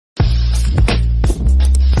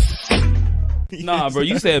Nah, bro,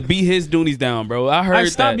 you said beat his Doonies down, bro. I heard I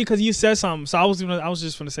stopped that. because you said something, so I was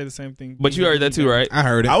just gonna say the same thing. But you heard that too, right? I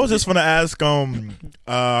heard it. I was just gonna ask,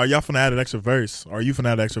 are y'all finna add an extra verse? Or are you finna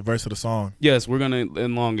add an extra verse to the song? Yes, we're gonna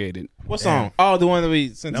elongate it. What song? Oh, the one that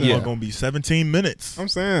we sent That to you. one gonna be 17 minutes. I'm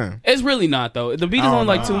saying. It's really not though. The beat is only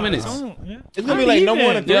like 2 minutes. It's gonna be like no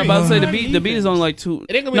more than 3. Yeah, I'm about to say the beat is only like 2.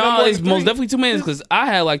 It ain't gonna be no more it's than most 3. definitely 2 minutes because I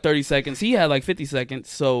had like 30 seconds. He had like 50 seconds.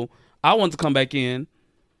 So I want to come back in.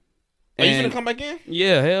 Are you gonna come back in?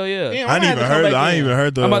 Yeah, hell yeah. Damn, I ain't even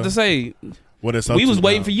heard the. I'm about to say what it's up we to was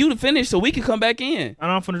waiting now. for you to finish so we could come back in. I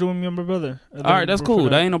know I'm finna do it with me and my brother. All right, that's cool.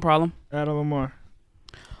 That ain't no problem. Add a little more.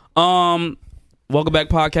 Welcome back,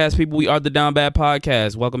 podcast people. We are the Down Bad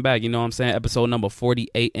Podcast. Welcome back. You know what I'm saying? Episode number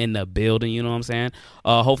 48 in the building. You know what I'm saying?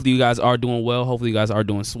 Hopefully you guys are doing well. Hopefully you guys are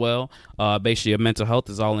doing swell. Make sure your mental health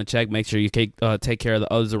is all in check. Make sure you take care of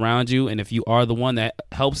the others around you. And if you are the one that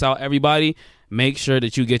helps out everybody, make sure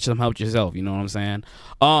that you get some help yourself. You know what I'm saying?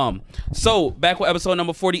 So back with episode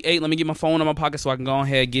number 48. Let me get my phone in my pocket so I can go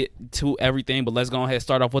ahead and get to everything. But let's go ahead and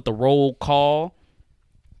start off with the roll call.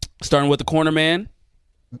 Starting with the corner man.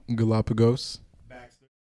 Galapagos.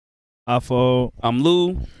 AFO. I'm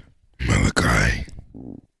Lou. Malachi.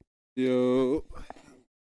 Yo.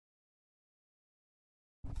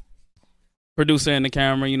 Producer in the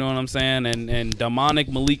camera, you know what I'm saying? And Demonic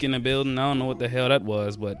Malik in the building. I don't know what the hell that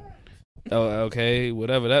was, but okay,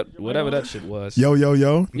 whatever that shit was. Yo.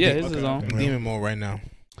 Yeah, this is on. Demon mode right now.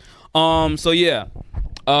 So yeah.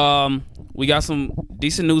 We got some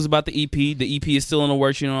decent news about the EP. The EP is still in the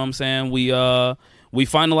works, you know what I'm saying? We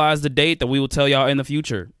finalized the date that we will tell y'all in the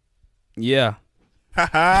future. Yeah. We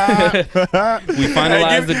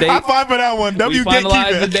finalized the date. High five for that one. We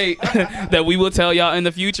finalized the date that we will tell y'all in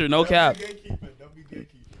the future. No cap.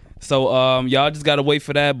 So y'all just gotta wait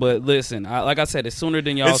for that. But listen, like I said, it's sooner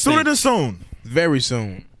than y'all It's sooner think. than soon. Very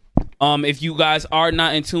soon. If you guys are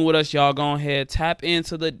not in tune with us, y'all go ahead, tap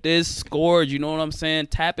into the Discord. You know what I'm saying?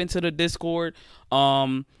 Tap into the Discord.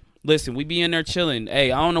 Listen, we be in there chilling.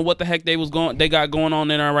 Hey, I don't know what the heck they got going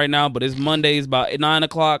on in there right now, but it's Mondays about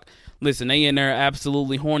 9:00. Listen, they in there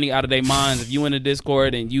absolutely horny out of their minds. If you in the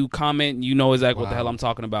Discord and you comment, you know exactly what the hell I'm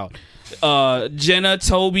talking about. Jenna,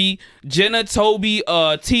 Toby,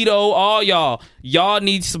 Tito, all y'all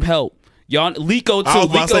need some help. Y'all, Lico too. I was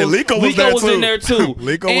about to say, Lico was in there too.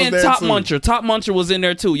 Lico was and there Top too. Muncher. Top Muncher was in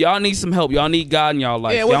there too. Y'all need some help. Y'all need God in y'all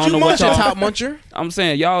life. Yeah, y'all what don't you know what munching, y'all. Top Muncher? I'm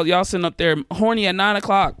saying y'all sitting up there horny at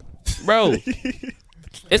 9:00, bro.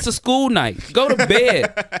 It's a school night. Go to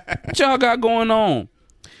bed. What y'all got going on?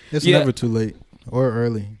 It's Yeah. never too late or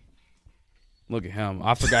early. Look at him.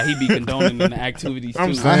 I forgot he be condoning the activities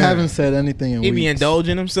too. I haven't said anything in He weeks. be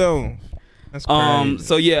indulging himself. That's crazy.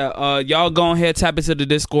 So yeah, y'all go ahead, tap into the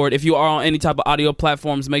Discord. If you are on any type of audio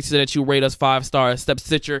platforms, make sure that you rate us 5 stars. Step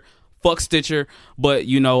Stitcher, fuck Stitcher. But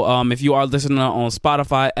you know, if you are listening on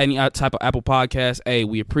Spotify, any type of Apple Podcast, hey,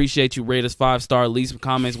 we appreciate you. Rate us 5 star. Leave some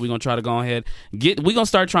comments. We're gonna try to go ahead we're gonna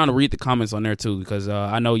start trying to read the comments on there too, because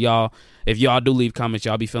I know y'all. If y'all do leave comments,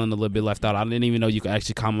 y'all be feeling a little bit left out. I didn't even know you could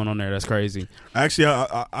actually comment on there. That's crazy. Actually,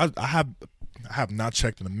 I have not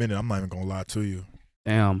checked in a minute. I'm not even gonna lie to you.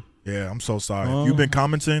 Damn. Yeah, I'm so sorry. If you've been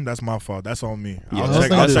commenting, that's my fault. That's on me. Yeah.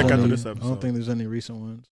 I'll check after this episode. I don't think there's any recent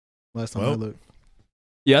ones. Last time I Well, looked.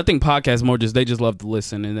 Yeah, I think podcasts more they just love to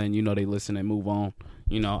listen, and then they listen and move on.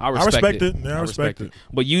 You know, I respect it. Yeah, I respect it.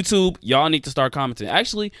 But YouTube, y'all need to start commenting.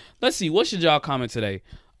 Actually, let's see. What should y'all comment today?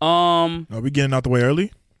 Are we getting out the way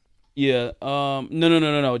early? Yeah.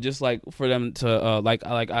 No. Just like for them to like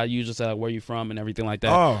I usually say, like, where you from and everything like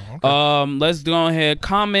that. Oh, okay. Let's go ahead.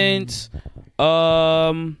 Comment.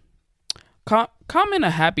 Comment a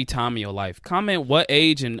happy time in your life. Comment what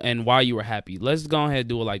age and why you were happy. Let's go ahead and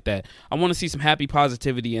do it like that. I want to see some happy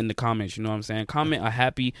positivity in the comments. You know what I'm saying? Comment a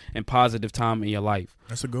happy and positive time in your life.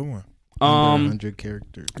 That's a good one. 100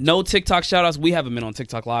 characters. No TikTok shoutouts. We haven't been on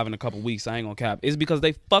TikTok live in a couple weeks. I ain't gonna cap. It's because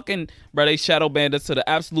they they shadow banned us to the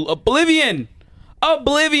absolute oblivion.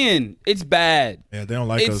 It's bad. Yeah, they don't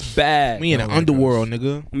like us. It's bad. We in the underworld,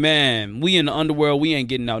 nigga. Man, we in the underworld. We ain't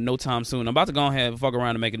getting out no time soon. I'm about to go ahead and fuck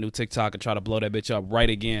around and make a new TikTok and try to blow that bitch up right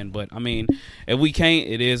again. But I mean, if we can't,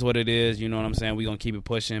 it is what it is. You know what I'm saying? We gonna keep it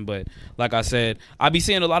pushing. But like I said, I be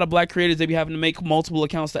seeing a lot of black creators. They be having to make multiple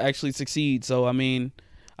accounts to actually succeed. So I mean,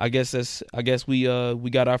 I guess we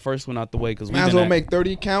got our first one out the way because we might as well make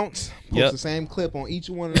 30 accounts. Post the same clip on each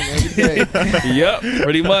one of them every day. Yep,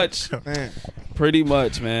 pretty much. Man. Pretty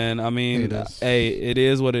much, man. I mean, hey, it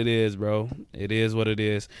is what it is, bro. It is what it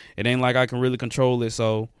is. It ain't like I can really control it.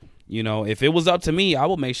 So, You know, if it was up to me, I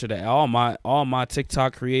would make sure that all my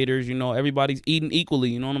TikTok creators, you know, everybody's eating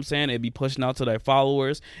equally. You know what I'm saying? They'd be pushing out to their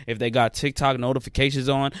followers if they got TikTok notifications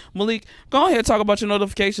on. Malik, go ahead and talk about your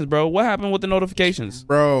notifications, bro. What happened with the notifications,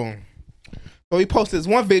 bro? So he posted this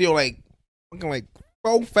one video like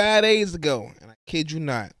 4-5 days ago, and I kid you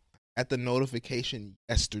not, I got the notification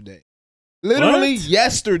yesterday, literally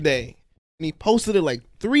yesterday, and he posted it like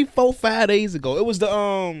 3-4-5 days ago. It was the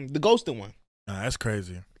ghosting one. Nah, that's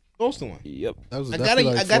crazy. Ghosting one. Yep.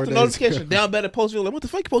 I got the notification. Down better post. Like, what the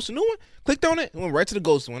fuck? You post a new one? Clicked on it and went right to the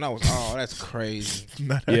ghosting one. I was, that's crazy.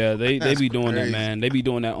 Yeah, they be doing crazy. that, man. They be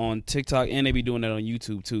doing that on TikTok and they be doing that on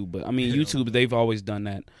YouTube too. But I mean, YouTube, they've always done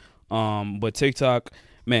that. But TikTok,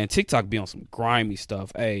 man, TikTok be on some grimy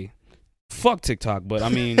stuff. Hey, fuck TikTok. But I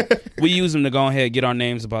mean, we use them to go ahead and get our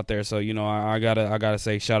names about there. So you know, I gotta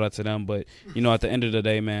say shout out to them. But you know, at the end of the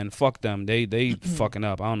day, man, fuck them. They fucking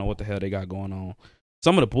up. I don't know what the hell they got going on.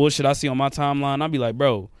 Some of the bullshit I see on my timeline, I'll be like,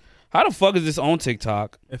 bro, how the fuck is this on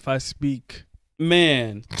TikTok? If I speak,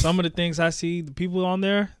 man, some of the things I see, the people on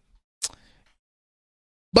there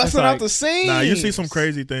busting out the scene. Nah, you see some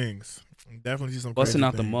crazy things. You definitely see some busting crazy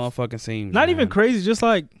out the things. motherfucking scene. not man. even crazy, just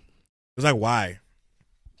like It's like, why?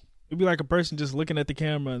 it'd be like a person just looking at the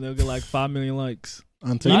camera and they'll get like 5 million likes.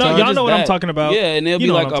 On You TikTok. know, Not y'all just know what I'm that. talking about. Yeah, and it'll You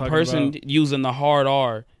be know what like I'm a talking person about. using the hard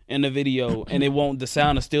R in the video, and the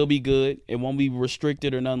sound will still be good. It won't be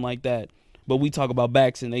restricted or nothing like that. But we talk about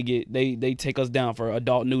backs, and they take us down for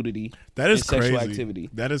adult nudity. That is and sexual crazy. activity.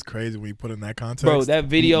 That is crazy when you put in that context. Bro, that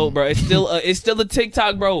video, bro, it's still a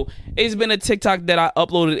TikTok, bro. It's been a TikTok that I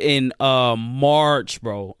uploaded in March,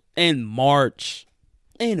 bro. In March,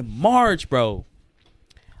 bro.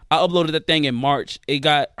 I uploaded that thing in March. It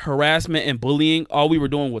got harassment and bullying. All we were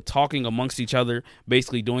doing was talking amongst each other,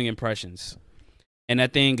 basically doing impressions. And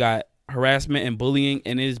that thing got harassment and bullying,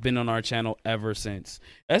 and it has been on our channel ever since.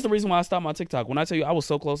 That's the reason why I stopped my TikTok. When I tell you I was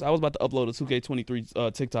so close, I was about to upload a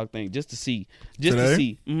 2K23 TikTok thing just to see.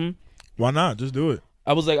 Today? Mm-hmm. Why not? Just do it.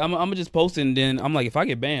 I was like, I'm gonna just post it, and then I'm like, if I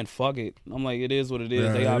get banned, fuck it. I'm like, it is what it is.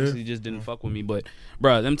 Yeah, they it obviously is. just didn't fuck with me, but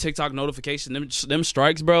bro, them TikTok notifications, them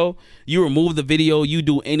strikes, bro. You remove the video, you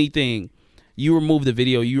do anything. You remove the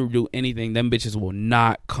video, you do anything. Them bitches will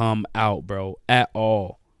not come out, bro, at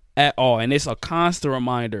all, and it's a constant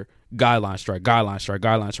reminder. Guideline strike. I'm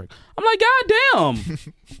like, goddamn.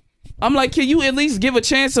 I'm like, can you at least give a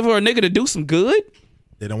chance for a nigga to do some good?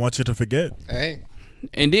 They don't want you to forget. Hey,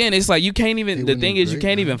 And then it's like you can't even. They The thing wouldn't is, you agree,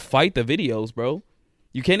 can't man. even fight the videos, bro.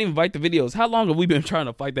 You can't even fight the videos. How long have we been trying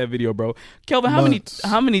to fight that video, bro? Kelvin, Months.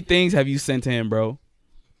 how many things have you sent to him, bro?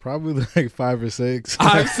 Probably like 5 or 6.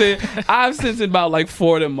 I've sent about like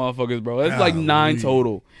 4 of them motherfuckers, bro. That's like 9 Golly.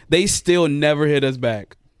 total. They still never hit us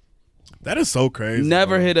back. That is so crazy.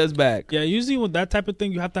 Never bro. hit us back. Yeah, usually with that type of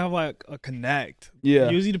thing, you have to have like a connect.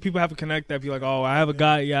 Yeah. Usually the people have a connect that be like, oh, I have a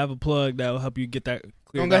guy, I have a plug that will help you get that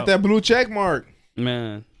cleared don't got out. that blue check mark.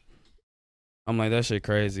 Man. I'm like, that shit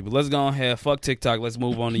crazy. But let's go ahead. Fuck TikTok. Let's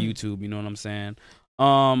move on to YouTube. You know what I'm saying?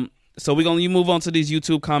 So we're going to move on to these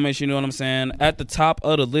YouTube comments. You know what I'm saying? At the top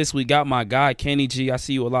of the list, we got my guy, Kenny G. I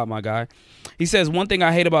see you a lot, my guy. He says, one thing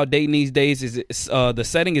I hate about dating these days is the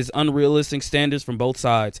setting is unrealistic standards from both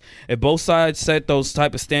sides. If both sides set those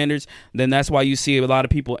type of standards, then that's why you see a lot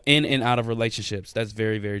of people in and out of relationships. That's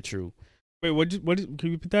very, very true. Wait, can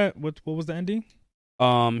you repeat that? What was the ending?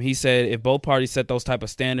 He said, if both parties set those type of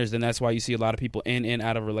standards, then that's why you see a lot of people in and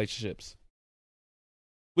out of relationships.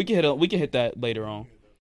 We can hit that later on.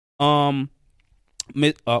 No,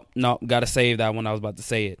 gotta save that when I was about to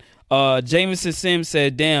say it. Jameson Sims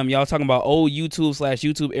said, damn, y'all talking about old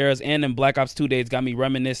YouTube eras and them Black Ops 2 days got me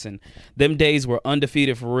reminiscing. Them days were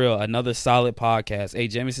undefeated for real. Another solid podcast. Hey,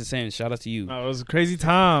 Jameson Sims, shout out to you. Oh, it was crazy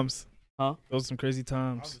times. Huh? Those some crazy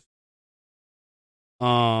times.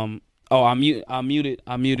 Oh, I muted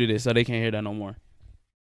it so they can't hear that no more.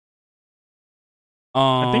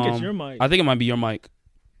 I think it's your mic. I think it might be your mic.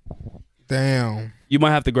 Damn. You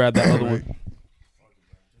might have to grab that other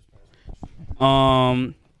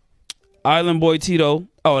one. Island Boy Tito.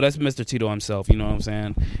 Oh, that's Mr. Tito himself. You know what I'm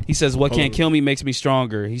saying? He says, "What can't kill me makes me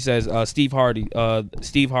stronger." He says, Steve Harvey.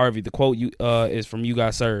 The quote is from You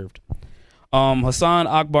Got Served. Hassan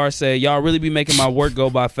Akbar said, "Y'all really be making my work go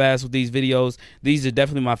by fast with these videos. These are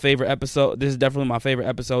definitely my favorite episode. This is definitely my favorite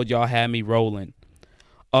episode. Y'all had me rolling."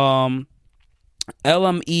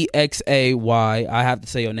 LMEXAY. I have to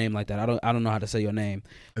say your name like that. I don't know how to say your name.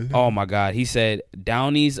 Oh my God. He said,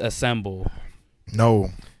 "Downies assemble." No.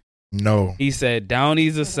 He said,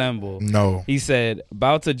 "Downies assemble." No. He said,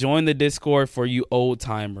 "About to join the Discord for you old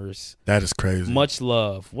timers. That is crazy. Much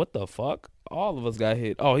love." What the fuck? All of us got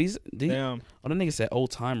hit. Oh, Damn. Oh, the nigga said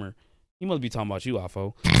old timer. He must be talking about you,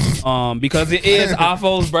 Afo. Because it is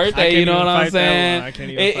Afo's birthday. You know what I'm saying?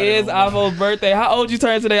 It is Afo's birthday. How old you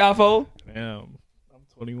turn today, Afo? Damn.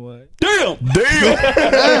 21. Damn. Damn.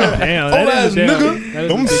 Damn. That is a damn. Nigga. That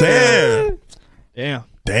is a I'm big saying. Damn.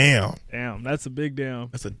 Damn. Damn. That's a big damn.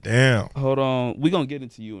 That's a damn. Hold on. We're going to get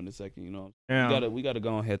into you in a second, you know. Damn. We gotta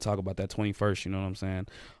go ahead and talk about that 21st, you know what I'm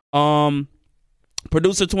saying?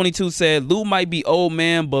 Producer 22 said, Lou might be old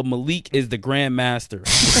man, but Malik is the grandmaster.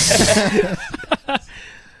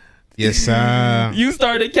 Yes, sir. You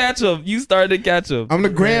started to catch him. I'm the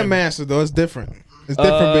grandmaster though. It's different. It's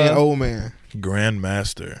different being old man.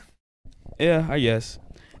 Grandmaster. Yeah, I guess.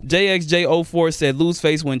 JXJ04 said, Lou's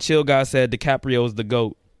face when Chill Guy said DiCaprio's the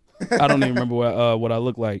GOAT. I don't even remember what I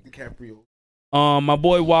look like. DiCaprio. My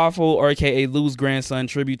boy Waffle, or aka Lou's grandson,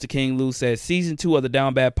 tribute to King Lou, says season 2 of the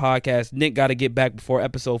Down Bad podcast. Nick got to get back before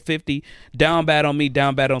episode 50. Down bad on me,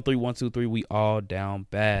 down bad on 3, 1, 2, 3. We all down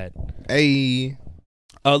bad. Hey.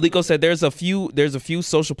 Lico said there's a few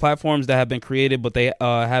social platforms that have been created, but they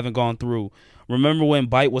haven't gone through. Remember when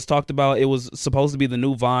Byte was talked about? It was supposed to be the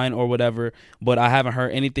new Vine or whatever, but I haven't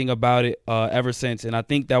heard anything about it ever since. And I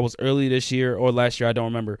think that was early this year or last year. I don't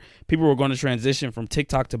remember. People were going to transition from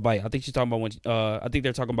TikTok to Byte. I think she's talking about when. I think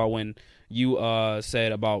they're talking about when you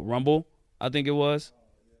said about Rumble. I think it was.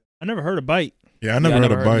 I never heard of Bite. Yeah, I never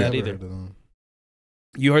heard of that Bite either.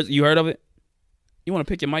 You heard of it? You want to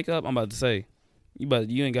pick your mic up? I'm about to say. You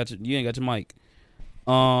ain't got your mic.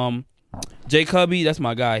 Jay Cubby, that's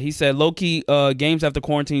my guy. He said low key games after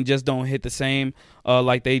quarantine just don't hit the same.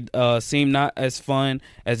 Like they seem not as fun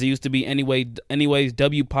as it used to be anyways,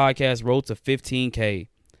 W podcast road to 15K.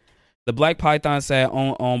 The Black Python said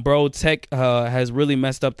on bro, tech has really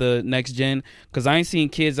messed up the next gen because I ain't seen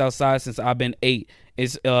kids outside since I've been 8.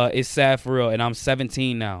 It's sad for real, and I'm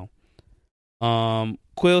 17 now.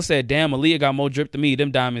 Quill said, damn, Aaliyah got more drip than me.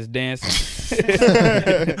 Them diamonds dancing.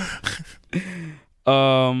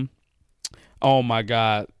 Oh my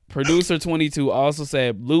God. Producer 22 also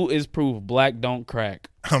said, Blue is proof black don't crack.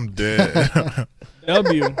 I'm dead.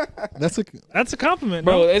 W. That's a compliment,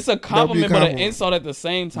 Bro, bro. it's a compliment, but an compliment. insult at the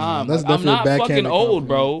same time. That's Like, I'm definitely not a backhanded fucking old,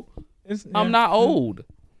 compliment. bro. I'm not old.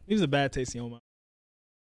 He was a bad taste in your mouth.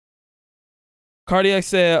 Cardiac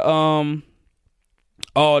said, oh,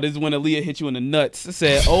 this is when Aaliyah hit you in the nuts. It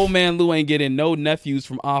said, old man Lou ain't getting no nephews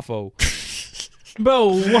from AFO. Bro,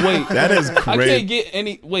 what? Wait, That is I great. can't get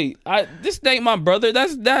any. Wait, this ain't my brother.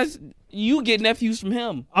 That's you get nephews from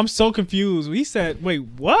him. I'm so confused. He said, wait,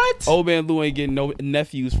 what? Old man Lou ain't getting no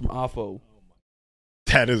nephews from AFO.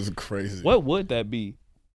 That is crazy. What would that be?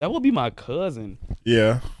 That would be my cousin.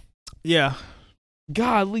 Yeah. Yeah.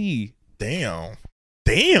 Golly, Damn.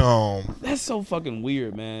 that's so fucking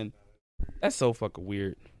weird, man. That's so fucking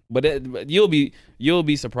weird. But you'll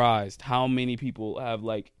be surprised how many people have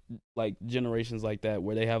like generations like that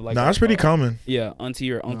where they have like Nah, it's pretty common. Yeah,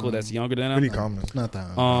 auntie or uncle that's younger than them. Pretty common. It's not that.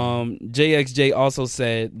 JXJ also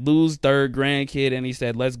said Lou's third grandkid, and he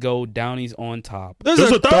said, "Let's go, Downey's on top." There's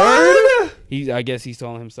a third? I guess he's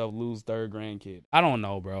calling himself Lou's third grandkid. I don't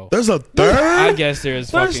know, bro. There's a third? I guess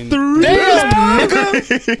there's fucking. Damn,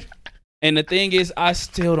 nigga. And the thing is, I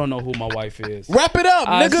still don't know who my wife is. Wrap it up,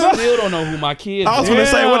 I nigga. still don't know who my kids. I was are. gonna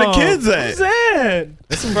say where the kids What's at. that?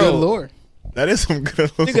 That's some Bro. good lore. That is some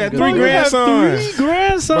good. You got Bro, three you grandsons. Three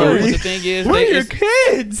grandsons. Bro, but the thing is, Where are your it's-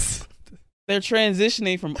 kids? they're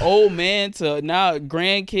transitioning from old man to now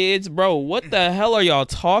grandkids. Bro, what the hell are y'all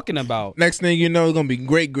talking about? Next thing you know, it's gonna be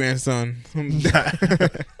great grandson.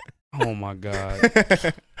 Oh my God.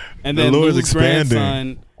 And then The Lord's Lou's expanding.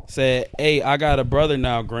 grandson said, hey, I got a brother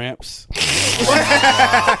now, Gramps.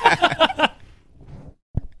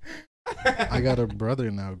 I got a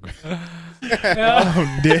brother now.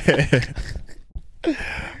 I'm dead.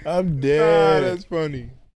 I'm dead. That's funny.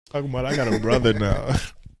 Talking about I got a brother now.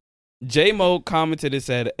 J-Mo commented and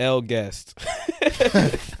said, L guest.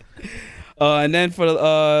 And then for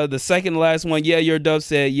the second to last one, yeah, your Dove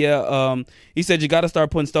said, yeah, he said, you got to start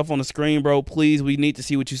putting stuff on the screen, bro. Please, we need to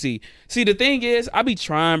see what you see. See, the thing is, I be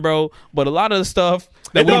trying, bro, but a lot of the stuff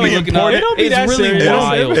that It we don't be be looking important. at, It don't be it's that really serious.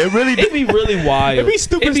 wild. It really It be really wild. It be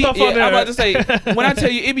stupid stuff on there. I'm about to say, when I tell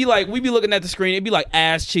you, it be like, we be looking at the screen, it be like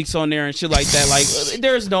ass cheeks on there and shit like that. Like,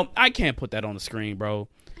 there's no, I can't put that on the screen, bro.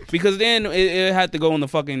 Because then it had to go in the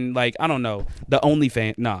fucking, like, I don't know, the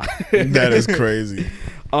OnlyFans. Nah. That is crazy.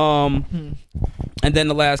 And then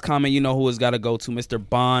the last comment, you know who has got to go to, Mr.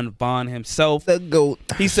 Bond himself. The goat.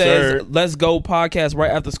 He says, Sir. "Let's go podcast right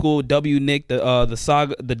after school." W Nick, the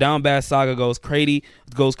saga, the Down Bad saga goes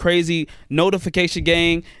crazy. Notification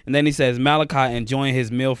gang, and then he says Malachi enjoying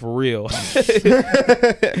his meal for real.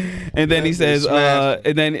 And then he says,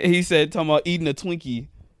 and then he said, talking about eating a Twinkie.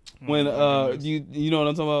 When you know what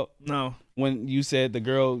I'm talking about? No, When you said the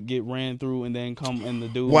girl get ran through and then come and the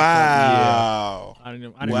dude. Wow. I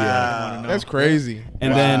didn't Wow. want to know. That's crazy.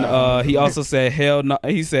 And then he also said hell no.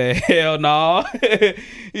 He said hell no.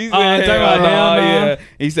 He said talking hell about no. hell no? Yeah.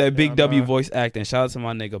 He said Big Hell W no. voice acting. Shout out to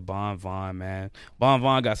my nigga Bon Von, man. Bon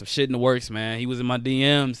Von got some shit in the works, man. He was in my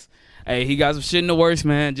DMs. Hey, he got some shit in the works,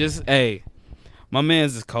 man. Just hey, my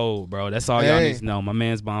man's is cold, bro. That's all y'all need to know. My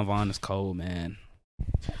man's Bon Von is cold, man.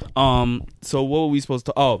 So what were we supposed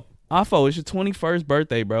to? Oh, Afo, it's your 21st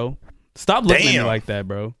birthday, bro. Stop looking at me like that,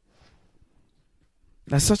 bro.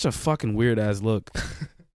 That's such a fucking weird ass look.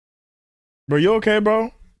 Bro, you okay,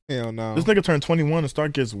 bro? Hell no. This nigga turned 21 and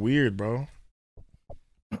start gets weird, bro.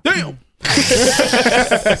 Damn.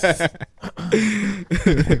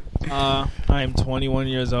 I am 21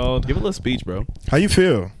 years old. Give a little speech, bro. How you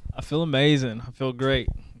feel? I feel amazing. I feel great.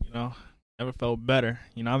 You know, never felt better.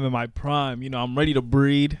 You know, I'm in my prime. You know, I'm ready to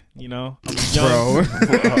breed. You know, I'm a young.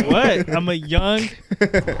 What? I'm a young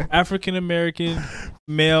African American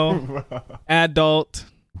male adult.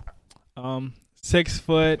 6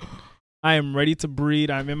 foot. I am ready to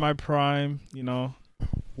breed. I'm in my prime. You know,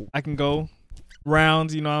 I can go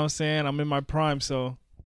rounds. You know what I'm saying? I'm in my prime. So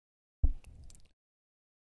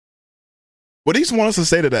What do you want us to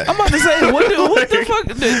say to that? I'm about to say, what the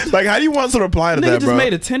fuck? Like, how do you want us to reply to Nigga that, just bro?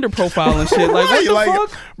 made a Tinder profile and shit. Like, what the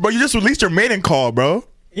fuck? Bro, you just released your mating call, bro.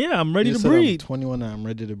 yeah, I'm ready You to said breed. I'm 21 and I'm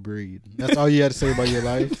ready to breed. That's all you had to say about your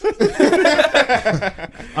life?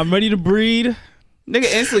 I'm ready to breed. Nigga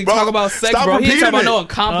instantly Bro, talk about sex, stop bro. He ain't talking about repeating no it.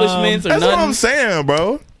 accomplishments or That's nothing. what I'm saying,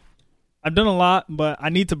 bro. I've done a lot, but I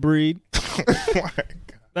need to breed. Oh my God.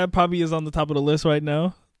 That probably is on the top of the list right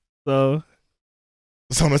now. So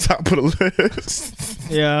It's on the top of the list.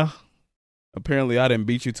 yeah, Apparently, I didn't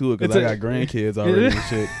beat you to it because It's I a- got grandkids already and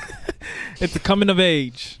shit. it's a coming of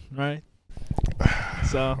age, right?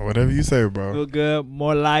 So Whatever you say, feel bro. good,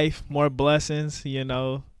 more life, more blessings. You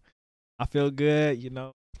know, I feel good. You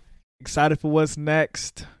know, excited for what's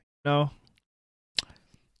next. You know,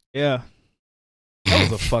 yeah. That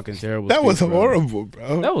was a fucking terrible. That was speech, bro. horrible,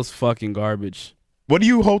 bro. That was fucking garbage. What do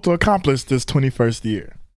you hope to accomplish this 21st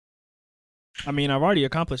year? I mean, I've already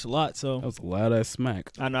accomplished a lot. So That was a loud ass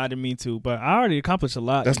smack. I know I didn't mean to, but I already accomplished a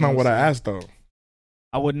lot. That's you know, not what I so asked, though.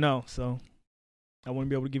 I wouldn't know, so I wouldn't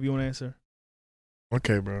be able to give you an answer.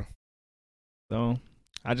 Okay, bro. So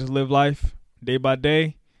I just live life day by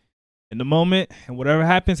day, in the moment, and whatever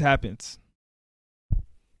happens, happens.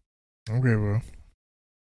 Okay, bro.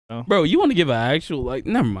 Bro, you want to give an actual like?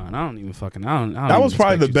 Never mind. I don't even fucking. I don't That even was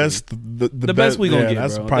probably the expect you best. The best we gonna yeah, get,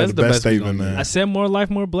 That's bro. probably That's the best we statement, gonna get. man. I said more life,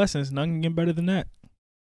 more blessings. Nothing can get better than that.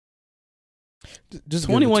 Just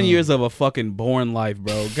 21 years of a fucking boring life,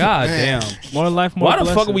 bro. God damn. More life, more Why the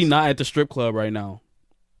blessings. fuck are we not at the strip club right now?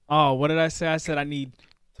 Oh, what did I say? I said I need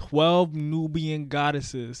 12 Nubian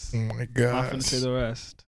goddesses. Oh my I'm not gosh. going to say the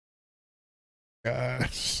rest.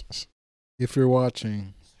 Gosh. If you're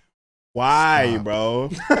watching, Why, Stop. bro?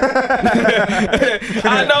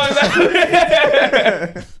 I know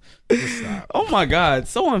exactly. Oh my God,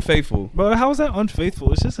 so unfaithful. Bro, how is that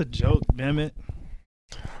unfaithful? It's just a joke, damn it.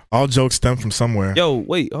 All jokes stem from somewhere. Yo,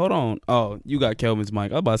 wait, hold on. Oh, you got Kelvin's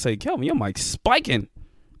mic. I was about to say, Kelvin, your mic's spiking.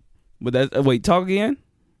 But that wait, talk again?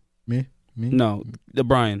 me? No, the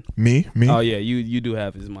Brian. Me? Oh yeah, you do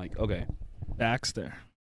have his mic. Okay. Baxter.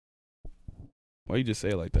 Why you just say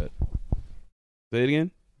it like that? Say it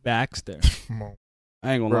again. Baxter. Come on.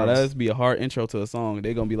 I ain't gonna lie, Gross. that'd be a hard intro to a song.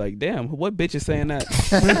 They gonna be like, damn, what bitch is saying that?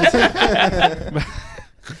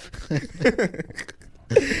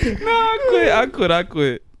 No, I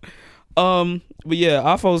quit. But yeah,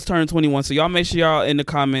 AFO'S turned 21. So y'all make sure y'all in the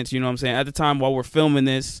comments, you know what I'm saying? At the time while we're filming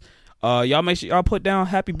this, y'all make sure y'all put down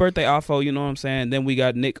happy birthday, AFO, you know what I'm saying? Then we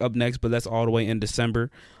got Nick up next, but that's all the way in December.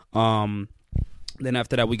 Then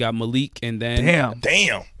after that we got Malik, and then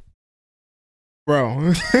Damn.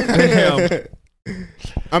 Bro. Damn.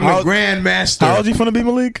 I'm How- a grandmaster. How old you finna be,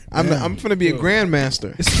 Malik? I'm finna be a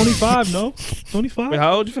grandmaster. It's 25, no? 25? Wait,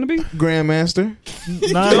 how old you finna be? Grandmaster.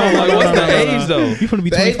 Nah, Like, what's the age though? You finna be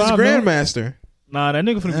The age is 25, no? grandmaster. Nah, that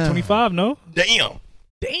nigga finna be Yeah. 25, no? Damn.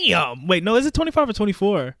 Damn. Wait, no, is it 25 or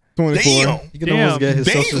 24? 24. Damn. You can almost get his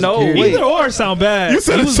Damn. social No, security. wait. Either or sound bad. You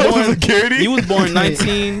said He it's was social born- security? You was born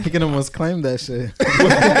 19. He can almost claim that shit.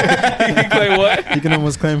 Like what? He can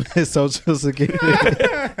almost claim his social security.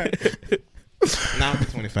 Now I'm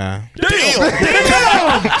 25.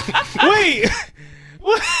 Wait.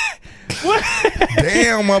 What?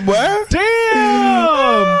 Damn, my boy.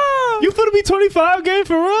 Damn. You finna be 25, game,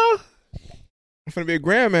 for real? I'm finna be a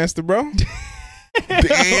grandmaster, bro.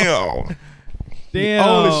 Damn. Damn.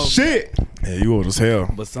 Oh shit. Yeah, you old as hell.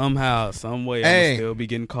 But somehow, some way, Hey. I'm still be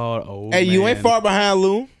getting called old. Hey, you man. ain't far behind,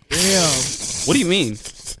 Lou. Damn. What do you mean,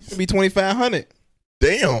 It'll be 2,500.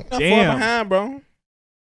 Damn. Not far Damn. behind, bro.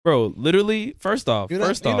 bro? Literally, first off, You're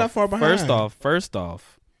not far behind. first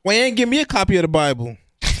off, Well, you ain't give me a copy of the Bible.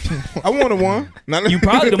 I wanted one. you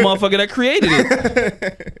probably the motherfucker that created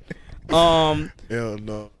it. Hell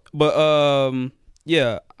no. But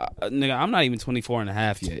yeah, nigga, I'm not even 24 and a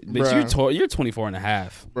half yet. Bitch, you're 24 and a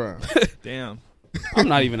half. Bro. Damn. I'm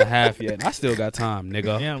not even a half yet. I still got time,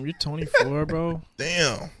 nigga. Damn, you're 24, bro.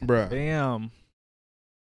 Damn. Bro. Damn.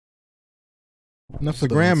 Enough for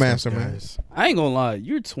Grandmaster, man. I ain't gonna lie,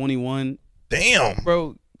 you're 21, Damn.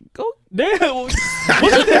 bro. Go. Damn. What's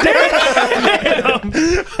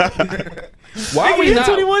Why are we You're not?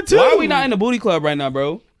 21 too. Why are we not in the booty club right now,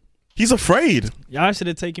 bro? He's afraid. Y'all should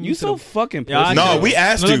have taken me You to so the... fucking pussy. Yeah, I No, know. we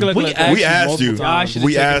asked Look, you. look, look, We look. asked We asked multiple you. times. Y'all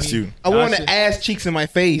We should've asked taken you. I Y'all wanted should- ass cheeks in my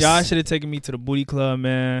face. Y'all should have taken me to the booty club,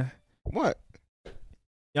 man. What?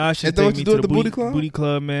 Y'all should have Ain't that what taken me you to do the at the booty club? booty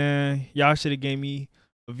club, man. Y'all should have gave me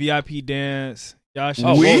a VIP dance. Y'all should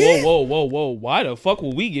Oh, have... whoa! Why the fuck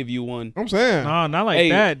would we give you one? I'm saying. No, not like Hey,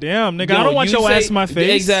 that. Damn, nigga. Yo, I don't want you your say- ass in my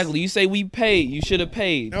face. Exactly. You say we paid. You should have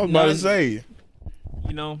paid. I was about to None- say.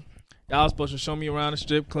 You know, y'all was supposed to show me around the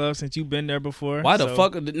strip club since you've been there before. Why the so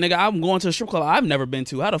fuck, nigga? I'm going to a strip club I've never been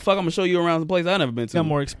to. How the fuck I'm gonna show you around the place I've never been to? Got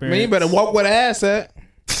more experience. Man, you better walk where the ass at.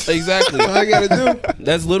 Exactly. That's all I gotta do.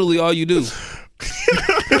 That's literally all you do.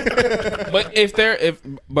 But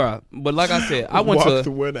but like I said, I went Walk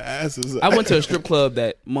to where the ass is at. I went to a strip club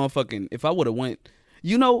that motherfucking, if I would have went,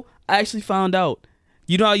 I actually found out.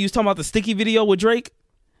 You know how you was talking about the sticky video with Drake?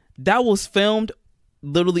 That was filmed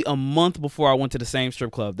literally a month before I went to the same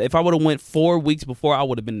strip club. If I would have went 4 weeks before, I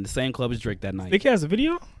would have been in the same club as Drake that night. Dick has a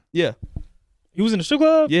video? Yeah. He was in the strip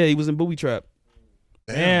club? Yeah, he was in Booby Trap.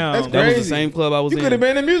 Damn. That's That was the Crazy. same club I was You in. could have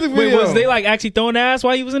been in the music Wait, video. was they like actually throwing ass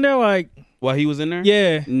while he was in there? Like, While he was in there?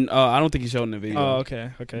 yeah. I don't think he showed in the video. Oh, okay.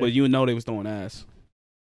 But you know they was throwing ass.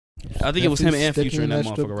 I think it was him and Future in that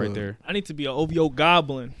motherfucker right there. I need to be an OVO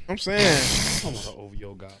goblin. I'm saying.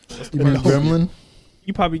 OVO guy. You been a gremlin?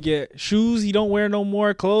 You probably get shoes he don't wear no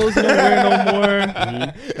more, clothes he don't wear no more.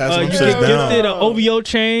 That's what You I'm get saying. gifted an OVO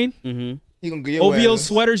chain, Mm-hmm. He gonna get your OVO ass.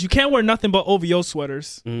 sweaters. You can't wear nothing but OVO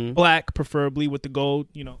sweaters. Mm-hmm. Black, preferably, with the gold,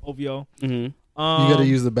 OVO. Mm-hmm. You got to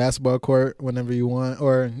use the basketball court whenever you want,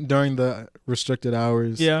 or during the restricted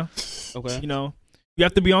hours. Yeah. Okay. You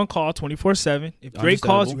have to be on call 24/7. If Drake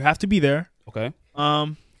calls, Understandable. you have to be there. Okay.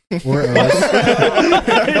 Where else?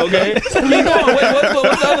 Okay. Keep going.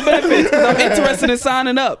 What's the other benefits? 'Cause I'm interested in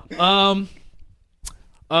signing up.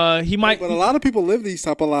 He might. But a lot of people live these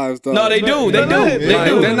type of lives, though. No, they do. They do. Like, They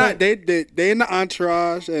do. They're not. They in the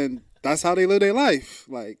entourage, and that's how they live their life.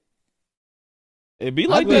 Like, It be I'd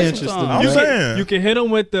like be that interested in sometimes. I'm that. saying. You can hit him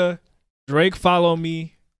with the Drake. Follow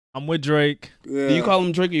me. I'm with Drake. yeah. Do you call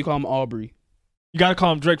him Drake or you call him Aubrey? You gotta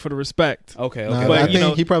call him Drake for the respect. Okay. Nah, Okay. But, I you think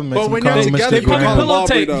know- he probably makes But some when you're comments together, to you They probably call ground. him pillow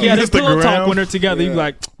Aubrey, take. though. Yeah, the Just pillow the talk ground. when they're together. You Yeah. be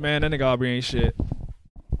like, man, that nigga Aubrey ain't shit.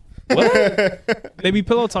 What? They be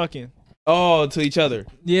pillow talking. Oh, to each other.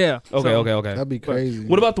 Yeah. Okay. So, Okay. Okay. That'd be crazy.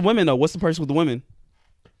 What about the women though? What's the person with the women?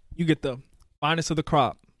 You get the finest of the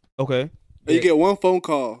crop. Okay. Or you get one phone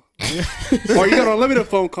call, or you got unlimited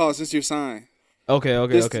phone calls since you're signed. Okay.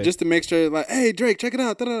 Okay. Just, Okay. just to make sure, like, hey Drake, check it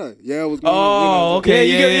out. Da-da-da. Yeah, what's going on? Oh, okay.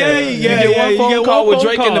 Yeah, Yeah, you yeah, get- yeah. yeah, You yeah, get yeah, one you phone get call one with phone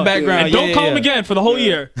Drake in the call. background. And don't Yeah, call yeah. him again for the whole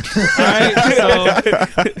year. All right.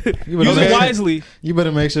 So You use better, it wisely. you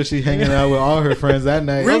better make sure she's hanging out with all her friends that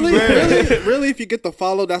night. Really, really, if you get the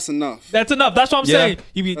follow, that's enough. That's enough. That's what I'm Yeah. saying.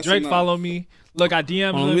 You be That's Drake. enough. Follow me. Look, I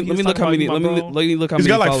DM him. Hold on, let me look how many. Let me look how He's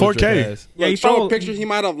many. got like followers 4K. Drake has. Yeah, he Like, show follow a picture he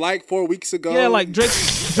might have liked 4 weeks ago. Yeah, like Drake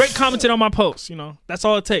commented on my post. That's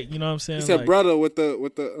all it take. You know what I'm saying? He said, Like, "Brother," with the.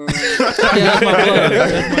 yeah, that's my plug.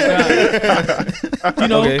 That's my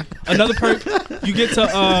guy. Okay. Another perk, you get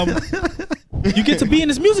to be in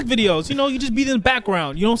his music videos. You just be in the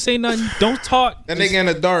background. You don't say nothing. Don't talk. That Just nigga in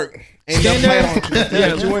the dark. Ain't Stand no there. light on you.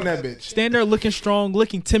 Yeah. Yeah, you in that bitch. stand there looking strong,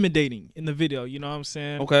 looking intimidating in the video. You know what I'm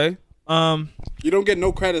saying? Okay. You don't get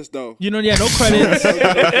no credits though. No credits.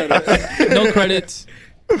 No credits.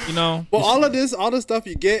 Well, all the stuff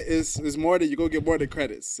you get is more than you go get more than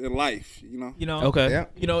credits in life. Okay.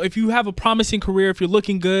 Yeah. If you have a promising career, if you're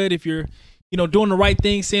looking good, if you're, doing the right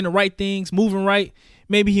things, saying the right things, moving right,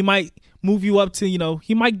 maybe he might move you up to,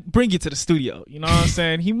 he might bring you to the studio. You know what I'm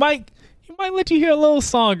saying? He might let you hear a little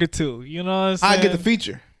song or two. You know what I'm saying? I get the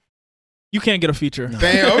feature. You can't get a feature.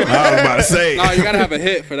 Damn. I was about to say. No, you gotta have a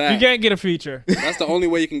hit for that. You can't get a feature. That's the only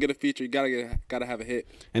way you can get a feature. You gotta have a hit.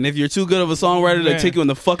 And if you're too good of a songwriter, they Yeah. take you in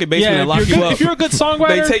the fucking basement Yeah, and lock if you you're, up. if you're a good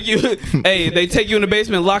songwriter, They take you in the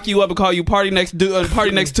basement, lock you up, and call you party next two.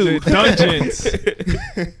 dungeons.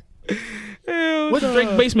 Hell What's no.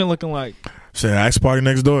 Drake's basement looking like? Shit, ask party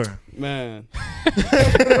next door. Man,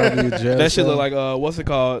 Probably a jail that shit look cell. like what's it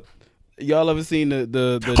called? Y'all ever seen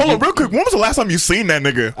the Hold on, real quick. When was the last time you seen that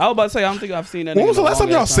nigga? I was about to say I don't think I've seen that. When nigga was the in a last time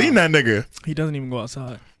long y'all ass seen that nigga? He doesn't even go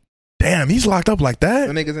outside. Damn, he's locked up like The that.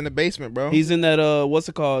 niggas in the basement, bro. He's in that what's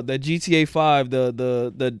it called? That GTA 5,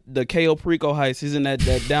 the KO Perico heist. He's in that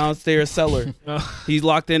downstairs cellar. He's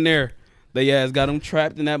locked in there. They has got him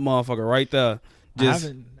trapped in that motherfucker right there.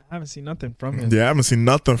 I haven't seen nothing from him. Yeah, I haven't seen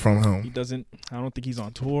nothing from He him. doesn't. I don't think he's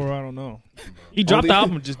on tour. I don't know. He dropped the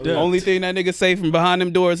album just The dead. only thing that nigga say from behind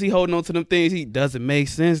them doors, he holding on to them things. He doesn't make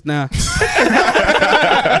sense now.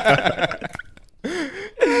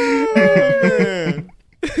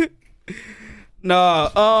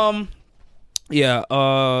 Nah, yeah,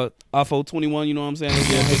 AFO 21, you know what I'm saying?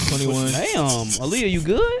 Yeah, 21. Damn, Aaliyah, you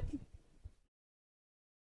good?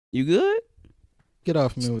 You good? Get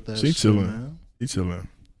off me with that. She shit, chilling. man. He chilling.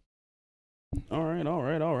 All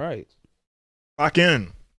right. Lock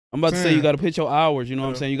in. I'm about to say Damn. you got to pitch your hours, you know what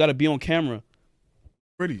I'm saying? You got to be on camera.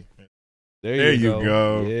 Pretty. There you go.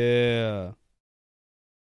 go. Yeah.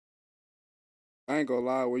 I ain't gonna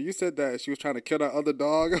lie. When you said that she was trying to kill that other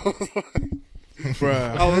dog,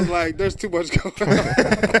 Bruh. I was like, "There's too much going on."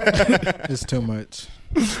 It's too much.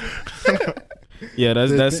 Yeah,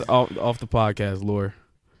 that's off the podcast, lore.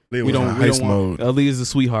 Lee We was in don't heist want. mode. Aaliyah's a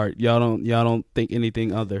sweetheart. Y'all don't think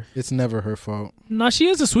anything other. It's never her fault. No, she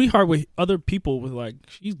is a sweetheart with other people. With like,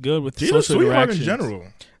 she's good with She's a social sweetheart in interactions. general.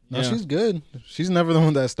 No, Yeah. she's good. She's never the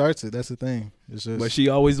one that starts it. That's the thing. It's just But she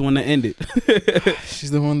always want to end it.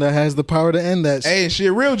 she's the one that has the power to end that. Hey, she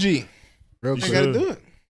a real G. Real You quick. gotta do it.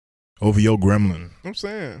 OVO Gremlin. I'm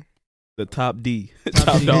saying. The top D.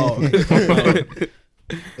 Top dog.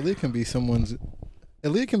 Aaliyah can be someone's.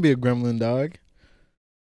 Aaliyah can be a gremlin dog.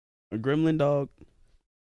 A gremlin dog.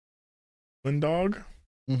 Gremlin dog?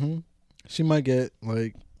 Mm-hmm. She might get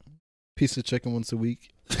like piece of chicken once a week.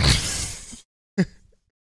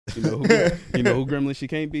 You know who gremlin she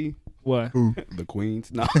can't be? What? The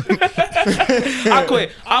queens. No. I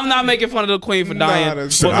quit. I'm not making fun of the queen for dying. Nah,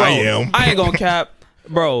 that's- But, bro, I am. I ain't gonna cap.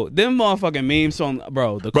 Bro, them motherfucking memes on the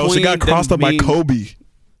Bro, queen. she got crossed them up by memes- Kobe.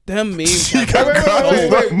 Them memes. She got Wait, crossed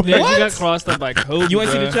wait, up. wait. Yeah, What? she got crossed up by Kobe. You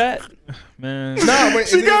ain't see the bruh. chat? Man. Nah, but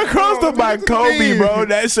She got crossed up by Kobe, bro.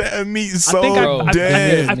 That shit had me so I think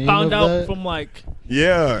dead. I Meme found of out that? from like,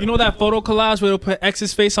 Yeah. you know that photo collage where they'll put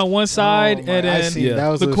X's face on one side Oh, my- and I then seen- yeah. that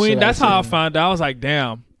was the queen. shit That's how I seen. found out. I was like,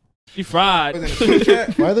 damn, she fried.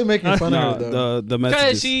 Why are they making fun Nah, of her though? the Because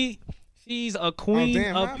messages. she's a queen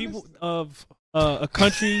damn, I of missed people it. of a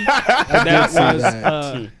country I that did see was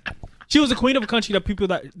that. she was a queen of a country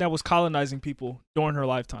that was colonizing people during her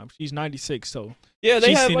lifetime. She's 96, so Yeah, they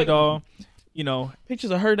she's have seen like it all. You know,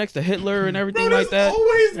 pictures of her next to Hitler and everything like that.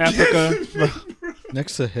 Africa.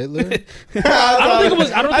 Next to Hitler. I don't think it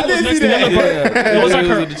was. I don't think it was next to Hitler, but Yeah. it was like It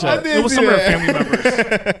was her. in the chat. It was some of her family members,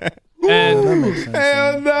 That and makes sense.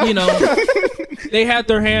 Hell no. you know, they had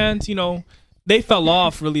their hands. You know, they fell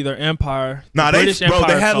off. Really, their empire. Nah, The they British bro,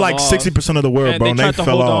 Empire they had fell like off. 60% of the world, And bro, they and they tried to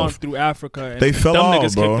fell hold on off. through Africa. And They fell them off,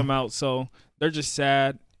 niggas bro. kicked them out, so they're just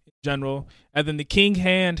sad in general. And then the king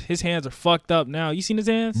his hands are fucked up now. You seen his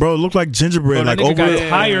hands? Bro, it looked like gingerbread, Bro, that like nigga over. got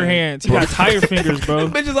tire hands. He got tire fingers, bro.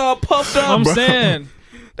 Them bitches all puffed up. I'm bro. saying.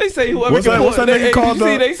 They say whoever What's can that- pull, what's that they, nigga called you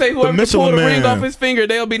see, the- they say whoever can pull Michelin the ring Man? off his finger,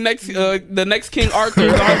 they'll be next the next King Arthur.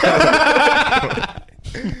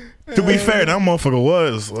 To be fair, that motherfucker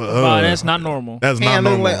was. Wow, that's not normal. That's not Hand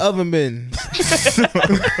look normal. like oven bins.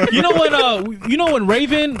 You know when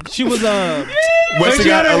Raven, she was When when she she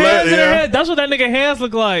got had her hands in her yeah. head, that's what that nigga hands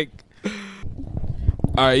look like.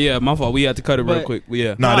 All right, yeah, my fault. We had to cut it real But- quick.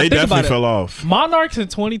 Yeah. Nah, Nah, they think about definitely it. fell off. Monarchs in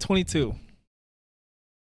 2022.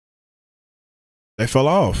 They fell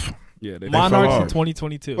off. Yeah, they Monarchs fell in off.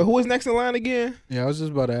 2022. But who is next in line again? Yeah, I was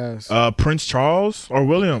just about to ask. Prince Charles or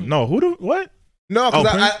William? No, what? No, Oh,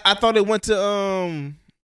 because Prince? I thought it went to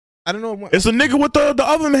I don't know It's a nigga with the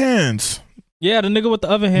oven hands. Yeah, the nigga with the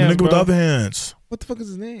oven The hands, nigga with the bro. oven hands. what the fuck is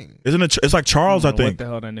his name. Isn't it? It's like Charles, I don't know think. What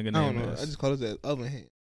the hell that nigga I don't name know. I is? just call it that oven hand.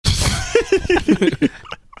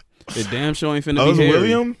 The damn show ain't finna Oh, be is it hairy.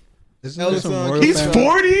 William? Isn't Ellis there some Son. royal He's family?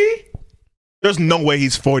 40. There's no way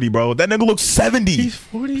he's 40, bro. That nigga looks 70. He's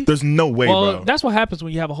 40. There's no way, Well, bro. that's what happens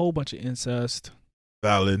when you have a whole bunch of incest.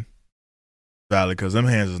 Valid, because them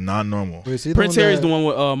hands is not normal. Wait, is he the Prince one Harry's that- the one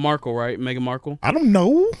with Markle, right? Meghan Markle. I don't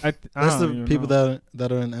know. I That's don't the even people know.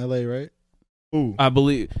 that are in LA, right? Who? I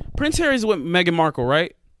believe Prince Harry's with Meghan Markle,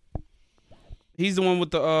 right? He's the one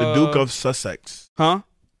with The Duke of Sussex. Huh?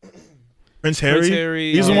 Prince Harry. Prince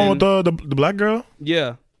Harry. He's the one with the black girl.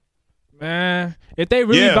 Yeah. Man, if they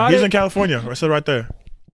really Yeah, about he's it, in California. I said right there.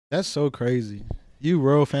 That's so crazy. You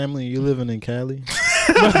royal family, you living in Cali.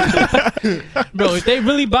 bro, if they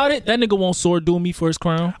really about it, that nigga won't sword duel me for his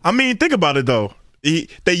crown. I mean, think about it though. They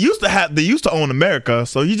used to own America,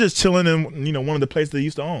 so he's just chilling in one of the places they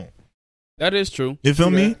used to own. That is true. You feel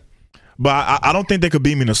me? But I don't think they could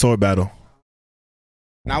beat me in a sword battle.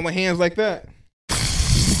 Not with hands like that.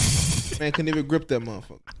 Man couldn't even grip that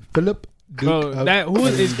motherfucker. Philip. Bro, who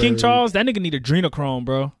is King Charles? That nigga need adrenochrome,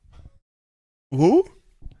 bro. Who?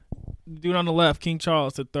 Dude on the left, King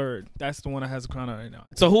Charles III. That's the one that has a crown on right now.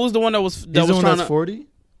 So who's the one that was He's the one trying that's to 40?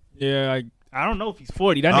 Yeah, I don't know if he's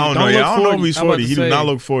 40. That I nigga don't don't know. look Yeah, I 40. don't know if he's I'm about 40. to He do say. not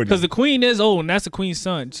look 40. Because the queen is old, and that's the queen's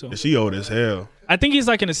son. So Yeah, she old as hell. I think he's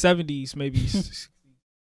like in the 70s, maybe.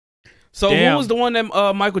 So Damn. who was the one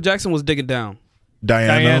that Michael Jackson was digging down?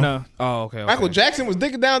 Diana. Oh, okay. Michael Jackson was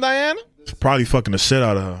digging down Diana? Probably fucking the shit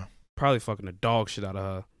out of her. Probably fucking the dog shit out of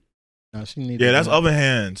her. No, she needs Yeah, that's other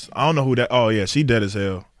hands. I don't know who that. Oh yeah, she dead as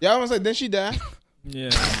hell. Yeah, I was like, then she died. Yeah.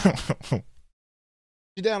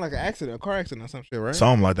 She died in like an accident, a car accident or some shit, right?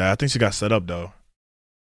 Something like that. I think she got set up though.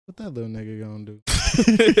 What that little nigga gonna do?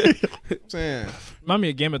 I'm saying. Remind me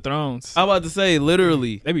of Game of Thrones. I'm about to say,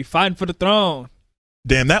 literally. They be fighting for the throne.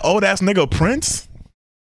 Damn, that old ass nigga Prince.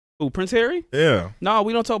 Who, Prince Harry? Yeah. No,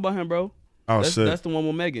 we don't talk about him, bro. Oh That's shit. the one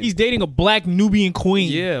with Megan. He's dating a black Nubian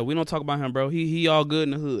queen. Yeah, we don't talk about him, bro. He all good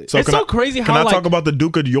in the hood. So It's can so I, crazy can how I like talk about the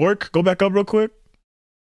Duke of York? Go back up real quick.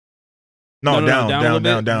 No, No, down, down a down, little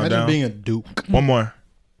down, bit. down, Imagine down. being a duke. One more.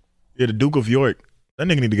 Yeah, the Duke of York. That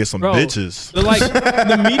nigga need to get some Bro, bitches. the, like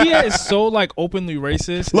the media is so like openly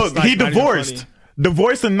racist. Look, It's, like, he not even divorced. funny.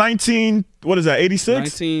 Divorced in 86?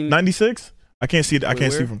 19 96? I can't see it. I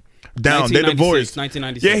can't see where? from down. They 1996, divorced.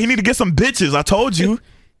 1996. Yeah, he need to get some bitches. I told you.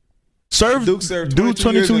 Duke served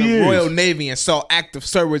 22 years in the Royal Navy and saw active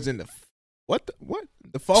service in the what?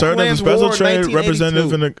 The Served as a Falklands special War, trade 1982.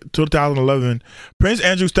 representative in the 2011. Prince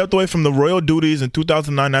Andrew stepped away from the royal duties in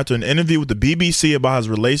 2009 after an interview with the BBC about his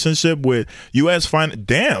relationship with U.S.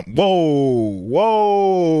 Damn. Whoa.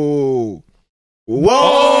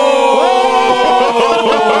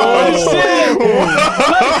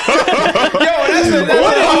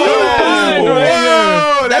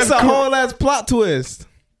 That's a whole ass plot twist.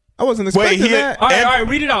 I wasn't expecting that. All right,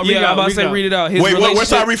 read it out. Yeah, I'm about to say read it out. His Wait, where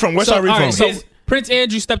should I relationship- read from? Where should I read all from? right, so Prince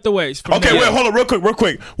Andrew stepped away. From Okay, the- wait, hold on, real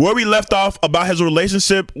quick. Where we left off about his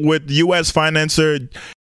relationship with U.S. financier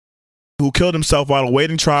who killed himself while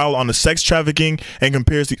awaiting trial on the sex trafficking and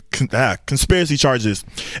conspiracy charges.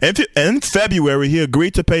 In February, he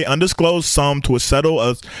agreed to pay undisclosed sum to settle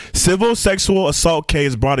a civil sexual assault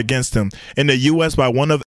case brought against him in the U.S. by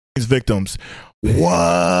one of his victims.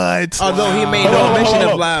 What? Although he made Hold no on, mention hold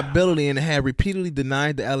on. of liability and had repeatedly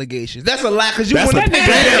denied the allegations. That's a lie because you That's a wouldn't damn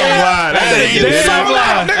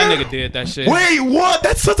lie. That nigga did that shit. Wait, what?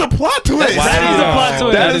 That's such a plot twist. Wow. That is a plot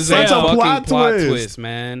twist. That That is is a such a fucking plot twist. twist,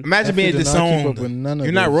 man. Imagine being Definitely did not keep disowned. up with none of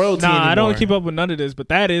You're not this. royalty Nah, anymore. I don't keep up with none of this, but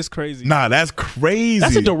that is crazy. Nah, that's crazy.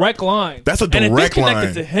 That's a direct line. That's a And if direct it's connected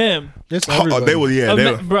line. to him, It's Oh, everybody. they were, yeah,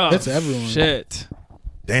 they were. bro, It's everyone. Shit.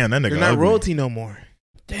 Damn, that nigga. You're not ugly. royalty no more.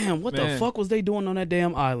 Damn, what the Man. fuck was they doing on that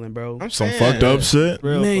damn island, bro? I'm Some saying. fucked up shit.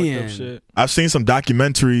 Real Man. fucked up shit. I've seen some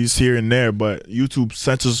documentaries here and there, but YouTube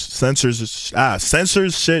censors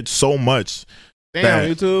shit so much. Damn, That-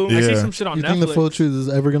 YouTube. Yeah. I see some shit on You Netflix. think the full truth is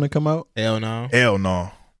ever gonna come out? Hell no. Hell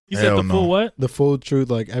no. You said Hell the full no. what? The full truth,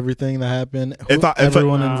 like everything that happened, If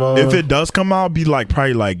everyone involved. If it does come out, be like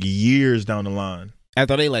probably like years down the line.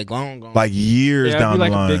 After they like long gone. Like years Yeah, it'd down be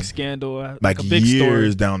like the line. a big scandal, like like a big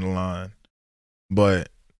years story. down the line. But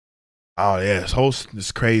oh yeah, this whole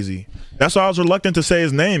is crazy. That's why I was reluctant to say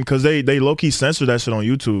his name because they low key censored that shit on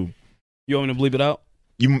YouTube. You want me to bleep it out?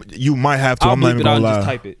 You might have to. I'll I'm not bleep even it out gonna and lie. just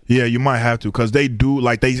type it. Yeah, you might have to because they do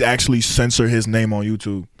like they actually censor his name on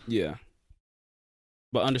YouTube. Yeah.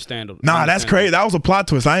 But understandable. Nah, that's crazy. That was a plot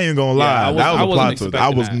twist. I ain't even gonna lie. That was a plot twist. I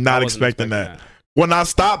was not expecting that. When I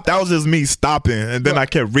stopped, that was just me stopping, and then I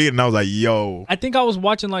kept reading. I was like, "Yo, I think I was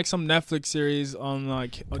watching like some Netflix series on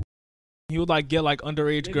like he would like get like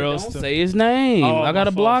underage girls Don't to say his name. Oh, I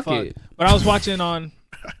gotta my block fault, fuck. it. But I was watching on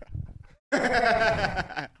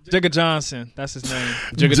Jigga Johnson. That's his name.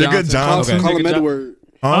 Jigga Johnson. Call him Jigga Jo- Edward.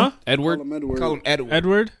 huh? Edward. Call him Edward. Call him Edward.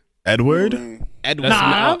 Edward? Edward? Edward.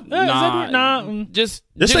 Nah, That's is Edward? Nah, Just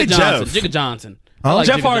Just Jigga say Johnson. Jeff. Jigga Johnson. Huh? I like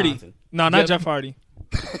Jeff Jigga Hardy. Johnson. No, not Jeff Hardy.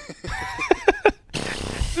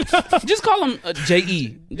 Just call him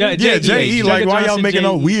J.E. Yeah, Yeah, J.E. Like, Jigga why y'all Johnson, making it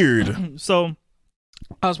J.E. weird? So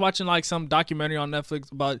I was watching like some documentary on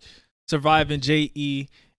Netflix about surviving JE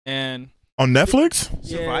and On Netflix?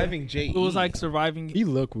 Surviving J. it was like surviving, He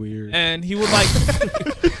look weird. and he would like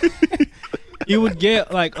he would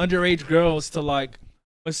get like underage girls to like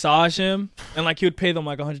massage him, and like he would pay them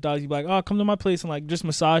like $100. He'd be like, "Oh, come to my place and like just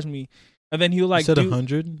massage me," and then he would like you said do,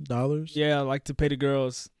 $100? yeah, like to pay the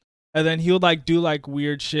girls, and then he would like do like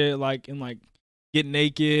weird shit like and like get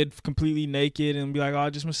naked, completely naked, and be like, "Oh,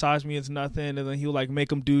 just massage me, it's nothing," and then he would like make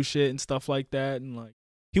them do shit and stuff like that, and like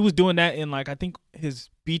he was doing that in like I think his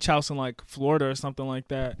beach house in like Florida or something like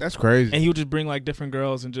that, That's crazy. and he would just bring like different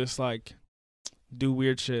girls and just like do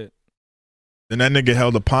weird shit. Then that nigga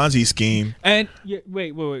held a Ponzi scheme. And yeah,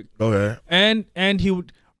 wait. Go ahead. And he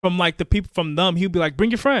would from like the people from them, he'd be like, bring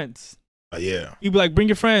your friends. Yeah. He'd be like, bring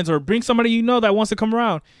your friends or bring somebody you know that wants to come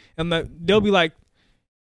around. And they'll be like,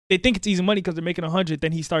 they think it's easy money because they're making 100.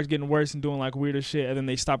 Then he starts getting worse and doing like weirder shit, and then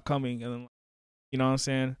they stop coming. And then, you know what I'm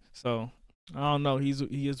saying? So I don't know. He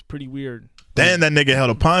is pretty weird. Then that nigga held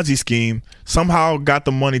a Ponzi scheme. Somehow got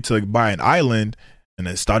the money to buy an island, and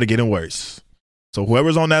it started getting worse. So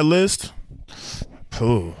whoever's on that list.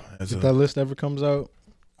 Oh, If that list ever comes out,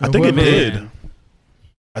 I think it whoever- did.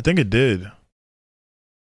 I think it did.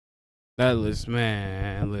 That list,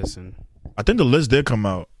 man. Listen, I think the list did come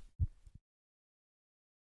out.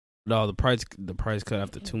 no, the price cut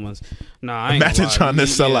after 2 months. Nah, I ain't Imagine gonna lie. trying to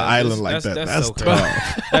sell an Yeah, island like that. That's so tough.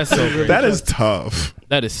 crazy. That's so crazy. That is tough.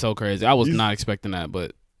 That is so crazy. I was not expecting that,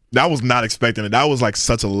 but That was not expecting it. That was like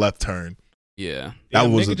such a left turn. yeah. That Yeah,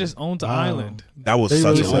 was nigga a- just owns an Wow. island. That was They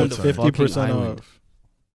such really a said left turn. 50% Island. off.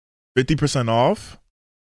 50% off?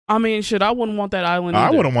 I mean, shit, I wouldn't want that island. I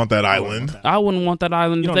either. wouldn't want that island. I wouldn't want that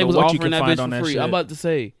island You if don't they know was what you offering can that find bitch on for that free. shit. I'm about to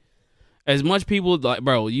say, as much people like,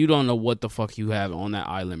 bro, you don't know what the fuck you have on that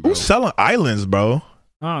island, bro. Who's selling islands, bro?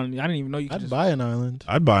 I didn't even know you could I'd just buy an island.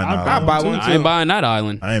 I'd buy an I'd island. buy one I ain't buying that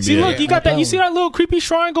island. I ain't see. be Look, you got that. You see that little creepy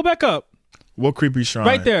shrine? Go back up, What creepy shrine?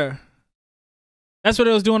 right there. That's what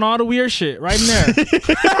it was doing all the weird shit right in there. Bro,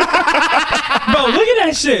 look at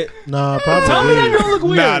that shit. Nah, probably. Tell me that is. don't look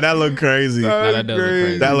weird. Nah, that look crazy. Nah, that does look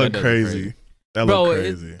crazy. That look does crazy. That Bro, look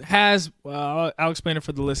crazy. it has. I'll explain it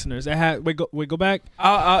for the listeners. It had. Wait, go back.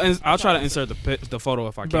 I'll try to insert the photo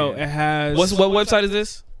if I can. Bro, it has. What website is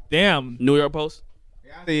this? Damn. New York Post.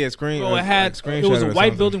 Yeah, screen. Bro, it had. It was a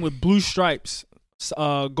white building with blue stripes,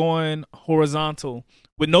 going horizontal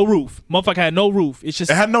with no roof. Motherfucker had no roof. It's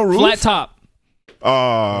just It had no roof? flat top.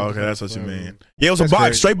 Oh, okay, that's what you mean. Yeah, it was a That's box,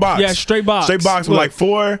 crazy. straight box. Yeah, straight box. Straight box with Look, like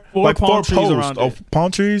four palm trees posts around of it.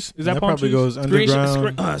 palm trees. Is that palm probably trees? goes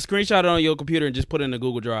underground. Screenshot it on your computer and just put it in the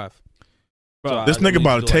Google Drive. Bro, This I nigga need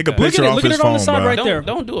about do to take like a that. picture Look at it, off look at his it on the phone, side bro. right there.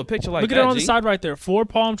 Don't do a picture like Look that. at it on the G. side right there. 4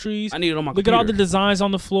 palm trees. I need it on my Look computer. at all the designs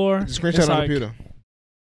on the floor. Screenshot It's on the like- computer.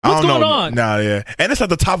 I What's don't going know. on? Nah, yeah, and it's at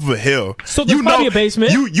the top of a hill. So there's probably a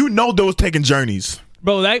basement. You know those taking journeys.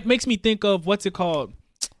 Bro, that makes me think of what's it called?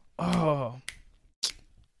 Oh,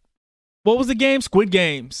 what was the game? Squid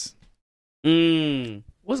Games.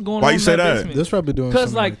 What's going Why on? you in say that? basement? This probably doing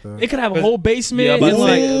Because something like like it could have a whole basement. Yeah, but and, it's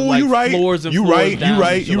like, like you right. floors and You floors right. down You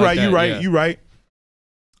right. and shit You like right. that, You right. yeah. You right.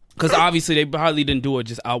 Because obviously they probably didn't do it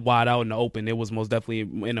just out wide out in the open. It was most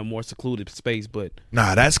definitely in a more secluded space. But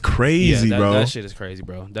Nah, that's crazy, yeah, bro. that shit is crazy,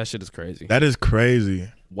 bro. That shit is crazy. That is crazy.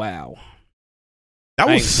 Wow, That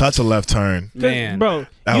I was ain't- such a left turn. man, bro,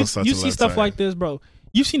 That you, was such you a see left stuff turn. like this, bro.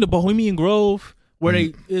 You've seen the Bohemian Grove where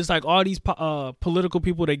Mm. it's like all these political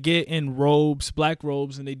people that get in robes, black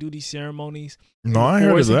robes, and they do these ceremonies. No, I heard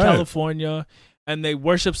of forest in that. California, and they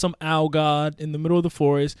worship some owl god in the middle of the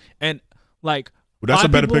forest, and like Well, that's a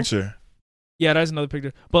 5 better people- picture. Yeah, that's another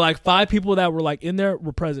picture. But like 5 people that were like in there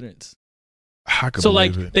were presidents. I could So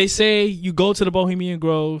like believe it. they say you go to the Bohemian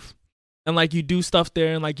Grove and like you do stuff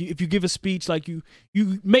there, and like if you give a speech, like you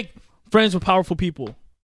make friends with powerful people,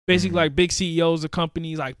 basically like big CEOs of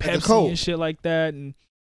companies like At the Pepsi Cove. and shit like that, and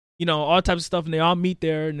you know all types of stuff, and they all meet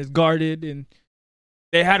there and it's guarded, and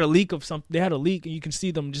they had a leak of something. They had a leak, and you can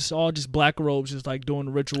see them just black robes, just like doing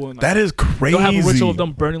the ritual. And like, That is crazy. they'll have a ritual of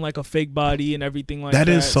them burning like a fake body and everything like that.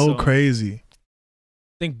 That is so crazy.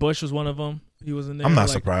 I think Bush was one of them. He was in there. I'm not like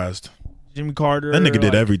surprised. Jimmy Carter. That nigga did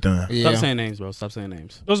like, everything. Stop Yeah. saying names, bro. Stop saying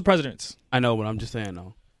names. Those are presidents. I know, but I'm just saying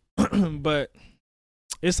though. But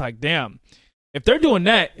it's like, damn, if they're doing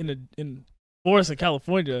that in forest in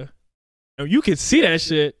California, and you can see that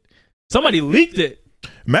shit. Somebody leaked it.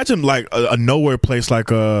 Imagine like a nowhere place like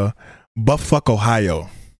Buttfuck, Ohio.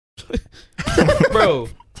 Bro.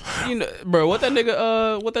 You know, bro, what that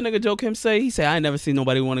nigga Joe Kim say? He said, I ain't never seen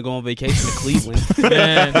nobody want to go on vacation to Cleveland.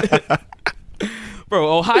 Man,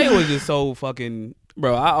 Bro, Ohio is just so fucking.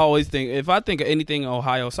 Bro, I always think if I think of anything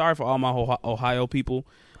Ohio, sorry for all my Ohio people.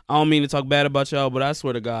 I don't mean to talk bad about y'all, but I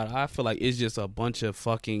swear to God, I feel like it's just a bunch of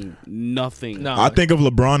fucking nothing. No. I think of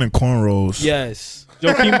LeBron and cornrows. Yes.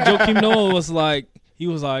 Joakim Noah was like,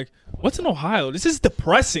 what's in Ohio? This is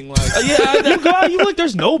depressing. Like, Yeah, you go out, you look,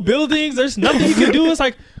 there's no buildings, there's nothing you can do. It's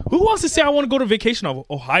like, who wants to say I want to go to vacation of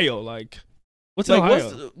Ohio? Like, what's in like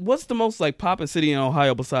Ohio? what's the most like poppin' city in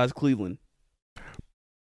Ohio besides Cleveland?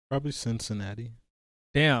 Probably Cincinnati.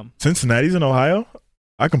 Damn. Cincinnati's in Ohio?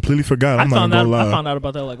 I completely forgot. I'm not gonna I lie. found out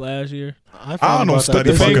about that like last year. I don't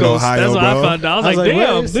study fucking Bengals, Ohio, that's what bro. I found out. I was like, where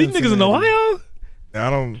damn, is these niggas in Cincinnati? Ohio? I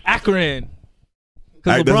don't. Akron.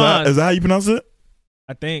 Because Is LeBron, that how you pronounce it?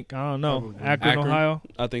 I think. I don't know. Probably. Akron, Ohio.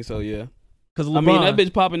 I think so, yeah. Because LeBron. I mean, that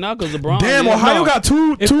bitch popping out because LeBron. Damn, yeah. Ohio No. got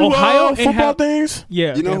two If Ohio ain't football have- things.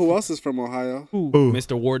 Yeah. You know who else is from Ohio? Who? Ooh.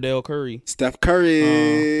 Mr. Wardell Curry. Steph Curry.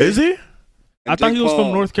 Is he? I thought he was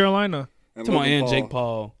from North Carolina. Come on, and Jake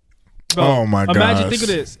Paul. Bro, Oh my god! imagine, think of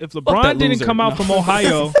this. If that LeBron didn't loser. come out No. from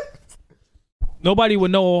Ohio, nobody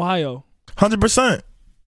would know Ohio. 100%.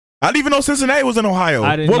 I didn't even know Cincinnati was in Ohio.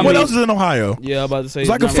 I didn't What either. else is in Ohio? Yeah, I'm about to say It's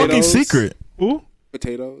like a not- fucking Potatoes. secret. Who?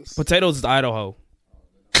 Potatoes. Potatoes is Idaho.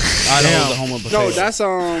 Idaho's the home of potatoes. No, that's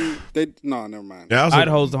never mind. Yeah,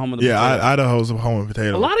 Idaho's the home of the potatoes. Idaho's home of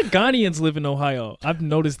potatoes. A lot of Ghanaians live in Ohio. I've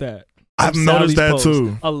noticed that. I've From noticed Sally's that post.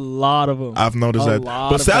 too. A lot of them. I've noticed A that. lot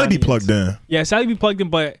But of Sally be Ghanaians. plugged in. Yeah, Sally be plugged in,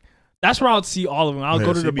 but that's where I would see all of them. I would Yeah,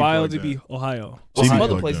 go to she the be bio plugged to be in. Ohio. Or some be other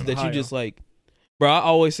plugged places in. that you Ohio. just like, bro. I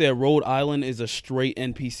always say Rhode Island is a straight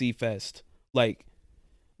NPC fest. Like,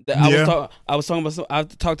 Yeah. I was talking about. I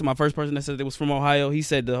talked to my first person that said they was from Ohio. He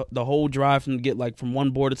said the whole drive from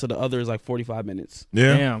one border to the other is like 45 minutes.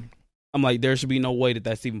 Yeah. Damn. I'm like, there should be no way that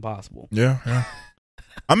that's even possible. Yeah.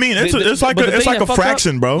 I mean, it's like but the it's thing like that a fucked up-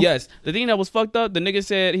 fraction, bro. Yes, the thing that was fucked up. The nigga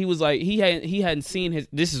said he was like he hadn't seen his.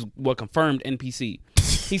 This is what confirmed NPC.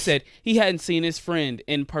 He said he hadn't seen his friend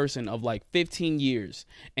in person of like 15 years,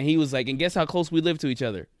 and he was like, and guess how close we live to each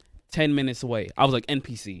other? 10 minutes away. I was like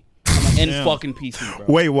NPC. I'm like, Damn. fucking PC, bro.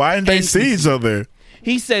 Wait, why didn't they NPC. see each other?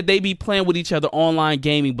 He said they be playing with each other online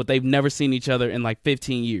gaming, but they've never seen each other in like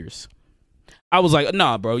 15 years. I was like,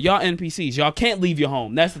 nah, bro, y'all NPCs. Y'all can't leave your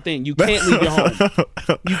home. That's the thing. You can't leave your home.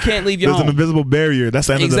 You can't leave your There's home. an invisible barrier. That's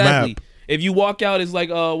the end Exactly. of the map. If you walk out, it's like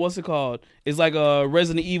what's it called? It's like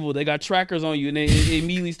Resident Evil. They got trackers on you, and they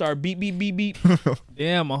immediately start beep beep beep beep.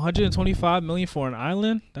 Damn, 125 million for an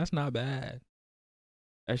island? That's not bad.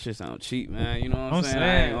 That shit sound cheap, man. You know what I'm I'm saying? I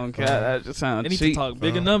saying. ain't gonna care. That just sound They need cheap. to talk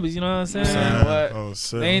bigger numbers, you know what I'm saying? Man, what? Oh,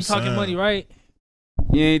 shit, They ain't I'm talking saying. money, right?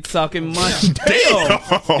 You ain't talking money. Damn.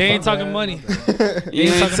 They ain't talking money. You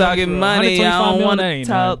ain't talking money. I don't want to ain't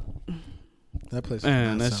talk. That place.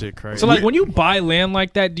 Man, does that sound- shit crazy. So like when you buy land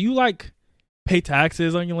like that, do you like pay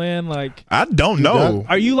taxes on your land? Like I don't know.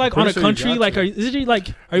 are you like on a Pretty sure you country? got Like to. is it like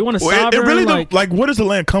are you on a Well, sovereign? it really like don't, like where does the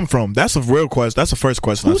land come from? That's a real question. That's the first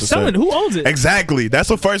question. I who's should selling? say. Who owns it? Exactly. That's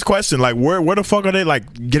the first question. Like where the fuck are they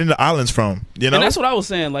like getting the islands from? You know? And that's what I was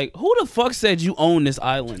saying. Like, who the fuck said you own this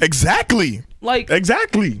island? Exactly. Like,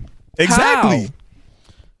 Exactly.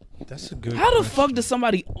 That's a good. how the question. fuck does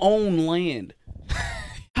somebody own land?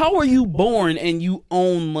 How are you born and you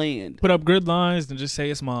own land? Put up grid lines and just say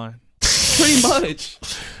it's mine. Pretty much.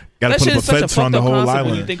 Gotta That put shit up a is such a fence around fucked the up whole concept when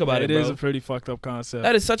you island. think about it, It is bro. a pretty fucked up concept.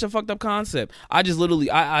 That is such a fucked up concept. I just literally,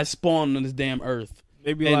 I spawned on this damn earth.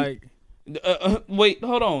 Maybe and- like Wait,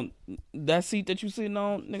 hold on. That seat that you sitting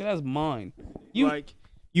on, nigga, that's mine. You like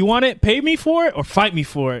you want it? Pay me for it or fight me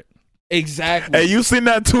for it? exactly. Hey, you seen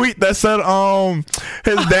that tweet that said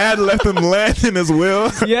his dad left him land in his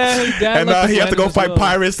will? Yeah, his dad And left his he had land to go as fight well.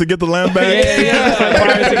 pirates to get the land back. Yeah. Like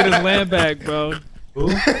pirates to get his land back, bro.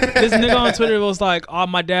 This nigga on Twitter was like, "Oh,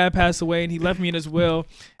 my dad passed away and he left me in his will,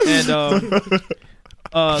 and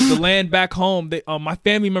the land back home. They, my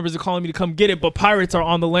family members are calling me to come get it, but pirates are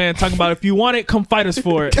on the land talking about if you want it, come fight us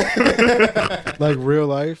for it." Like real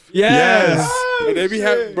life. Yes. And they be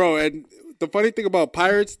having, bro, and the funny thing about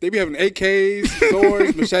pirates, they be having AKs,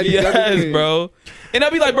 swords, machetes, Yes, everything. bro. And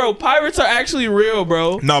I'd be like, bro, pirates are actually real,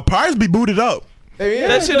 bro. No, pirates be booted up.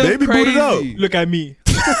 That shit They is be crazy. booted up. Look at me.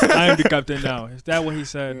 I am the captain now. Is that what he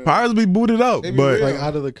said? Pirates be booted up. They be But real. Like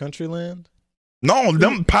out of the country land. no,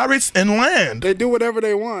 them pirates in land. They do whatever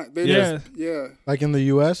they want. They Yeah. just, yeah. Like in the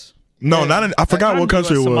U.S. No, not in. I forgot what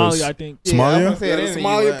country it was. Somalia, I think. Somalia? Yeah, the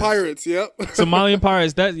Somalian pirates, yep. Somalian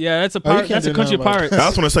pirates. That's a Oh, you pirate. can't That's a do country of nothing about pirates. I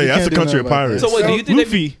was gonna say You that's can't the do country of nothing about pirates. So wait, do you think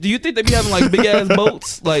Luffy. do you think they be having like big ass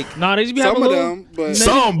boats? Like, Nah, they just be having Some a of little. them, but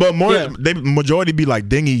Some, but more. Yeah. They majority be like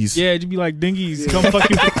dinghies. Yeah, it'd be like dinghies. Come fuck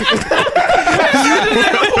you. pull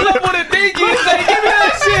up with a dinghy and say, "Give me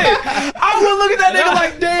that shit." I would look at that nigga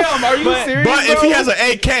like, "Damn, are you But- serious? But if bro? he has an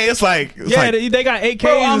AK, it's like they got AKs.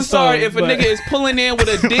 Bro, I'm and sorry stuff, if a but- nigga is pulling in with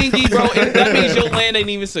a dinghy, bro. That means your land ain't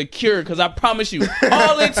even secure. Cause I promise you,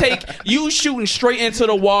 all it take you shooting straight into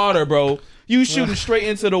the water, bro. You shooting straight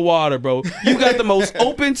into the water, bro. You got the most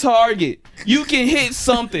open target. You can hit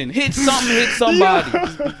something, hit somebody.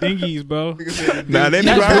 dinghies, bro. nah, they be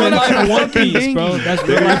That's real riding. life One fucking Piece, bro. dinghy. That's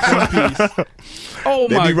real life One Piece. Oh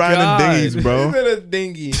They my be riding god, them dinghies, bro. Look at a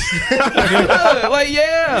dinghy. Like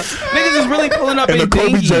yeah, niggas is really pulling up In in a Kobe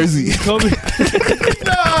dinghies. jersey. Kobe.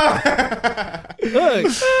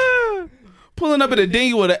 Look, Pulling up in a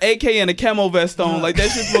dinghy with an AK and a camo vest on, like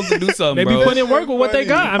that shit's supposed to do something, they be bro. putting in work with what they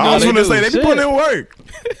got. I mean, I was they gonna do. say they be Shit. putting in work.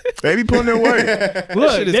 They be putting in work.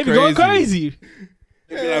 Look, shit is they be going crazy.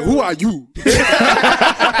 crazy. Like, who are you?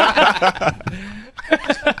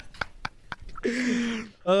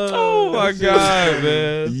 Oh my god,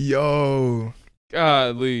 man. Yo.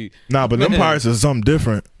 Golly. Nah, but them Man. pirates is something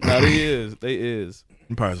different. No, they is.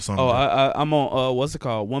 Them pirates are something Oh, different. I'm on what's it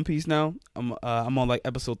called? One Piece now. I'm on like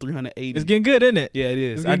episode 380. It's getting good, isn't it? Yeah, it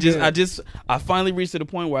is. It's I finally reached to the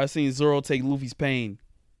point where I seen Zoro take Luffy's pain.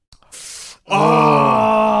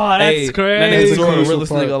 Oh, that's Hey, That crazy. nigga Zoro the Crucial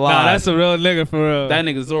realest part. nigga alive. Nah, that's a real nigga for real. That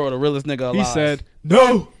nigga Zoro the realest nigga alive. He said,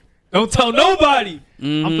 "No, don't tell nobody.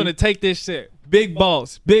 Mhm. I'm gonna take this shit. Big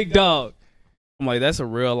boss, big dog." I'm like, that's a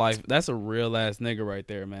real life. That's a real ass nigga right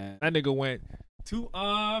there, man. That nigga went 2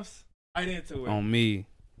 offs right into it, On me.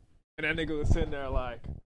 and that nigga was sitting there like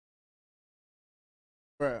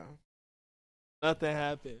Bro. nothing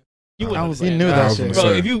happened. You wouldn't I was He like, knew nah, that was shit. gonna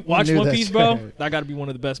Bro, say. if you watch knew One that Piece, shit. bro, that got to be one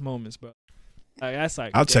of the best moments, bro. Like that's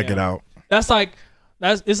like I'll check damn. it out. That's like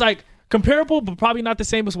it's like comparable, but probably not the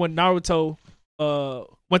same as when Naruto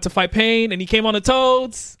went to fight Pain and he came on the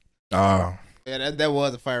Toads. Oh. Yeah, that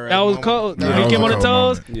was a fire. That was cold. Nah, When that he came on was the a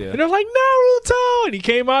cold Toads, Yeah. and they're like Naruto, and he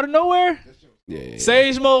came out of nowhere. Yeah.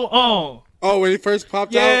 Sage mode on. Oh, when he first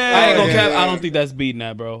popped Yeah. out? I ain't gonna Oh, cap. yeah. I don't think that's beating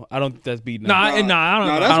that, bro. I don't think that's beating Nah, that. I don't Nah,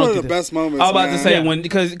 know. that's I don't one of the think best moments. I was about to man. say Yeah. when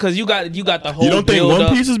because you got the whole. You don't think build One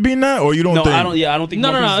up. Piece is beating that, or you don't No, think? I don't. Yeah, I don't think.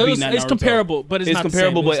 No, One Piece is beating that it's Naruto. comparable, but it's It's not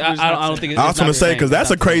comparable, the same. but It's I not don't the think same. it's. I was gonna say because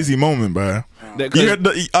that's a crazy moment, bro. You hear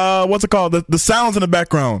the what's it called? The sounds in the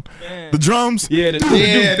background, Man. the drums. Yeah,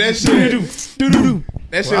 Yeah, that shit.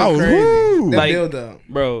 That shit Wow, was crazy. woo. That Like- build up.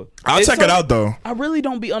 bro. I'll It's check so- it out though. I really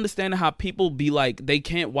don't be understanding how people be like they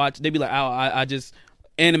can't watch. They be like, oh, I just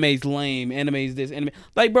anime's lame. Anime's this. Anime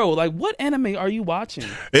like, bro, like what anime are you watching?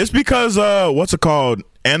 It's because what's it called?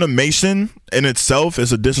 Animation in itself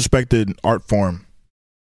is a disrespected art form.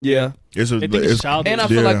 Yeah, It's a, They think it's childish. and I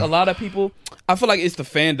feel like Yeah. a lot of people. I feel like it's the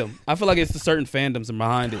fandom. I feel like it's the certain fandoms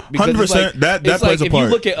behind it. Because 100%. it's like, That it's plays like a if part. you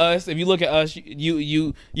look at us,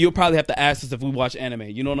 you'll probably have to ask us if we watch anime.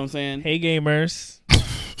 You know what I'm saying? Hey gamers. Well,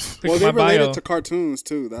 Click they my bio. related to cartoons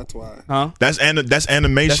too. That's why. Huh? That's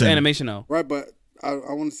animation. That's animation though. Right, but I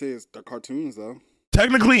want to say it's the cartoons though.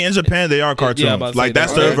 Technically, in Japan, they are cartoons. Yeah, I'm about to say like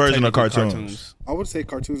that's they're their version of technically cartoons. I would say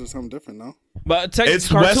cartoons are something different, no? But It's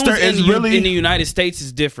cartoons Western- it's really- in the United States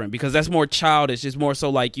is different because that's more childish. It's more so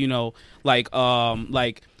like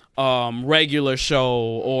regular show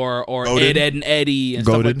or Goated. Ed and Eddie and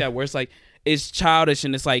stuff like Goated. that. Where it's like it's childish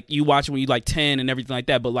and it's like you watch it when you like 10 and everything like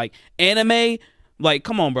that. But like anime, like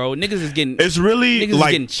come on, bro, niggas is getting It's really niggas is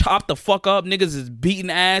like getting chopped the fuck up. Niggas is beating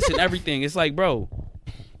ass and everything. It's like, bro,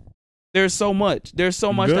 there's so much. There's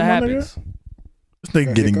so much Good, that my happens. this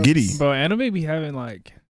nigga getting Hiccups. giddy. Bro, anime be having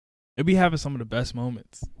like, it be having some of the best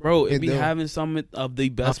moments. Bro, it It be do. having some of the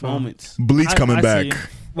best I feel- moments. Bleach coming I back. see.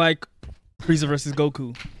 Like Frieza versus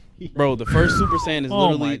Goku. Bro, the first Super Saiyan is Oh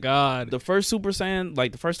literally my god. the first Super Saiyan,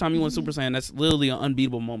 like the first time you went Super Saiyan, that's literally an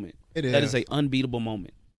unbeatable moment. It is. That is a unbeatable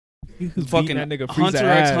moment. He was Fucking beating that nigga Hunter Frieza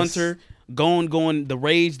x ass. Hunter, going, the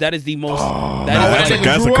rage. That is the most. Oh, that is that's, like,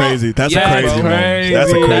 that's a grew up. crazy. That's Yeah, a crazy bro. moment. That's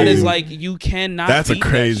a Crazy. that is crazy. like you cannot. That's a beat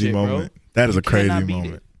crazy that shit, moment. That is a crazy cannot beat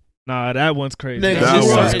moment. it. Nah, that one's crazy. Nigga, It's That just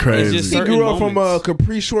was certain- crazy. It's just He certain grew up from moments.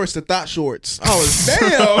 capri shorts to thought shorts. I was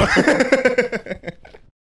damn.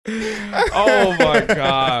 Oh my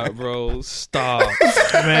god, bro! Stop.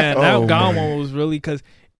 Man, that Oh, Gone man. one was really because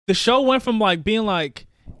the show went from like being like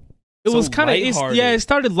it So was kind of lighthearted. yeah, it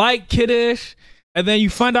started light kiddish, and then you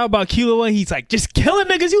find out about Kilo and he's like just killing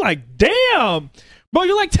niggas. You like damn, bro,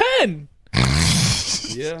 you're like 10.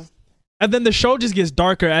 Yeah. And then the show just gets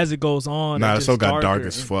darker as it goes on. Nah, and the just show got dark darker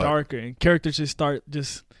as and fuck. darker, and characters just start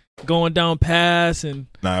just going down paths, and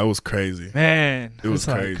Nah, it was crazy. man, It was it's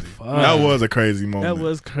like, crazy. fuck. That was a crazy moment. That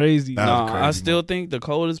was crazy. That was Nah, I crazy, still man. think the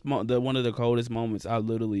coldest, one of the coldest moments.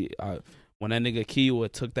 When that nigga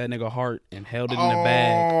Killua took that nigga heart and held it in the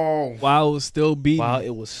bag Oh, While it was still beating. while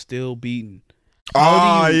it was still beating. Oh,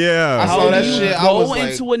 I yeah. saw How that do you shit. I go was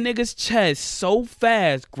like, into a nigga's chest so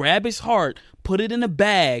fast, grab his heart, put it in a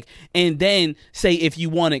bag, and then say, if you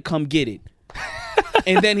want it, come get it.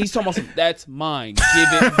 And then he's talking about, that's mine,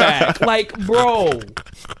 give it back. Like, bro.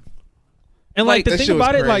 And like the that thing shit was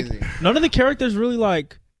about it, like crazy. none of the characters really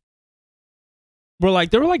like were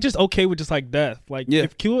like they were like just okay with just like death. Like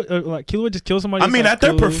if Killua would just kill somebody. I mean, like, at their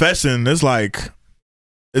cool. profession, it's like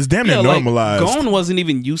it's damn near Like, normalized. Gon wasn't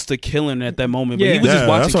even used to killing at that moment, but Yeah. he was just Yeah,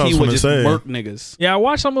 watching that's what I was Killua finna just say. murk niggas. Yeah, I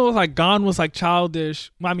watched some of it was like Gon was like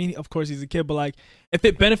childish. I mean, of course he's a kid, but like if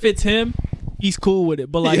it benefits him, he's cool with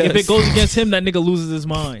it. But like if Yes. it goes against him, that nigga loses his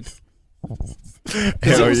mind.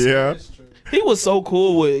 Hell yeah. He was so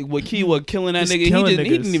cool with Killua killing that Just nigga. killing He niggas.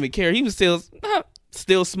 didn't even care. He was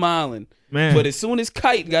still smiling. Man, But as soon as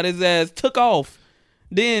Kite got his ass took off,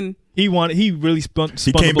 then he really spun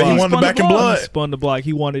He the came back. block. He wanted it back in blood. He spun the block.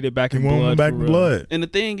 He wanted it back He in wanted blood. it back for in real. blood. and the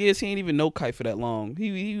thing is, he ain't even know Kite for that long.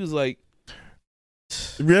 He was like,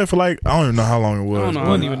 Yeah, for like I don't even know how long it was. I don't know,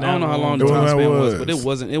 wasn't I even don't know how that long long. the It time wasn't span that was, was.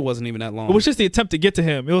 but it wasn't even that long. It was just the attempt to get to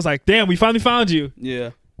him. It was like, damn, we finally found you.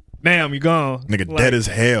 Yeah. Damn, you gone. Nigga, Like, dead as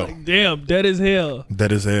hell. like, damn, dead as hell.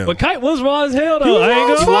 Dead as hell. But Kite was raw as hell though. I ain't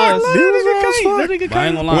raw as gonna fuck. lie. He was raw as That fuck. nigga But I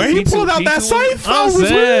ain't Kite. gonna lie. When he P2 pulled out that P2 safe, I I'm was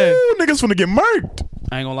saying. woo, niggas finna get murked.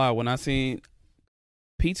 I ain't gonna lie. When I seen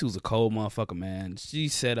P2's a cold motherfucker, man. She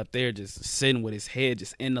sat up there just sitting with his head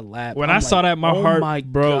just in the lap. When I'm I saw like, that, my oh heart my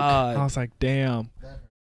broke. God. I was like, damn.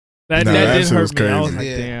 That Nah, that that did shit hurt was me. I was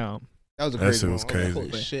crazy. like, Yeah. damn. that was a That crazy shit was one. I like, crazy.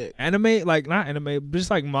 holy shit. Anime, like not anime, but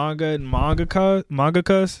just like manga and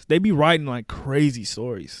mangakas, they be writing like crazy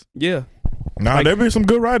stories. Yeah. Nah, Like- there be some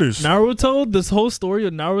good writers. Naruto, this whole story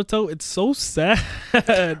of Naruto, it's so sad.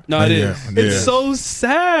 No, it Yeah, is. yeah. It's so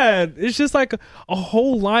sad. It's just like a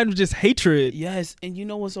whole line of just hatred. Yes, and you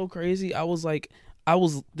know what's so crazy? I was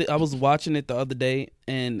watching it the other day,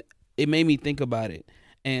 and it made me think about it.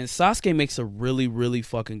 And Sasuke makes a really, really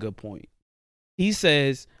fucking good point. He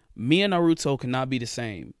says, "Me and Naruto cannot be the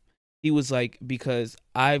same." He was like, because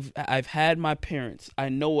I've had my parents. I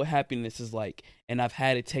know what happiness is like, and I've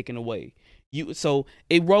had it taken away. So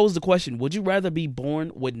it rose the question: would you rather be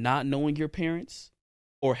born with not knowing your parents,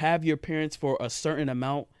 or have your parents for a certain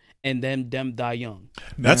amount and then them die young?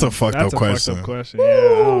 That's a fucked up question. Fucked up question. Yeah, I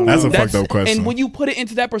don't That's know. a fucked up question. And when you put it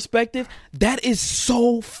into that perspective, that is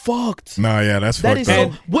so fucked. Nah, yeah, that's That fucked is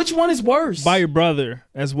up. so. Which one is worse? by your brother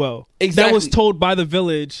as well. Exactly. That was told by the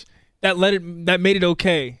village that made it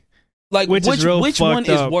okay. like which which is real which one fucked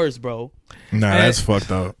is up. worse, bro? Nah, that's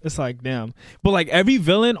fucked up. It's like damn. But like every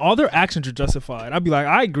villain, all their actions are justified. I'd be like,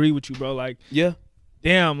 I agree with you, bro. Like Yeah.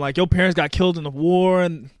 damn, like your parents got killed in the war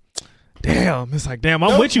and damn, it's like damn,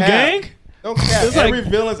 I'm Don't with you, cap. gang. Don't cap. It's like- Every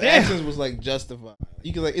villain's yeah. actions was like justified.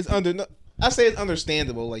 You can like it's I say it's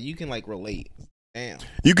understandable. Like you can like relate. Damn.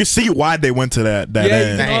 You can see why they went to that Yeah, you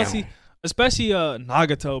end. can Damn. all see, especially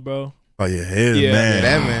Nagato, bro. Oh yeah, his Yeah, man.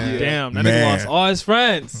 that man. Yeah. Damn, that Man. nigga lost all his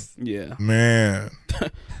friends. Yeah. Man,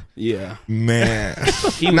 Yeah. man.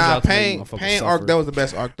 He was Nah, out to make pain motherfuckers arc. suffer. That was the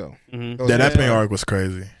best arc though. Mhm. That was Yeah, the that best pain arc. arc was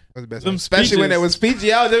crazy. That was the best. Them Especially when speeches. it was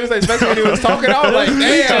speechy. I was just like, especially when he was talking. I was like,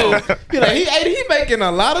 damn. He making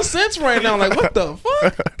a lot of sense right now. Like, what the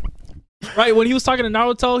fuck? Right, when he was talking to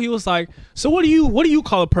Naruto, he was like, so what do you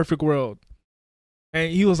call a perfect world? And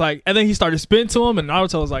he was like, and then he started spitting to him, and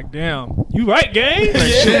Naruto was like, damn, you right, gang?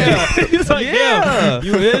 Yeah. He's like, Yeah. damn,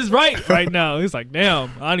 you is right now. He's like, damn,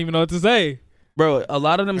 I don't even know what to say. Bro, a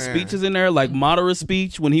lot of them Man. speeches in there, like Madara's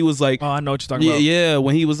speech when he was like, Oh, I know what you're talking yeah, about. yeah,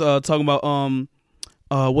 when he was talking about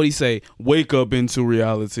what do he say? Wake up into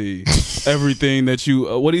reality. Everything that you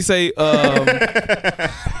what do he say? Well,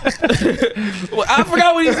 I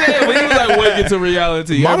forgot what he said, but he was like, wake into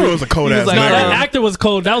reality. Madara was a cold he was ass like, No, nigga. that actor was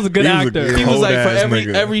cold. That was a good He was a actor. good- He was like, for Cold-ass every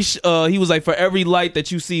nigga. he was like, for every light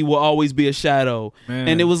that you see will always be a shadow. Man.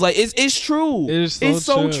 And it was like, it's true. It is so it's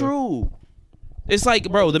so true. true. It's like,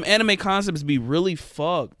 bro, them anime concepts be really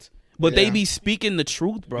fucked, but they Yeah. be speaking the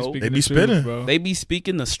truth, bro. Speaking They the be truth, spitting. bro. They be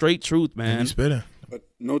speaking the straight truth, He man. spitting. But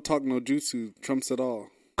no talk, no jutsu trumps it all.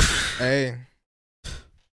 Hey,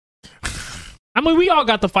 I mean, we all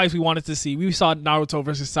got the fights we wanted to see. We saw Naruto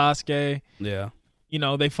versus Sasuke. Yeah. You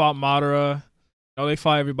know, they fought Madara. You know, they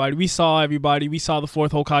fought everybody. We saw everybody. We saw the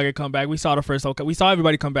fourth Hokage come back. We saw the first Hokage. We saw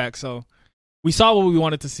everybody come back. So we saw what we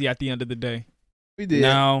wanted to see at the end of the day. we did.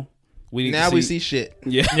 Now we need now to we see shit.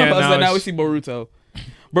 Yeah, Yeah, now now we it's- see Boruto.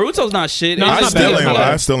 Boruto's not shit. No, It's it's not not bad.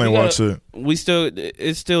 bad. I still ain't We watch gotta- it.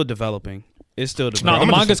 It's still developing. It's still No, developing. the I'm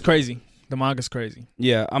gonna manga's crazy. The manga's crazy.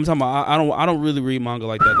 Yeah, I'm talking about. I don't really read manga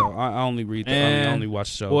like that though. I only read. I only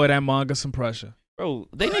watch the show. Boy, that manga's some pressure. Bro,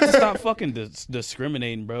 they need to stop fucking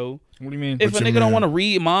discriminating, bro. What do you mean? If a nigga don't want to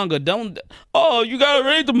read manga, don't. Oh, you gotta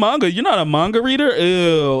read the manga. You're not a manga reader.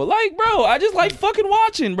 Ew. Like, bro, I just like fucking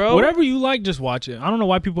watching, bro. Whatever you like, just watch it. I don't know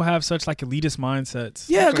why people have such like elitist mindsets.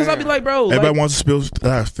 Yeah, because I be like, bro, Everybody like, wants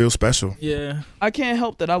to feel special. Yeah, I can't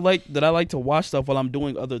help that I like to watch stuff while I'm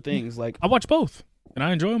doing other things. Like, I watch both, and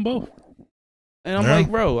I enjoy them both. and I'm Yeah. like,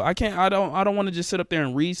 bro, I don't want to just sit up there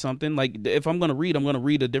and read something. Like, if I'm gonna read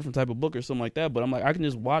a different type of book or something like that. But I'm like, I can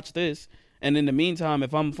just watch this. And in the meantime,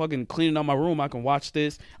 if I'm fucking cleaning out my room, I can watch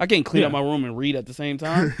this. I can't clean out my room and read at the same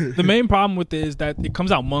time. The main problem with it is that it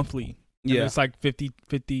comes out monthly. And Yeah. it's like 50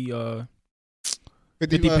 pages.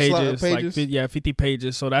 pages. Like 50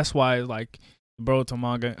 pages. So that's why it's like Boruto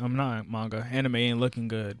manga. I'm not manga. Anime ain't looking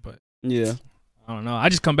good, but Yeah. I don't know. I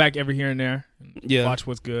just come back every here and there and Yeah. watch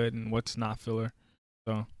what's good and what's not filler.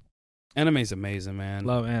 Anime's amazing, man.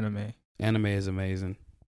 Love anime. Anime is amazing.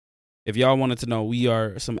 If y'all wanted to know, we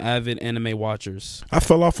are some avid anime watchers. I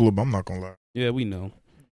fell off a little bit. I'm not gonna lie. Yeah, we know.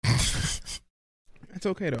 It's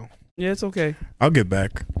okay though. Yeah, it's okay. I'll get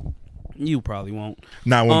back. You probably won't.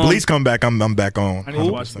 Now when Bleach come back, I'm back on. I need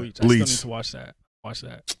to watch 100%. Bleach. I still need to watch that. Watch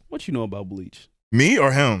that. What you know about Bleach? Me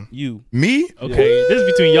or him? You. Me? Okay, this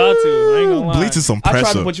is between y'all two. I ain't gonna lie. Bleach is some I tried to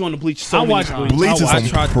pressure. put you on the Bleach so I many watch times. Bleach. Bleach is I some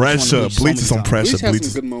tried to put you on the pressure. Bleach so Bleach many is some times. pressure. Bleach has Bleach some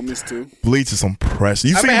is good moments too. Bleach is some pressure.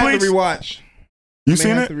 You I may seen have to Bleach? rewatch. You I may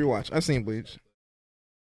seen have it? to rewatch. I've seen Bleach.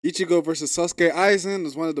 Ichigo versus Sasuke Aizen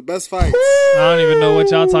is one of the best fights. I don't even know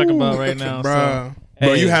what y'all talking about right now. Bruh. Bro,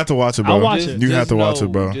 Hey, you have to watch it, bro. I'll watch it. You have to watch know,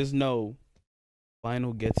 it, bro. Just know,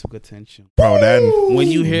 final gets attention. Bro, that When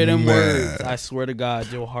you hear them Man. words, I swear to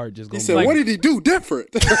God, your heart just He gonna said, be "What did he do different?"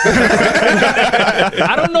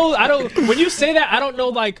 I don't know. When you say that, I don't know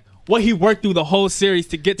like what he worked through the whole series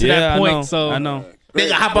to get to that point. I know, So I know.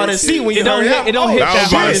 Nigga, hop out and see when you It don't hurry hit. up. It don't hit I was that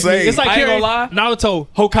about hard. to say. It's like I ain't hearing gonna lie. Naruto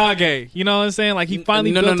Hokage. You know what I'm saying? Like he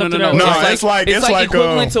finally built up to that. No, level. it's like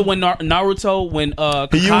equivalent to when Naruto, when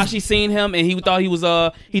Kakashi seen him and he thought he was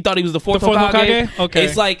the fourth The fourth Hokage. Hokage? Okay.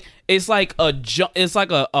 It's like a jump. It's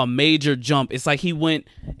like a major jump. It's like he went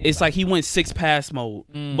 6 pass mode,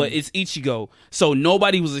 but it's Ichigo. So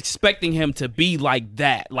nobody was expecting him to be like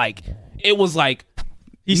that. Like it was like.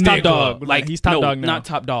 He's top dog. Like He's top dog now. not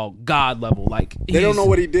top dog, God level. Like They don't know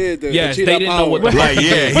what he did. Yes, they didn't know what. Like,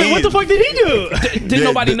 yeah, Wait, what the fuck did he do? Did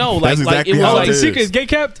nobody know? Like, That's like exactly it was how like it The is. secret is gate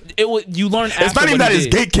kept. it was. You learn after it's not even what that he it's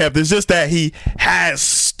did. gate kept. It's just that he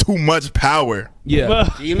has too much power. Yeah. Well,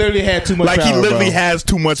 He literally had too much Like power, he literally bro. has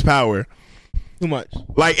too much power. Too much.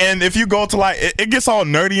 Like, and if you go to like, it gets all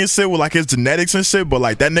nerdy and shit with like his genetics and shit. But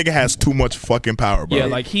like that nigga has too much fucking power, bro. Yeah,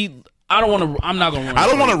 like he. I don't want to. I'm not gonna. Ruin I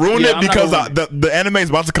don't want to ruin Yeah, it I'm not because gonna ruin the anime is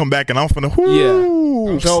about to come back and I'm finna.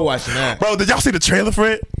 I'm so watching that. Bro, did y'all see the trailer for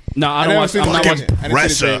it? it. No, I don't never watch. seen I'm the not fucking- watching. I didn't see the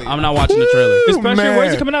Pressure. trailer. I'm not watching the trailer. this pressure. man.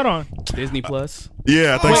 Where's it coming out on? Disney Plus.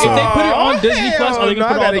 Yeah, I think Wait, so. if they put it on Disney hell Plus, are they no, gonna I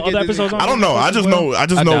put all gotta the get other Disney episodes on? I don't know. I just know. I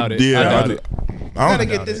just I know. doubt it. Yeah, I doubt it. Gotta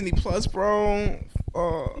don't. get Disney Plus, bro.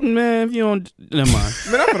 Man, if you don't, never mind.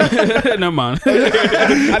 Man, I'm gonna. Never mind. I know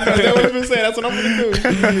that's what I've been saying. That's what I'm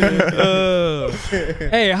gonna do.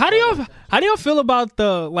 Hey, how do y'all feel about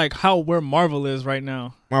the like how where Marvel is right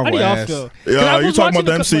now? Marvel how do y'all ass. feel? 'Cause I You was talking about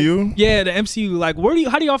the watching MCU? like, yeah, the MCU. Like,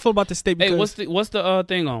 how do y'all feel about the state? Hey, Because what's the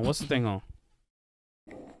thing on? What's the thing on?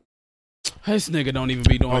 This nigga don't even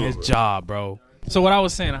be doing his job, bro. so what I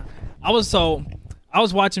was saying, I was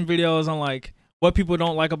watching videos on like what people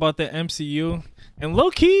don't like about the MCU, and low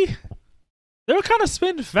key, they were kind of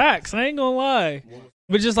spitting facts. I ain't gonna lie,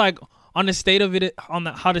 but just like on the state of it, on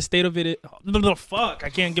the how the state of it. Fuck, I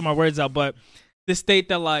can't get my words out, but the state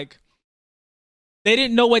that like they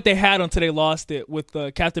didn't know what they had until they lost it with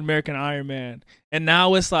Captain America and Iron Man, and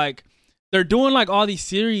now it's like they're doing like all these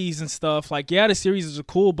series and stuff. Like, yeah, the series are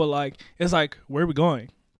cool, but like it's like where are we going?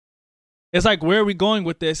 It's like where are we going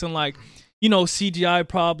with this? And like, you know, CGI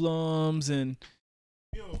problems and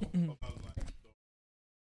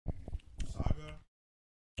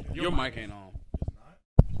Your mic ain't on.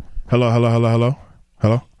 Hello.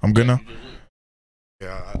 I'm good now.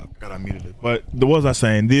 Yeah, I got unmuted it. But what was I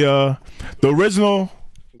saying? The original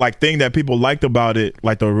like thing that people liked about it,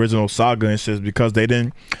 like the original saga and shit, is because they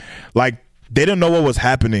didn't know what was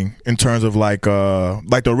happening in terms of like the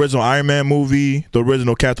original Iron Man movie, the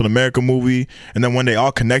original Captain America movie, and then when they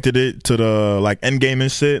all connected it to the like Endgame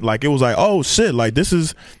and shit, like it was like, oh shit, like this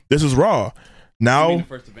is raw. Now, The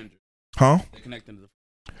first Avenger. huh? They connected to the.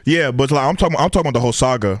 Yeah, but like I'm talking about the whole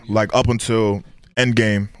saga, like up until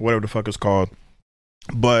Endgame, whatever the fuck it's called.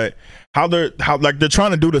 But how they're trying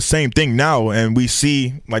to do the same thing now, and we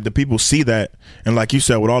see like the people see that, and like you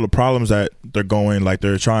said, with all the problems that they're going, like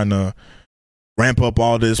they're trying to ramp up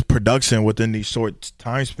all this production within these short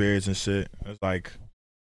time periods and shit. It's like,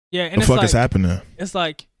 Yeah, and the it's fuck like, is happening? It's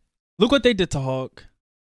like, look what they did to Hulk.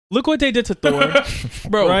 Look what they did to Thor,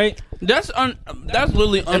 Bro, right? That's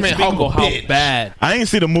literally unspeakable how bad. I ain't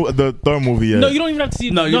see the Thor movie yet. No, you don't even have to see.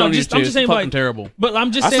 No, you don't need to. I'm It's just saying, fucking like, terrible. But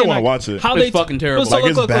I'm just I saying, still wanna like, watch it. how It's they fucking terrible. So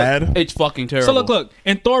Like, it's bad. It's fucking terrible. So look,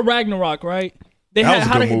 in Thor Ragnarok, right? They That had was a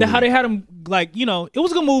how good they, movie. how they had him, like, you know, it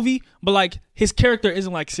was a good movie, but like his character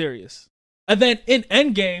isn't like serious. And then in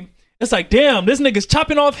Endgame, it's like, damn, this nigga's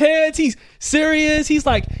chopping off heads. He's serious. He's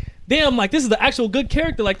like, damn, like this is the actual good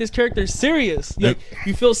character. Like this character is serious. Like,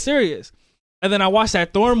 you feel serious. And then I watched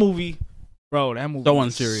that Thor movie, bro. That movie So was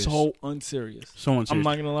unserious. so unserious. So unserious. I'm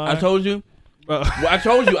not gonna lie. I told you. Bro. Well, I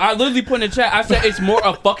told you. I literally put in the chat. I said it's more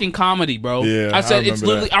a fucking comedy, bro. Yeah, I said I it's remember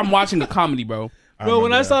literally. that. I'm watching a comedy, bro. Bro,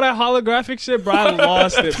 when I saw that holographic shit, bro, I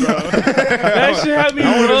lost it, bro. That shit had me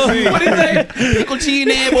rolling. What is that? Pickle cheese in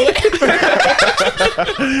there, boy.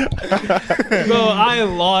 Bro, I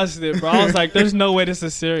lost it, bro. I was like, there's no way this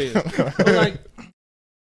is serious. But like,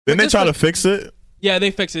 Didn't they just try like- to fix it? yeah,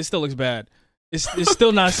 they fixed it. It still looks bad. It's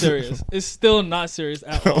still not serious. It's still not serious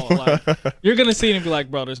at all. Like, you're gonna see it and be like,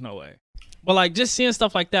 bro, there's no way. But like, just seeing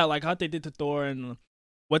stuff like that, like how they did to Thor and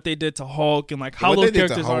what they did to Hulk and like how What those they did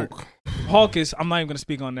to characters are. Hulk. Hulk is. I'm not even gonna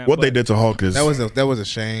speak on that. What but, they did to Hulk is That was a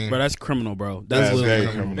shame. Bro, that's criminal, bro. That's That's literally very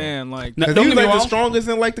criminal. criminal. man, like Now, 'Cause don't he get was me like the wrong. strongest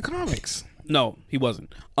in like the comics. No, he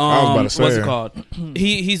wasn't. I was about to say. What's it called?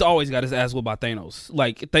 He's always got his ass whooped by Thanos.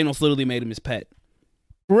 Like Thanos literally made him his pet.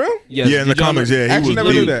 For real? Yes, yeah, in the did y'all comics, know- yeah, Actually, he never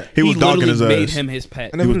was knew he, that. he was dogging his literally ass. made him his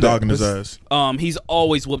pet. I He never was knew that. dogging his That's- ass. He's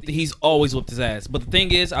always whooped his ass. But the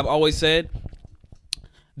thing is, I've always said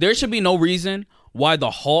there should be no reason why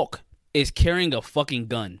the Hulk is carrying a fucking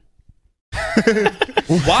gun.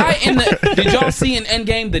 Why did y'all see in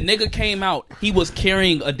Endgame the nigga came out, he was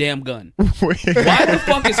carrying a damn gun. Why the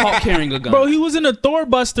fuck is Hulk carrying a gun? bro, he was in a Thor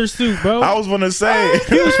Buster suit, bro. I was gonna say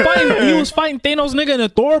He was fighting Thanos nigga in a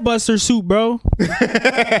Thor Buster suit, bro.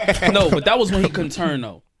 No, but that was when he couldn't turn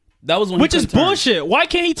though. That was when Which he is couldn't turn. bullshit. Why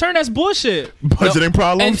can't he turn? That's bullshit. budgeting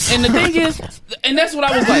problems. And the thing is, and that's what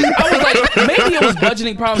I was like. I was like, maybe it was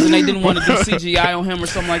budgeting problems and they didn't want to do CGI on him or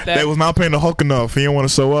something like They that. was not paying the Hulk enough. He didn't want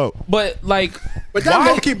to show up. But like, But that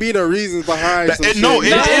why? low key be the reasons behind some shit. No,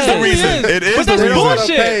 it Nah, is the it reason. is. It is But the that's They don't wanna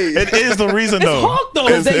bullshit. pay. It is the reason though. Hulk, though.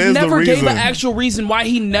 It's- They it is the never gave reason. an actual reason why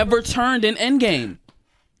he never turned in Endgame.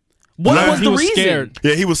 What Nah, was he the was reason? scared.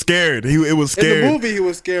 Yeah, he was scared. It was In scared. the movie, he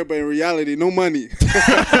was scared, but in reality, no money.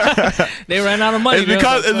 They ran out of money. It's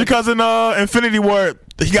because in Infinity War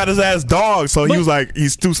he got his ass dogged, so he But was like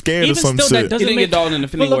he's too scared or even some still, that shit. He doesn't didn't make get dogged in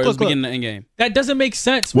Infinity But War. It was look. beginning of Endgame. that doesn't make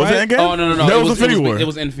sense, Was right? it Endgame? Oh no. That was Infinity it War. Was, it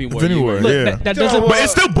was Infinity War. Infinity You're War. right. Look, Yeah. that doesn't. But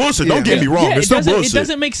it's still bullshit. Don't get me wrong. Yeah, It's still bullshit. It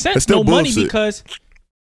doesn't make sense. It's still No money bullshit. because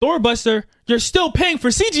Thor Buster, you're still paying for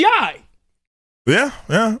CGI. Yeah.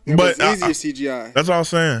 But it's easier CGI. that's what I was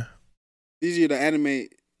saying. Easier to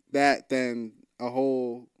animate that than a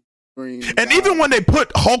whole screen. And even when they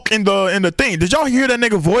put Hulk in the thing, did y'all hear that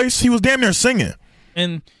nigga voice? He was damn near singing.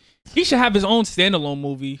 And he should have his own standalone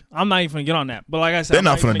movie. I'm not even gonna get on that. But like I said, They're I'm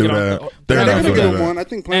not finna even do gonna get that. on They're they're not gonna gonna give do him that. one. I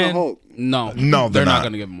think Planet And- Hulk No, No, they're they're not not.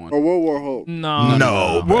 gonna give him one. or World War Hulk. No.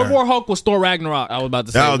 No, World man. War Hulk was Thor Ragnarok. I was about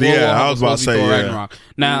to say. Oh, World War yeah, Hulk I was about to supposed be say, Thor yeah. Ragnarok.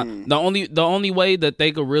 Now, the only way that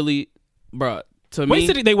they could really, bruh, to me,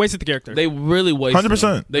 They wasted the character. they really wasted.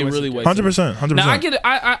 100%. him. They really wasted. 100%. 100%. Now I get it.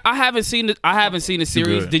 I haven't seen it. I haven't seen the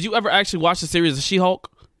series. good. Did you ever actually watch the series of She-Hulk?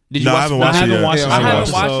 Did you No, I watch? haven't watched it yet. watched it. I haven't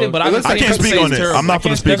So- watched it, but It I've looks seen like I can't people speak say on it's it. terrible. I'm not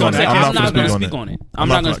gonna speak That's on what it. I'm saying. I'm not gonna gonna speak on it. I'm I'm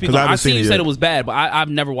not not gonna gonna- speak 'cause I on it. haven't I've seen seen you it said yet. it was bad, but I've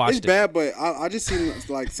never watched It's it. bad, but I just seen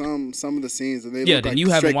like some of the scenes and they Yeah, look then like you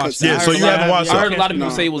haven't straight watched cutscenes. it. Yeah, I so heard you a lot- haven't watched I heard it. a lot of people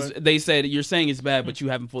No, say but- they said you're saying it's bad, but you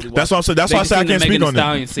haven't fully watched. That's what I'm saying. That's why I said I can't speak on the it.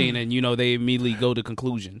 Stallion scene, and they immediately go to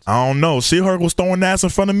conclusions. I don't know. She-Hulk was throwing ass in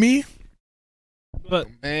front of me. but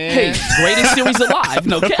Hey, greatest series alive,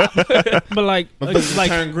 no cap. but like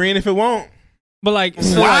Turn green if it won't. but like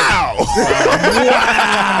so like, Wow.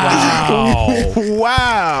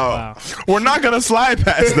 Wow. We're not gonna slide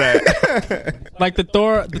past that. like the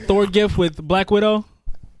Thor gift with Black Widow.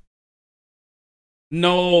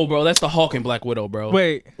 No, bro, that's the Hulk and Black Widow, bro.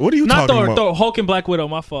 Wait, What are you not talking Thor. about? Thor, Hulk and Black Widow.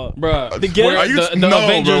 My fault. Bruh, The gift- Are you? the No,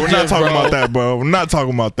 Avengers bro. We're not gift, talking bro. about that, bro. We're not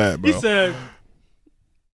talking about that, bro. He said,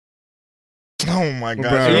 Oh my god,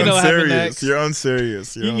 Bro. you're You know what happened unserious. next? You're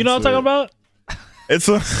unserious. You're "You know what I'm talking unserious. about?" It's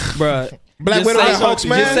a Bruh. Black Just Widow say- had Hulk Just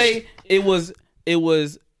smash? say it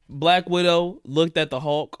was Black Widow looked at the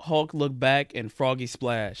Hulk, Hulk looked back, and Froggy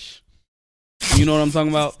splash. You know what I'm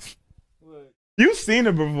talking about? You've seen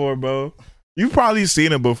it before, bro. You've probably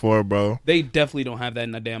seen it before, bro. They definitely don't have that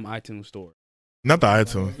in the damn iTunes store. Not the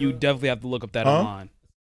iTunes. You definitely have to look up that Huh? online.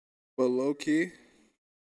 But low key,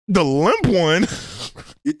 The limp one.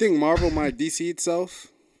 You think Marvel might DC itself?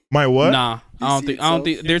 My what? Nah, I DC don't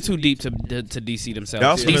think they're too deep to DC themselves. Yeah,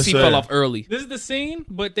 I was gonna DC say. fell off early. This is the scene,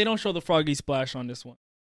 but they don't show the froggy splash on this one.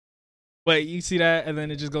 But you see that, and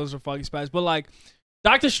then it just goes to froggy splash. But like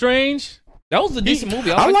Doctor Strange, That was a decent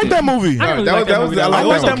movie. I like that movie. I really that like was- that movie. that was- I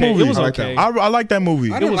like that okay. movie. It was I like okay. I like that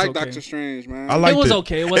movie. I didn't was like okay. Doctor Strange, man. I liked It was it.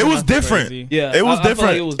 okay. It It wasn't was nothing different. crazy. Yeah, It was I feel like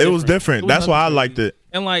different. it was It was different. different. It was That's why I nothing liked crazy. it.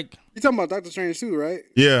 And like, You talking about Doctor Strange too, right?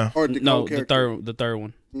 Yeah. Or the No, character? the third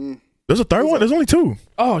one. There's a third one. There's only two.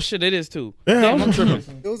 Oh shit, it is too. Yeah. Damn, I'm tripping.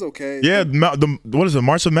 It was okay. Yeah. What is it?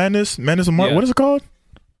 March of Madness. Madness of March. Yeah. What is it called?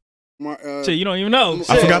 shit, you don't even know.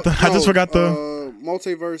 I forgot I just forgot the.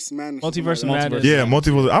 Multiverse Madness. Multiverse of something like Madness. Yeah,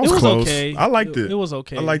 multiple. I was It was close. okay. I liked it. It was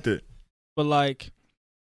okay. I liked it. But like,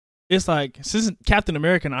 it's like since Captain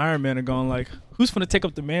America and Iron Man are gone, like, who's gonna take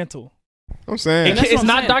up the mantle? I'm saying. And that's what It's I'm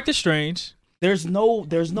not saying. Doctor Strange. There's no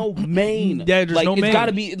main. Yeah, there's like, no it's main.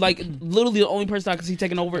 gotta be like literally the only person I can see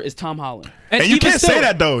taking over is Tom Holland. And you even can't say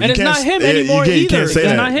that though. And You it's can't not him yeah, anymore you either. can't say It's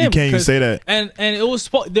that. not him. You can't even 'cause- say that. And it was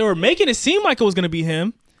they were making it seem like it was gonna be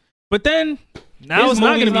him, but then now His it's not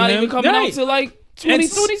movie's gonna be not him. even coming Right. out till like And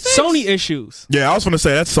 2026. Sony issues. Yeah, I was gonna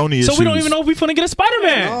say that's Sony issues. So we don't even know if we're gonna get a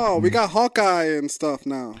Spider-Man. Oh, we got Hawkeye and stuff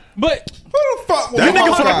now. But Who the fuck? That nigga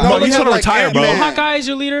Hawkeye? finna- bro, you he's have, finna like, retire, bro. Ant-Man. Hawkeye is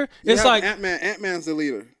your leader. You It's have like Ant-Man. Ant-Man's the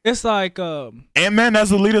leader. it's like Ant-Man as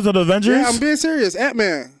the leaders of the Avengers. Yeah, I'm being serious.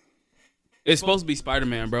 Ant-Man. It's supposed to be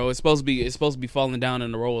Spider-Man, bro. It's supposed to be falling down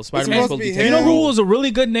in the role. Spider-Man's supposed to be taking you know him. the who role. was a really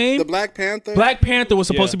good name? The Black Panther. Black Panther was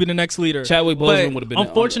supposed Yeah. to be the next leader. Chadwick But Boseman would have been.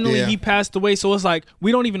 unfortunately, Yeah. he passed away. So it's like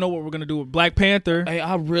we don't even know what we're gonna do with Black Panther. Hey,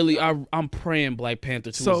 I'm praying Black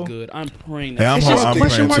Panther 2 is good. I'm praying. Yeah, I'm It's hard- just I'm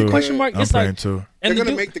question praying mark, too. question mark. I'm It's praying like too. They're and gonna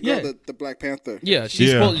the make the dude- girl the Black Panther. Yeah, she's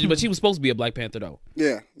Yeah. Supposed, but she was supposed to be a Black Panther though.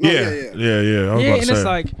 Yeah. No, Yeah, yeah. yeah. I was yeah, about and to it's say.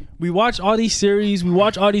 like we watch all these series, we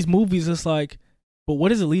watch all these movies. It's like, but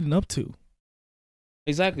what is it leading up to?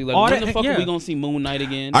 Exactly. Like All when that- the fuck yeah. are we gonna see Moon Knight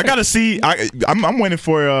again? I gotta see. I'm waiting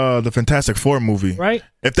for the Fantastic Four movie. Right?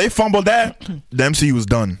 If they fumble that, the MCU was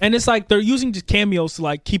done. And it's like they're using just cameos to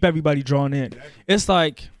like keep everybody drawn in. It's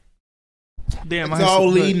like, damn, It's all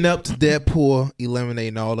leading up to Deadpool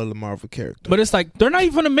eliminating all of the Marvel characters. But it's like they're not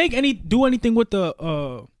even gonna do anything with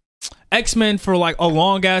the X-Men for like a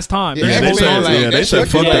long ass time. Yeah, They're they just X-Men, gonna said, be like, yeah, they that said shit-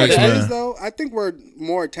 fuck yeah, the yeah, X-Men. Is, though, I think we're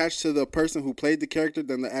more attached to the person who played the character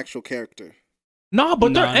than the actual character. no,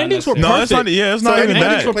 but their Nah, not endings were necessarily. perfect. No, it's not. Yeah, it's So not if even they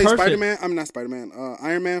endings that. were play perfect. Spider-Man. I'm not Spider-Man.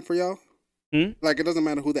 Iron Man for y'all. Hmm? Like it doesn't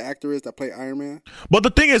matter who the actor is that played Iron Man. But the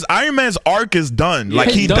thing is, Iron Man's arc is done. Yeah, Like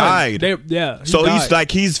He's he done. died. He So died. he's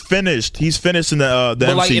like he's finished. He's finished in the but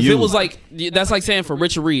MCU. like if it was like that's like saying for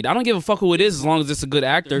Richard Reed, I don't give a fuck who it is as long as it's a good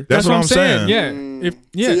actor. That's what I'm saying. Yeah,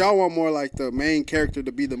 So y'all want more like the main character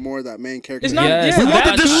to be the more that main character. It's not. Yes. Yeah, we want to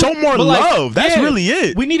that just too, show more but, like, love. That's yeah, really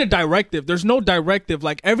it. We need a directive. There's no directive.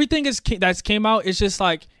 Like everything that's came out. It's just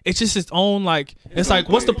like it's just its own. Like it's like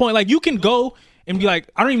what's the point? Like you can go and be like,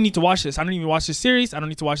 I don't even need to watch this. I don't even watch this series. I don't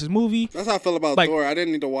need to watch this movie. That's how I feel about Like- Thor. I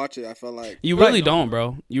didn't need to watch it. I felt like You really don't,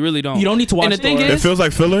 bro. You really don't. You don't need to watch And the thing Thor. It is, feels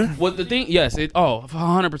like filler. what the thing? Yes.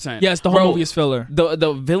 100%. Yes, the whole Bro, movie is filler.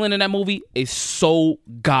 The villain in that movie is so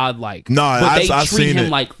godlike. Nah, but I've they treat seen him it.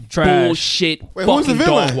 like Trash. bullshit. Wait, who's the fucking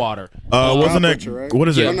villain? dog water. Wasn't it? Butcher, right? What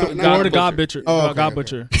is it? Yeah. No, Gore the God Butcher. Butcher. Oh, okay, God okay.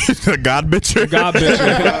 Butcher. The God Butcher. God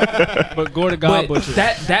Butcher. But Gore the God But Butcher.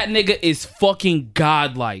 that nigga is fucking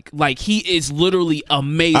godlike. Like he is literally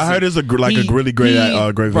amazing. I heard it's a really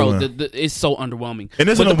great great bro, villain. it's so underwhelming. And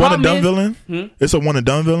isn't But a the one and done problem villain? is- It's a one and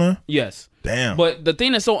done villain. Yes. Damn. But the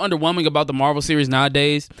thing that's so underwhelming about the Marvel series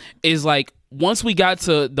nowadays is like once we got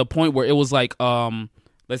to the point where it was like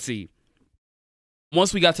let's see.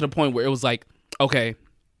 Once we got to the point where it was like, okay,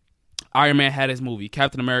 Iron Man had his movie,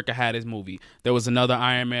 Captain America had his movie. There was another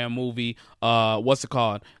Iron Man movie. What's it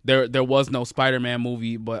called? There was no Spider-Man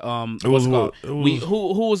movie, but what's it called?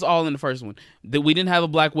 Who was all in the first one? We didn't have a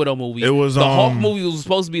Black Widow movie. It was, the Hulk movie was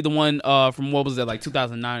supposed to be the one from what was that, like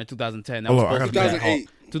 2009 or 2010? That was Hold on, supposed to be that Hulk.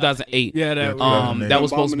 2008. 2008. yeah, that. That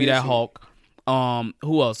was supposed to be that Abomination. Hulk.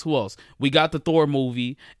 Who else? We got the Thor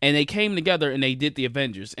movie, and they came together and they did the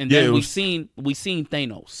Avengers, and Yeah, then it we was- seen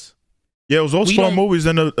Thanos. Yeah, it was those We 4 don't- movies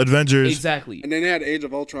in the Avengers. Exactly. And then they had Age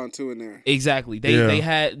of Ultron too in there. Exactly. Yeah. They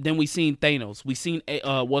had. Then we seen Thanos. We seen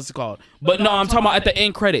what's it called? But no, I'm talking about at the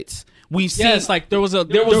end credits. We seen Yeah, it's like there was a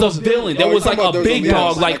villain. There Oh, was you're like talking about a there was big a-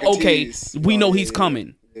 dog. yeah, Like like a okay, tease. we know Oh, he's yeah,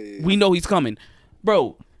 coming. yeah. We know he's coming,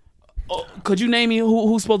 bro. Could you name me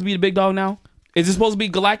who's supposed to be the big dog now? Is it supposed to be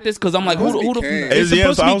Galactus? Because I'm like, who the Kang. It's-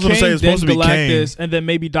 yeah, so I was gonna say it's supposed to be Galactus, Kang. and then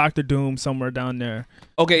maybe Doctor Doom somewhere down there.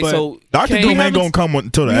 Okay, But so Doctor Kang- Doom ain't haven't- gonna come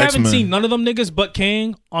until the We X haven't seen Men. none of them niggas but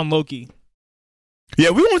Kang on Loki.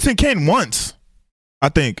 Yeah, we only seen Kane once. I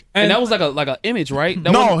think. And that was like a image, right?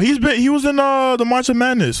 That No, he was in the March of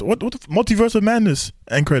Madness. What the Multiverse of Madness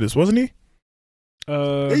end credits, wasn't he?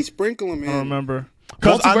 They sprinkle him in. I don't remember.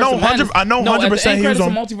 Because I know 100% he was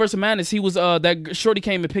on Multiverse of Madness. He was that shorty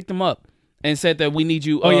came and picked him up and said that we need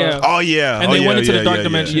you. Oh yeah. And they went into the dark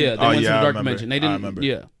dimension. Yeah, they went into the dark dimension. They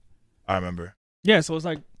didn't. I remember. Yeah, so it's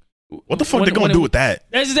like, what the fuck they gonna do with that?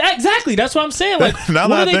 Exactly. That's what I'm saying. Like, now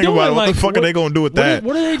that I think about it, what the fuck are they gonna do with that?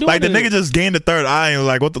 What are they doing? Like the nigga just gained the third eye and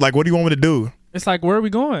like what do you want me to do? It's like, where are we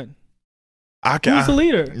going? Who's the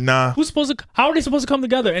leader? Nah. Who's supposed to? How are they supposed to come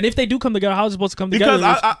together? And if they do come together, how is it supposed to come together?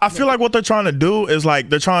 Because I feel like what they're trying to do is like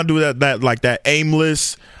they're trying to do that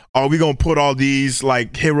aimless. Are we gonna put all these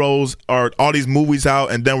like heroes or all these movies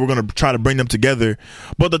out and then we're gonna try to bring them together?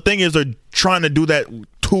 But the thing is, they're trying to do that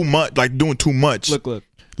too much, like doing too much. Look.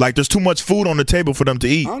 Like there's too much food on the table for them to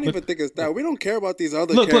eat. I don't even think it's that. We don't care about these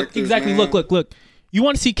other characters. Look, exactly. Man. Look. You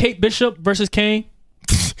want to see Kate Bishop versus Kane?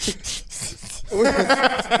 Do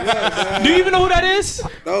you even know who that is?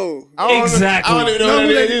 No. Exactly. I don't even know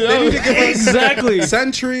who that is. They need to give us exactly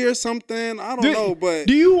Century or something. I don't know, but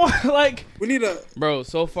do you want like? We need a bro.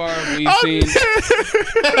 So far we've seen.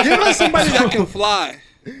 Give us somebody that can fly.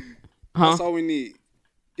 Huh? That's all we need.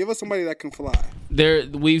 Give us somebody that can fly.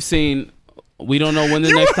 We've seen. We don't know when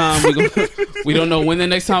the next time we don't know when the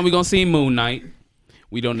next time we're gonna see Moon Knight.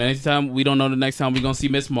 We don't know the next time we're gonna see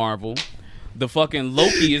Miss Marvel. The fucking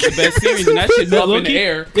Loki is the best series and that shit's up in the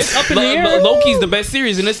air. It's up in the air. Loki's the best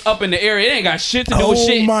series and it's up in the air. It ain't got shit to do with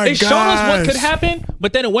shit. It showed us what could happen,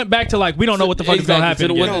 but then it went back to like we don't know what the fuck is gonna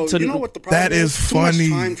happen. You know what the problem is? That is funny.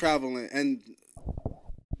 Too much time traveling and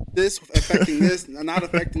this affecting this, not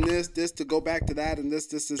affecting this to go back to that, and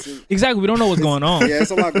this. Exactly, we don't know what's going on. Yeah,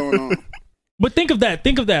 it's a lot going on. But think of that.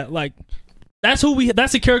 Like that's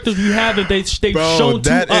the characters we have that they've shown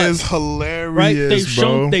to us. That is hilarious, right?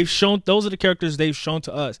 They've shown those are the characters they've shown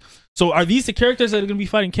to us. So are these the characters that are gonna be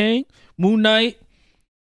fighting Kang, Moon Knight?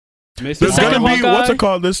 There's gonna be what's it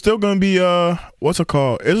called? There's still gonna be what's it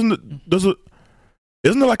called? Isn't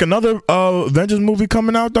there like another Avengers movie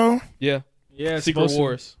coming out though? Yeah, Secret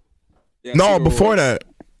Wars. Yeah, no, Secret before Wars. that.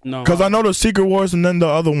 No, because I know the Secret Wars and then the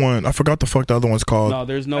other one. I forgot the fuck the other one's called. No,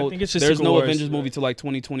 there's no Avengers movie till like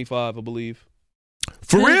 2025, I believe.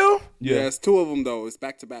 For real? Yeah, it's two of them though. It's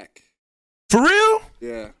back to back. For real?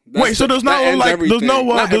 Yeah. Wait, so there's not like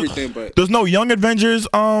everything. But there's no Young Avengers.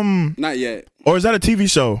 Not yet. Or is that a TV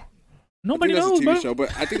show? Nobody knows, that's a TV bro. show,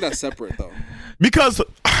 but I think that's separate though. Because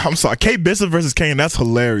I'm sorry, Kate Bishop versus Kane. That's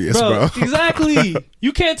hilarious, bro. Exactly.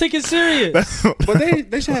 You can't take it serious. But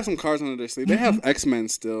they should have some cards under their sleeve. They have X-Men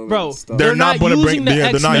still, bro. They're not going to bring.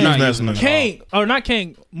 They're not using X-Men. Kang or not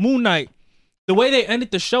Kang, Moon Knight. The way they ended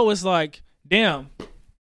the show is like, damn.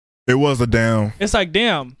 It was a damn. It's like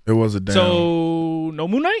damn. It was a damn. So no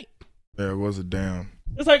Moon Knight. Yeah, it was a damn.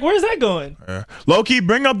 It's like, where's that going? Yeah. Low-key,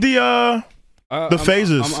 bring up the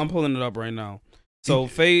phases. I'm pulling it up right now. So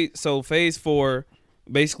phase 4,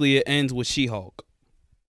 basically it ends with She-Hulk.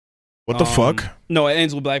 What the fuck? No, it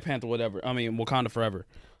ends with Black Panther. Whatever. I mean, Wakanda Forever.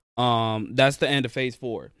 That's the end of phase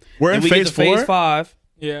 4. We're in phase 4. Phase 5.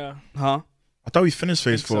 Yeah. Huh? I thought we finished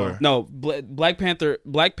phase 4. So. No, Black Panther.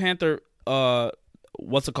 What's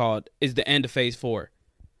it called? Is the end of phase 4.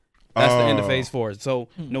 That's the end of phase 4. So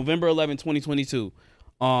November 11, 2022.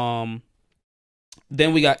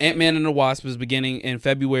 Then we got Ant-Man and the Wasp is beginning in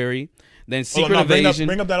February. Then Secret Invasion.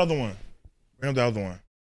 Bring up that other one.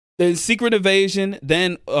 Then Secret Invasion.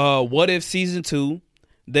 Then What If Season 2.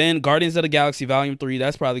 Then Guardians of the Galaxy Volume 3.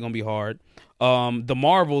 That's probably gonna be hard. The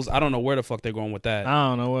Marvels. I don't know where the fuck they're going with that.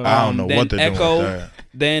 I don't know what they're doing with that.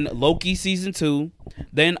 Then Loki Season 2.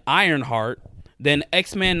 Then Ironheart. Then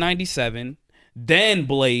X-Men 97. Then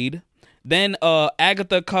Blade. Then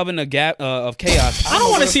Agatha Coven of Chaos. I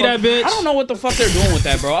don't want to see that bitch. I don't know what the fuck they're doing with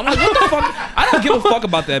that, bro. I'm like, what the fuck? I don't give a fuck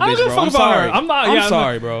about that bitch, bro. I'm sorry. I'm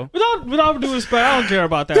sorry, bro. Without due respect, I don't care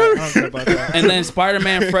about that. And then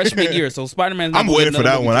Spider-Man freshman year. So Spider-Man. I'm waiting for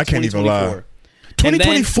that one. I can't even lie.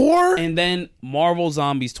 2024. And then Marvel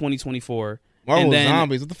Zombies 2024. Marvel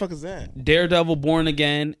Zombies. What the fuck is that? Daredevil Born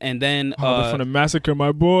Again, and then they're gonna massacre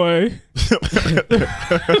my boy.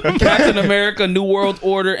 Captain America: New World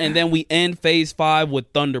Order, and then we end Phase 5 with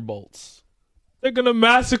Thunderbolts. They're gonna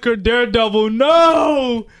massacre Daredevil.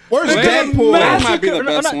 No, where's Deadpool? That might be the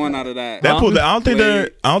best one out of that. Deadpool. I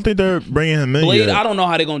don't think they're bringing him in. Blade. Yet. I don't know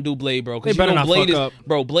how they're gonna do Blade, bro. They better not Blade fuck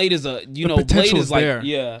up. Blade is a. Blade is like there.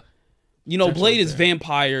 Yeah. You know, Blade is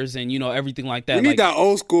vampires and, you know, everything like that. We need that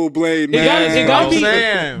old school Blade, man. It gotta be,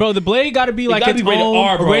 saying. bro. The Blade gotta be like gotta its be rated own,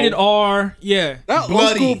 R, bro. rated R. Yeah. That old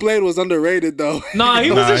Bloody. school Blade was underrated, though. Nah,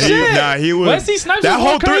 he was a shit. He was. Wesley Snipes that was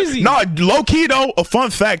whole going crazy. low key though. A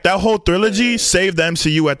fun fact: that whole trilogy saved the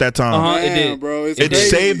MCU at that time. It did. Bro. It's It crazy.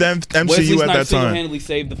 saved them Wesley MCU at Snipes that time. single-handedly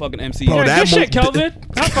saved the fucking MCU. Bro, Yeah, that good shit, mo- Kelvin.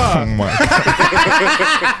 High five. Oh my.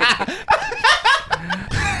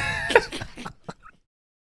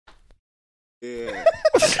 Yeah.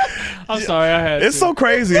 I'm sorry, I had It's to. so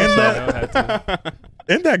crazy, isn't I that? had to.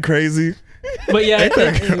 Isn't that crazy? But yeah,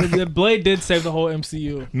 the Blade did save the whole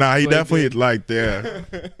MCU. Nah, he Blade definitely did. like there.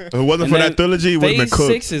 If it wasn't And for then that trilogy, it would have been Phase cooked.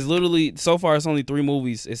 6 is literally, so far it's only 3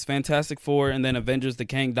 movies. It's Fantastic Four, and then Avengers the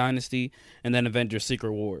Kang Dynasty, and then Avengers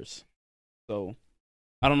Secret Wars. So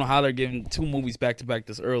I don't know how they're giving 2 movies back to back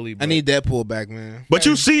this early. But I need Deadpool back, man. But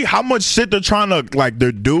you see how much shit they're trying to like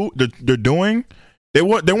they're doing. They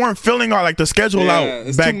weren't filling out like the schedule Yeah, out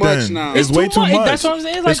it's back too much then. now. It's way too much. That's what I'm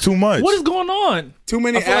saying. It's like, It's too much. What is going on? Too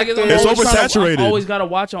many I feel like actors. It's always oversaturated. I always gotta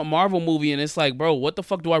watch a Marvel movie, and it's like, bro, what the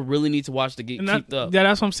fuck do I really need to watch to get And that- keep up? yeah,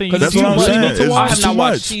 that's what I'm saying. Because That's what I'm saying. To It's watch. I have just not too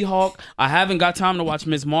watched much. She-Hulk. I haven't got time to watch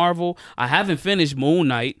Ms. Marvel. I haven't finished Moon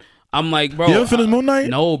Knight. I'm like, bro. You ever finished Moon Knight?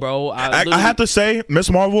 No, bro. I have to say, Miss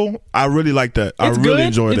Marvel, I really like that. I It's really good.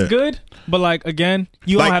 enjoyed It's it. good, but like again,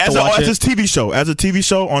 you Like don't have as to watch as it. a TV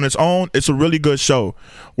show, on its own, it's a really good show.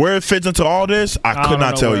 Where it fits into all this, I could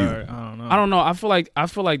not tell you. I don't know. I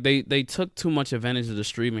feel like they took too much advantage of the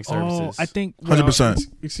streaming services. I think 100%.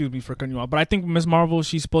 Excuse me for cutting you off, but I think Ms. Marvel,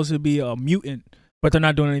 she's supposed to be a mutant, but they're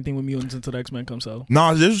not doing anything with mutants until the X-Men comes out.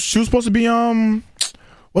 Nah, she was supposed to be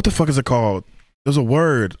what the fuck is it called? There's a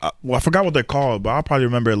word. I forgot what they're called, but I'll probably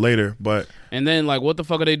remember it later. But And then like, what the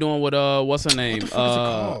fuck are they doing with what's her name?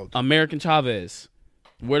 called? American Chavez.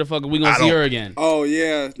 Where the fuck are we gonna see her again? Oh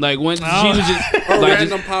yeah, Like when she was just her like,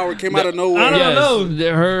 random power came out of nowhere. I don't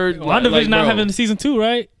know. Her WandaVision not having season 2,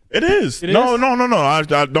 right? it is. It No. is?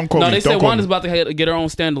 I don't quote No, me. they Don't said quote Wanda's me. about to get her own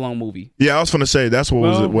standalone movie. Yeah, I was gonna say that's what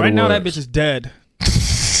Well, was it. What right it now was. that bitch is dead.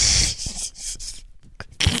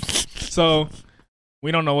 So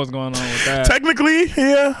we don't know what's going on with that. Technically,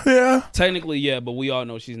 yeah. Technically, yeah, but we all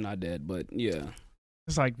know she's not dead. But yeah,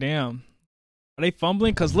 It's like, damn, are they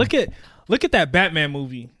fumbling? Because look at that Batman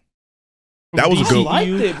movie. That was a good. liked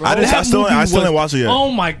it, bro. I still ain't watched it yet.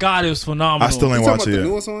 Oh my god, it was phenomenal. I still ain't You talking watched about it the yet.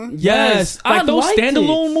 newest one? Yes, I like those liked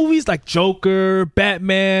standalone it. movies, like Joker,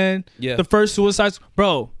 Batman, yeah. the first Suicide,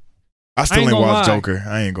 bro. I still I ain't ain't gonna watched lie. Joker.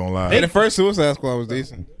 I ain't gonna lie. Hey, the first Suicide Squad was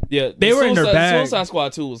decent. Yeah, They were in their bag. Suicide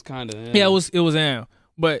Squad 2 was kind of Yeah, it was am,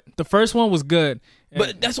 but the first one was good.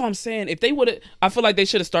 But that's what I'm saying. If they would have, I feel like they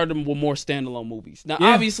should have started with more standalone movies. Now,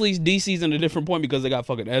 Yeah. obviously, DC's in a different point because they got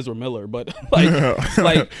fucking Ezra Miller. But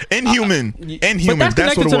like Inhuman. But Inhuman. that's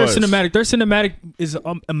That's connected what to it their was. cinematic. Their cinematic is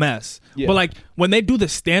a mess. Yeah. But like when they do the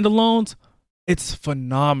standalones, it's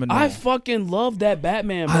phenomenal. I fucking love that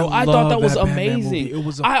Batman, bro. I love thought that was that Batman amazing. movie. It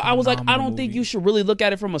was a I was like, I phenomenal don't think movie. you should really look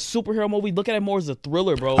at it from a superhero movie. Look at it more as a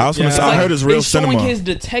thriller, bro. I was gonna Yeah. say, I Like, heard it's real it's showing cinema. his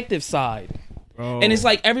detective side. Bro. And it's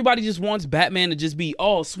like everybody just wants Batman to just be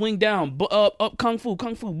swing down, up, kung fu,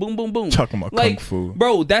 boom, boom, boom. Talking about like, kung fu.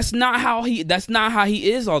 bro. That's not how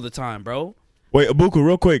he is all the time, bro. Wait, Abuku,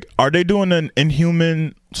 real quick. Are they doing an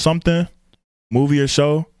Inhuman something movie or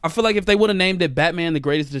show? I feel like if they would have named it Batman the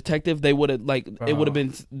Greatest Detective, they would have it would have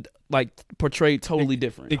been like portrayed totally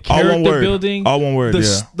different. the All one character word. building, All one word.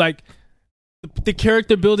 Yeah. like the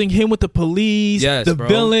character building, him with the police, Yes, the bro.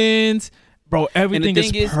 villains, bro. And Everything the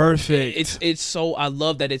is thing perfect. It's so I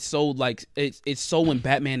love that it's so like it's so when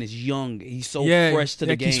Batman is young, he's so yeah, fresh to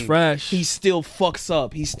the like game. He's fresh. He still fucks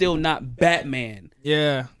up. He's still not Batman.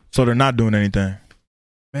 yeah, So they're not doing anything.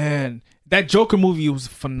 man. That Joker movie was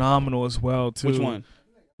phenomenal as well too. Which one?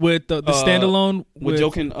 With the standalone With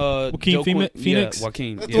Joaquin Phoenix? Yeah,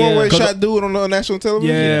 Joaquin. That's Yeah. the one where he 'Cause- shot dude on national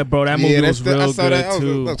television. Yeah, bro, that movie was real I good saw that.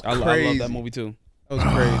 too. That was I crazy. love that movie too. That was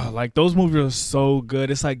crazy. Like those movies are so good.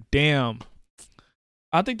 It's like, damn,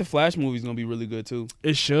 I think the Flash movie's gonna be really good too.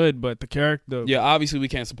 it should, but the character, Yeah, obviously we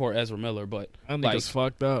can't support Ezra Miller, but I think like, it's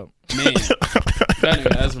fucked up. man, that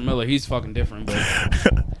nigga Ezra Miller, he's fucking different, bro.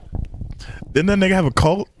 Didn't that nigga have a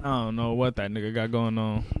cult? I don't know what that nigga got going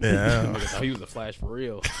on. Yeah. Nigga thought he was a Flash for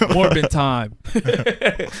real. Morbid time.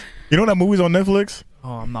 You know that movie's on Netflix? Oh,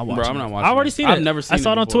 I'm not Bro, watching. I'm not it. watching I've already it. seen I've it. never seen I saw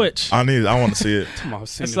it it on before. Twitch. I want to see it. Come on, I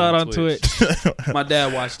saw it on Twitch. My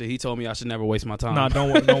dad watched it. He told me I should never waste my time. Nah, don't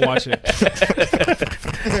watch it.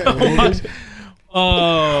 Don't watch it.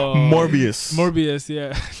 Oh, Morbius.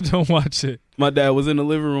 yeah. Don't watch it. My dad was in the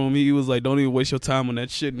living room. He was like, "Don't even waste your time on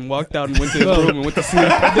that shit," and walked out and went to his room and went to sleep.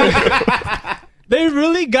 They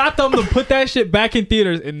really got them to put that shit back in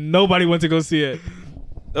theaters, and nobody went to go see it.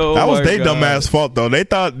 Oh That was my their God. dumb ass fault though. They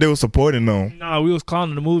thought they were supporting them. Nah, we was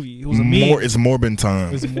clowning the movie. It was a meme. It's Morbin It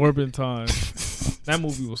time. was Morbin time. That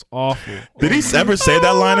movie was awful. Did he ever say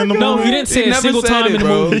that line in the No, movie? he didn't say He a never single said time it, in the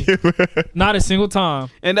bro. movie. Not a single time.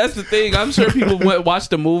 And that's the thing. I'm sure people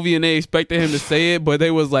watched the movie and they expected him to say it, but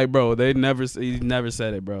they was like, bro, he never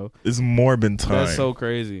said it, bro. It's Morbin time. That's so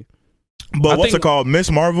crazy. But I what's think- it called? Miss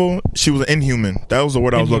Marvel. She was an Inhuman. That was the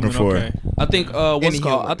word I was looking for. Okay. I think what's it Inhuman.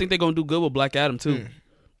 called? I think they're gonna do good with Black Adam too.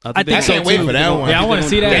 I think can't wait for that one. Yeah, I want to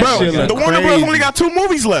see that. Bro, shit the look Warner Bros. crazy. only got 2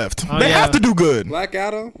 movies left. Oh, They yeah. have to do good. Black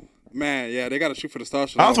Adam, man, yeah, they got to shoot for the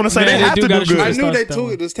stars. I was going to say Man, they they have do to gotta do shoot I good. knew they That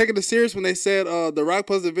one. was taking it serious when they said The Rock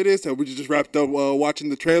posted video said we just wrapped up watching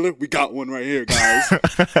the trailer. We got one right here, guys.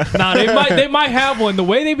 Nah, they might have one. The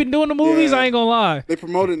way they've been doing the movies, Yeah. I ain't gonna lie. They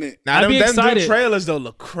promoting it. Now I'd them, be them excited. trailers though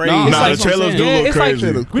look crazy. No, Nah, like the what I'm trailers do saying. look it's like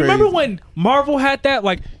crazy. remember when Marvel had that?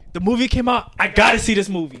 Like the movie came out, I gotta see this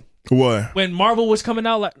movie. What? When Marvel was coming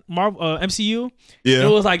out, like Marvel MCU, Yeah. it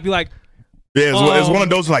was like be like Yeah, it's one of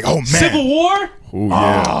those like, oh man. Civil War. Ooh,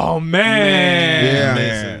 yeah. Oh man. Yeah.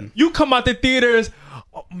 Listen. You come out the theaters,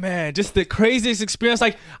 oh man, just the craziest experience.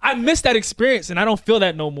 Like I miss that experience, and I don't feel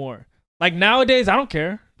that no more. Like nowadays, I don't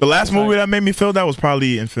care. The last movie that made me feel that was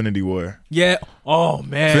probably Infinity War. Yeah. Oh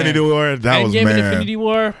man. Infinity War, that was Endgame and man. Infinity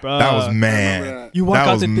War, bro. That was Remember man. that. You walk That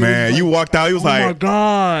out was the theater, man. You walked out. He was oh my like,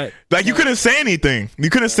 god. like you couldn't say anything. You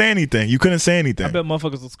couldn't say anything. You couldn't say anything. I bet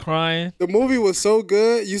motherfuckers was crying. The movie was so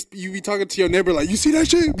good. You be talking to your neighbor like, you see that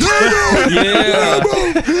shit? Yeah, bro.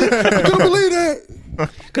 I couldn't believe that.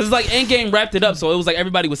 because like Endgame wrapped it up, so it was like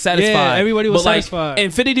everybody was satisfied. Yeah, everybody was but, like, satisfied.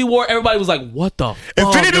 Infinity War, everybody was like, "What the?"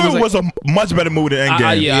 Infinity fuck? It War was a much better movie than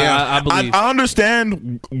Endgame. Yeah, I believe. I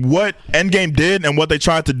understand what Endgame did and what they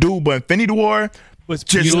tried to do, but Infinity War Was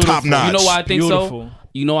just beautiful. top notch. You know why I think Beautiful. so?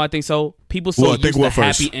 You know why I think so? People so Well, used think to what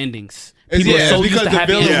first? happy endings. It's- People yeah, are so because used to the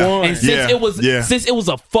happy villain endings. won. And since it was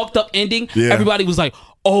a fucked up ending, Yeah. everybody was like,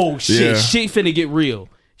 "Oh shit, Yeah. shit finna get real.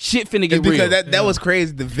 Shit finna get It's because real." that was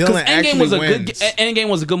crazy. The villain Endgame actually was a wins. Endgame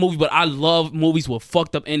was a good movie, but I love movies with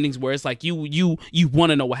fucked up endings where it's like you want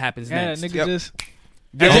to know what happens Yeah, next. nigga Yep. just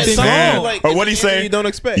Yeah, everything man. wrong. Like, Or what'd he say? You don't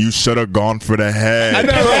expect. You should have gone for the head.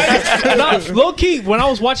 Nah, low key, when I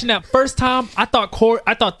was watching that first time, I thought Thor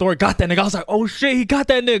got that nigga. I was like, oh shit, he got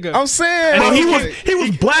that nigga. I'm saying, Bro, like, he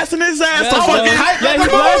was blasting his ass. Yeah, to I was fucking hyped. Yeah, he Like,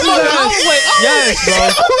 blasted I his was ass. like, oh, Yes,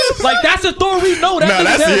 bro. Like that's the Thor we know. That's Nah, what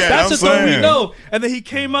that's- he said. yeah, That's I'm the Thor we saying. know. And then he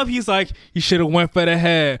came up. He's like, he should have went for the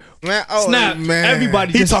head. man, oh, Snap. man.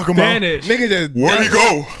 Everybody He just talking about- vanished. Nigga just Where'd he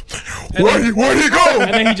go? Where'd he go?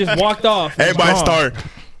 And then he just walked off. He was Everybody gone. start.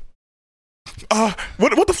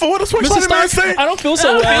 What the fuck? What does Mr. Spider-Man Stark, say? I don't feel I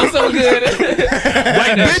so don't well. feel so good.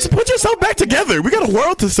 Like, bitch, put yourself back together. We got a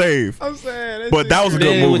world to save. I'm saying, But that was a good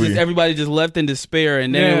Then it was movie. just everybody just left in despair,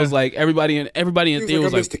 and then it Yeah. was like everybody in He theater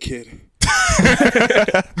was was like, I like, missed the kid.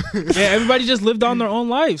 Yeah, everybody just lived on their own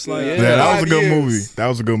lives. Like, Yeah. Yeah, that was a 5 good years. movie. That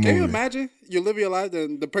was a good Can you movie. imagine? You live your life,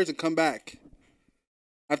 then the person come back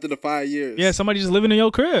after the 5 years. yeah, somebody just living in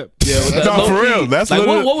your crib. That's not for real. That's like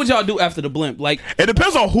literally- what would y'all do after the blimp? Like, It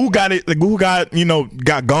depends on who got it, like who got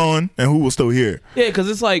got gone and who was still here. yeah, because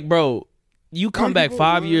it's like, bro, you come back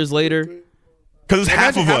 5 years later, Because it's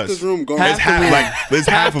half Imagine of half this us. room gone. Half It's the half room. like it's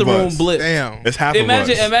half the of room us. blip. damn. It's half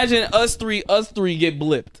Imagine, of us. imagine us three get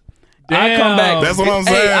blipped. I Damn. come back. That's what I'm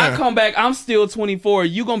Hey, I saying. come back. I'm still 24.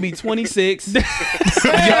 You gonna be 26. Y'all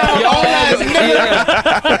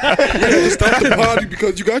Stop the party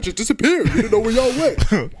because you guys just disappeared. You didn't know where y'all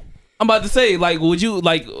went. I'm about to say, like, would you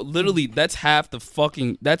like literally? That's half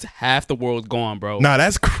the world gone, bro. Nah,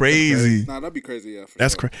 that's crazy. Nah, that'd be crazy. Yeah, for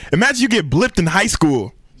That's sure. crazy. Imagine you get blipped in high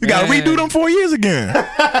school. You gotta Man. redo them 4 years again.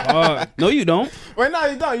 No, you don't. Wait, no,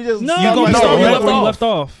 you don't. You just No, You gonna no, start you where left you off. left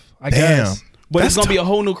off. I Damn. guess. But it's That's gonna be a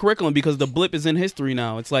whole new curriculum because the blip is in history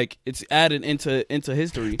now. It's like it's added into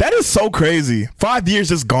history, That is so crazy. 5 years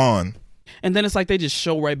just gone. and then it's like they just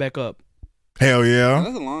show right back up. Hell yeah.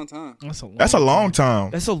 That's a long time. That's a long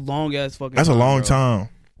time. That's a long ass fucking. That's a long bro. time.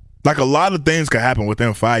 Like a lot of things could happen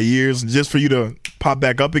within 5 years just for you to pop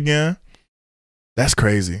back up again. That's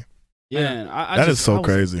crazy. Man, I That just, is so I was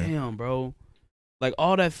crazy. Like, damn, bro. Like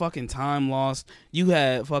all that fucking time lost. You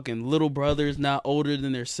had fucking little brothers not older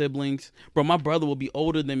than their siblings, bro. My brother will be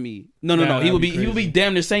older than me. No. Yeah, He that'd would be be crazy.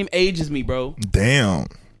 damn near same age as me, bro. Damn.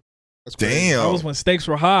 That's crazy. That was Damn. when stakes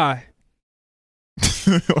were high.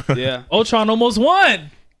 Yeah. Ultron almost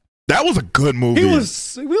won. That was a good movie. We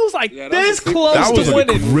was like Yeah, that was this a good- close That was to a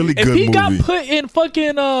winning. really If good he got movie. put in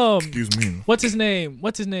fucking Excuse me. what's his name?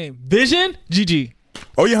 Vision? GG.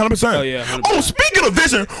 Oh yeah, 100%. Oh, yeah, 100%. Oh, speaking of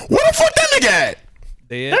Vision, where the fuck that nigga at?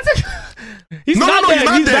 Dead. He's No, not no, dead. he's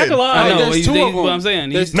not He's back dead. alive. I know. there's He's two dead, of them. what I'm saying.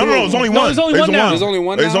 There's No, two it's of only them. one. No, there's only one now. There's only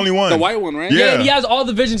one now? There's only one. The white one, right? Yeah, Yeah. and he has all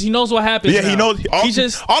the visions. He knows what happens. Yeah, he now. knows. All, He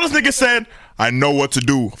just all this nigga said, I know what to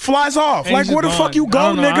do. Flies off. and Like, he's where the just fuck gone. you go, I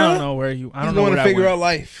don't know, nigga? I don't know where you. I He's don't know going where to that figure went. out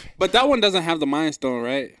life. But that one doesn't have the Mind Stone,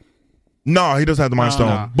 right? No, he doesn't have the Mind Stone.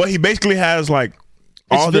 Nah. But he basically has, like,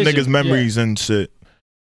 all It's the vision, niggas' memories and shit.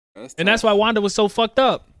 And that's why Wanda was so fucked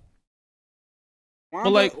up. Wanda,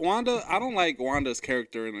 like- Wanda, I don't like Wanda's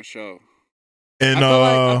character in the show. And,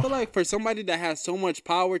 I feel like for somebody that has so much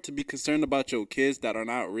power to be concerned about your kids that are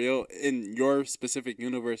not real in your specific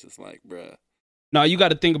universe, it's like, bruh. No, you got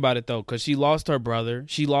to think about it though, because she lost her brother.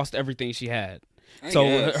 She lost everything she had. So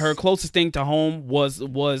guess. her closest thing to home was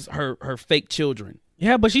her fake children.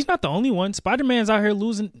 Yeah, but she's not the only one. Spider-Man's out here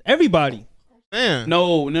losing everybody. Man.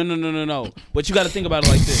 No. But you got to think about it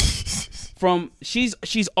like this.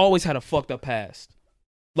 She's always had a fucked up past.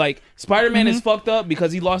 Like Spider-Man is fucked up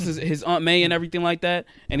because he lost his Aunt May and everything like that,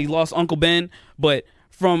 and he lost Uncle Ben. But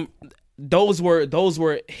from those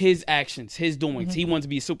were his actions, his doings. He wanted to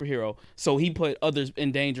be a superhero, so he put others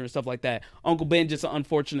in danger and stuff like that. Uncle Ben, just an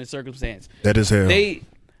unfortunate circumstance. that is hell.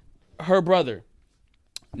 Her brother,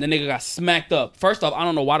 the nigga got smacked up. First off, I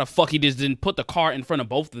don't know why the fuck he just didn't put the car in front of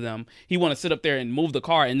both of them. He want to sit up there and move the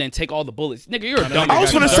car and then take all the bullets. Nigga, you're a dumb. I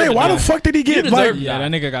was going to say, why the fuck did he get, deserve like... to Yeah, die.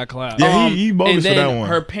 that nigga got clapped. Yeah, he bogus and for then that one.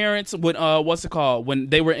 her parents would what's it called when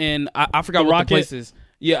they were in I forgot The what Rocket? the place is.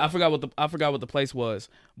 Yeah, I forgot what the place was.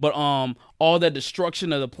 But all that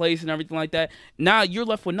destruction of the place and everything like that. Now you're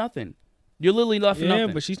left with nothing. You're literally left with Yeah,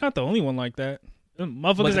 nothing. but she's not the only one like that. Them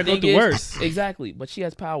Motherfuckers But that the go thing through is- worse. Exactly, but she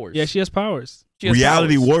has powers. Yeah, she has powers. She has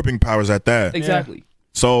Reality powers. warping powers at that. Exactly.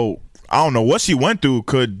 So, I don't know. What she went through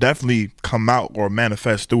could definitely come out or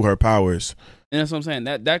manifest through her powers. And that's what I'm saying.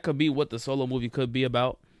 That could be what the Solo movie could be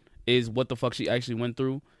about, is what the fuck she actually went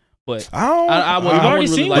through. But I wouldn't already really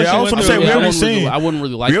seen like what that. she I was went gonna through. say, we Yeah, already seen. I wouldn't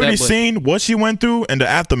really like We already that. But seen what she went through in the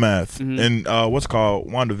aftermath Mhm. in what's called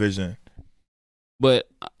WandaVision. But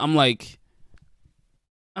I'm like,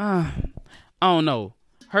 I don't know.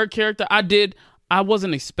 Her character, I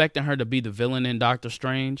wasn't expecting her to be the villain in Doctor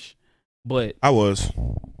Strange, but I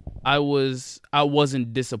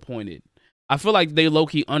wasn't disappointed. I feel like they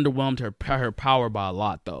low-key underwhelmed her power by a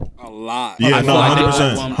lot, though. A lot. Yeah, I no, feel like they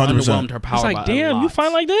 100%, underwhelmed her power It's by like, a damn, lot. you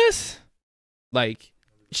fight like this? Like,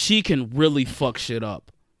 she can really fuck shit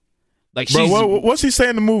up. Like, Bro, she's... what's he saying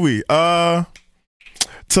in the movie? What's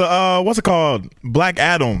it called? Black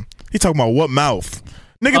Adam. He talking about what mouth?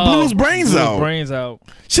 Nigga blew his brains out. Brains out.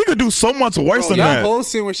 She could do so much worse than that that. whole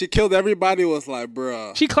scene when she killed everybody was like,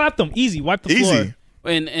 bruh. She clapped them easy. Wiped the floor. Easy.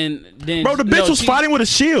 And then... Bro, the bitch was she- fighting with a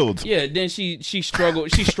shield. Yeah, then she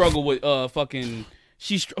struggled. She struggled with fucking.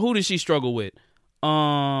 Who did she struggle with?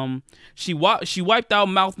 She wiped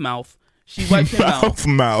out mouth. She wiped him out.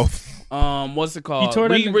 Mouth. What's it called? He tore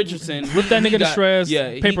that Reed nigga- Richardson ripped that he nigga to got- shreds,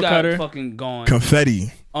 Yeah, he paper got cutter. fucking gone.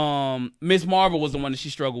 Confetti. Miss Marvel was the one that she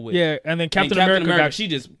struggled with. Yeah, and then Captain And America got she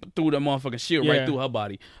just threw that motherfucking shield Yeah. right through her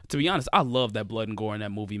body. To be honest, I love that blood and gore in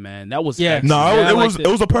that movie, man. That was Yeah. excellent. No, Yeah, I it was liked it.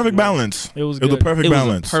 it was a perfect balance. It was It was a good. perfect It was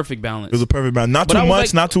balance. a perfect balance. It was a perfect balance. Not But too I was much,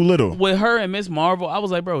 like- not too little. With her and Miss Marvel, I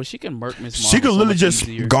was like, bro, she can murk Miss Marvel. She could so literally much just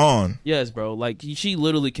easier. gone. Yes, bro. Like she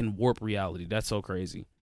literally can warp reality. That's so crazy.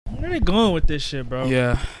 Where they going with this shit, bro?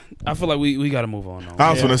 Yeah, I feel like we got to move on. Though.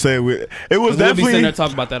 I was gonna say it was We'll be sitting definitely there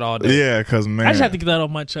talking about that all day. yeah, cause man, I just have to get that off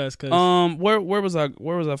my chest. Cause Where was I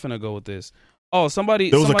finna go with this? Oh, somebody.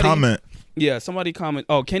 there was a comment. Yeah, somebody comment.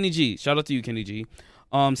 Oh, Kenny G. Shout out to you, Kenny G.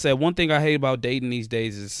 Said one thing I hate about dating these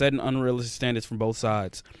days is setting unrealistic standards from both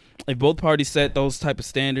sides. If both parties set those type of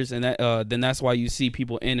standards, and that then that's why you see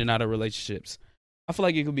people in and out of relationships. I feel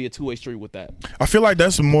like it could be a two-way street with that. I feel like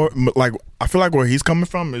that's more like I feel like where he's coming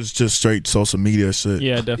from is just straight social media shit.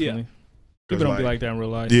 yeah, definitely. People don't be like that in real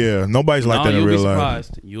life. Yeah, nobody's like that in you'll real be life.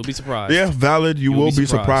 surprised. You'll be surprised. Yeah, valid. You You'll will be be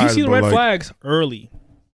surprised. surprised. You see the but red like, flags early.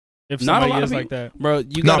 If Not a somebody lot of is people, like that, bro.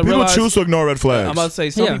 You no, gotta people realize. choose to ignore red flags. I'm about to say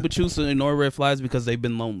some Yeah. people choose to ignore red flags because they've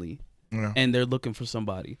been lonely Yeah. and they're looking for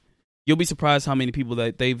somebody. You'll be surprised how many people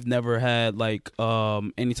that they've never had like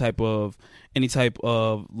any type of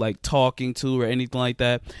like talking to or anything like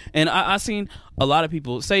that. And I seen a lot of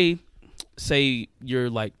people say you're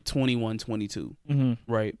like 21, 22,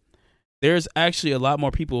 right? There's actually a lot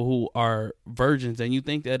more people who are virgins than you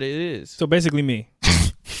think that it is. so basically me.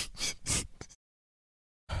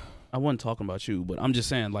 I wasn't talking about you, but I'm just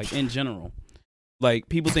saying, like, in general. Like,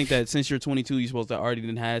 people think that since you're 22, you're supposed to already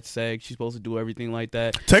done had sex. You're supposed to do everything like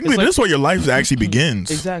that. Technically, It's like- this is where your life actually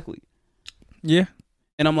begins. Exactly. Yeah,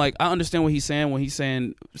 And I'm like, I understand what he's saying when he's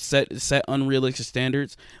saying set unrealistic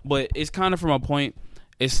standards, but it's kind of from a point.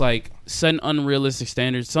 it's like setting unrealistic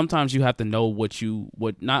standards. Sometimes you have to know what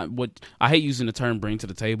I hate using the term bring to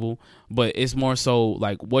the table, but it's more so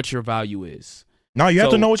like what your value is. No, you have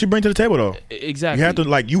to know what you bring to the table, though. Exactly.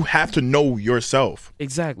 You have to know yourself.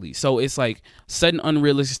 Exactly. So it's like setting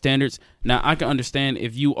unrealistic standards. Now I can understand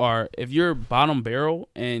if you're bottom barrel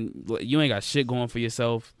and you ain't got shit going for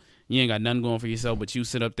yourself, you ain't got nothing going for yourself, but you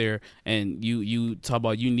sit up there and you talk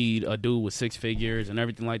about you need a dude with 6 figures and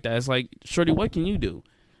everything like that. It's like, shorty, what can you do?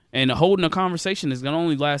 And holding a conversation is gonna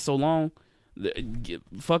only last so long.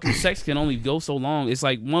 Fucking sex can only go so long. It's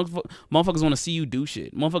like motherfuckers want to see you do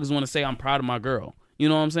shit. Motherfuckers want to say I'm proud of my girl. You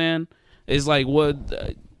know what I'm saying? It's like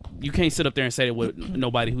you can't sit up there and say it with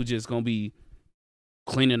nobody who's just gonna be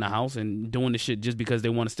cleaning the house and doing the shit just because they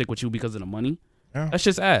want to stick with you because of the money. Yeah. That's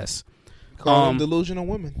just ass. Call them delusional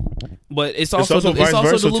women. But it's also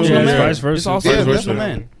delusional men. Vice versa. It's also delusional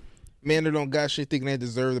men. Men that don't got shit thinking they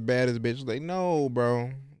deserve the baddest bitch. Like, no,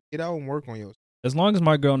 bro. Get out and work on yours. As long as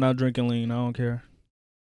my girl not drinking lean, I don't care.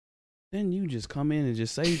 Then you just come in and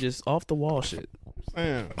just say just off the wall shit.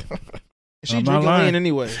 Man. She drinking lean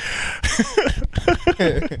anyway.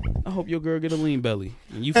 I hope your girl get a lean belly.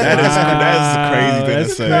 And you that is a crazy thing to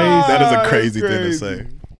say. That is a crazy thing to say.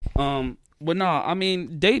 But no, I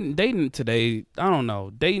mean dating today, I don't know.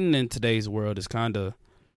 Dating in today's world is kinda,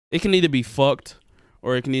 it can either be fucked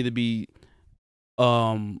or it can either be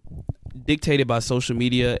dictated by social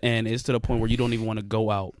media, and it's to the point where you don't even want to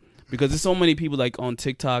go out because there's so many people like on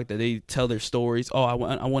TikTok that they tell their stories. Oh, I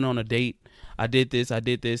went on a date. I did this.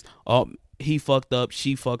 Oh, he fucked up.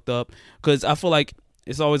 She fucked up. Because I feel like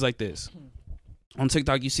it's always like this. On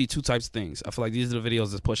TikTok, you see 2 types of things. I feel like these are the videos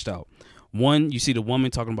that's pushed out. One, you see the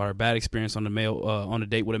woman talking about her bad experience on a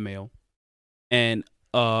date with a male, and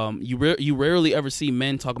you rarely ever see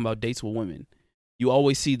men talking about dates with women. You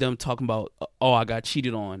always see them talking about, oh, I got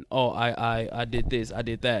cheated on. Oh, I did this. I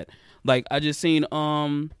did that. Like I just seen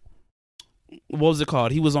what was it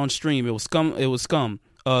called? He was on stream. It was Scum. Scum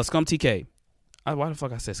TK. Why the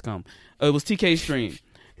fuck I said Scum? It was TK's stream,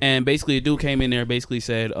 and basically a dude came in there. Basically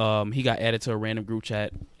said he got added to a random group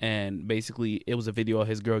chat, and basically it was a video of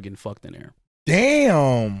his girl getting fucked in there.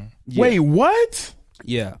 Damn. Yeah. Wait, what?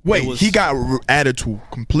 Yeah. Wait, he got added to a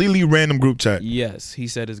completely random group chat. Yes. He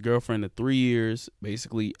said his girlfriend of 3 years,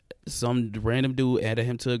 basically some random dude added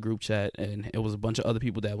him to a group chat, and it was a bunch of other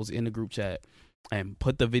people that was in the group chat and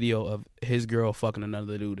put the video of his girl fucking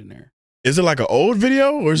another dude in there. Is it like an old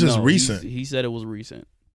video or is this recent? He said it was recent.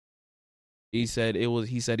 He said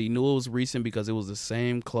he knew it was recent because it was the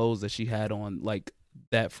same clothes that she had on like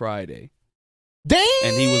that Friday. Damn.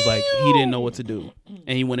 And he was like, he didn't know what to do.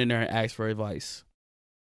 And he went in there and asked for advice.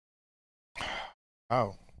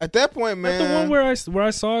 Oh, at that point, man. At the one where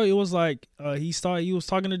I saw it was like he was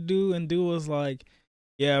talking to dude, and dude was like,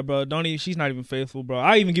 "Yeah, bro, she's not even faithful, bro.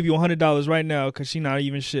 I even give you $100 right now because she's not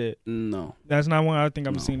even shit." No, that's not one. I think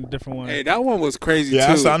I'm seeing a different one. Hey, that one was crazy too.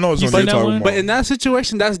 I know it's what you're talking about. But in that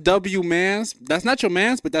situation, that's W man's. That's not your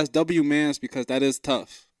man's, but that's W man's because that is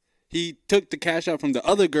tough. He took the cash out from the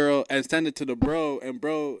other girl and sent it to the bro, and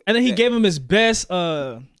then he gave him his best.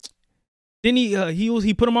 Didn't he?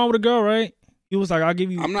 He put him on with a girl, right? He was like, "I'll give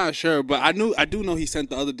you." I'm not sure, but I do know he sent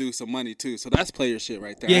the other dude some money too. So that's player shit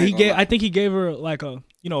right there. Yeah, I think he gave her like a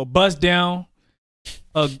bust down,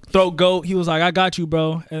 a throat goat. He was like, "I got you,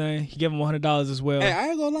 bro," and then he gave him $100 as well. Hey, I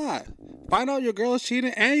ain't gonna lie. Find out your girl is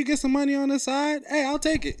cheating and you get some money on the side. Hey, I'll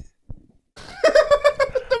take it.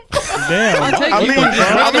 Damn.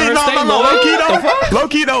 Low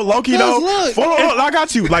key though. Look, I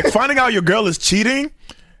got you. Like finding out your girl is cheating.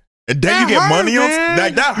 And then you get money on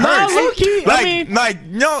like that hurts. No, low-key,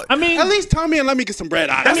 I mean, at least tell me and let me get some bread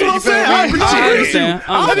out. That's what I'm saying. I agree with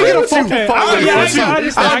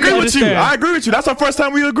you. I agree with you. That's the first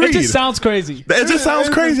time we agreed. It just sounds crazy. It just sounds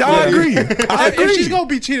crazy. I agree. If she's gonna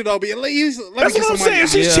be cheated, I'll be. Let me That's get what some I'm saying. money.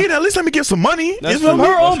 If she's cheating, at least let me get some money. It's from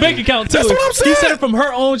her own bank account too. That's what I'm saying. He said it from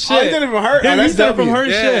her own shit. He said it from her. He said it from her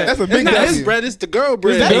shit. That's a big It's not his bread. It's the girl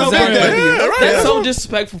bread. That's so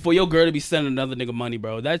disrespectful for your girl to be sending another nigga money,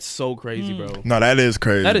 bro. That's so crazy, bro. No, that is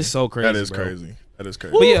crazy. That is so crazy. That is bro. crazy. That is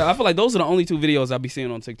crazy. But yeah, I feel like those are the only 2 videos I be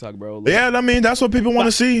seeing on TikTok, bro. Like, yeah, I mean that's what people want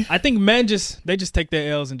to see. I think men just take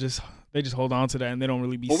their L's and just hold on to that, and they don't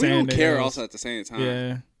really be saying. But we don't care L's. also at the same time.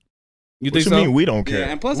 Yeah. You think what so? You mean we don't care?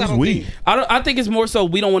 Yeah, and plus Who's I don't we? think. I think it's more so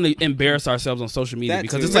we don't want to embarrass ourselves on social media That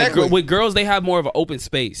because too. it's like Exactly. with girls they have more of an open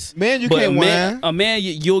space. Man, you But can't whine. a man,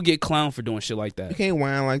 you'll get clowned for doing shit like that. You can't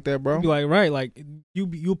whine like that, bro. Be like, right, like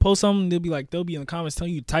you post something, they'll be in the comments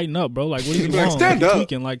telling you tighten up, bro. Like, what are you Like, wrong? stand Like, up.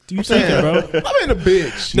 tweaking. Like, you tweaking, bro. I'm in a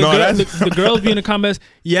bitch. The girls be in the comments.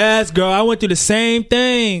 Yes, girl, I went through the same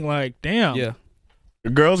thing. Like, damn. Yeah.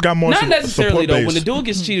 Girls got more. Not necessarily support though. base. When the dude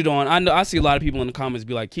gets cheated on, I see a lot of people in the comments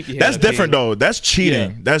be like, "Keep your head That's up, different king." though. That's cheating.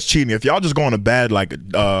 Yeah. That's cheating. If y'all just go on a bad like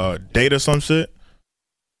date or some shit.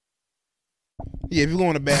 Yeah, if you're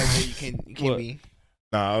going to bad day, you can't What? be.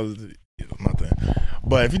 Nah, nothing.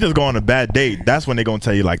 But if you just go on a bad date, that's when they gonna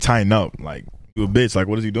tell you like tighten up. Like you a bitch. Like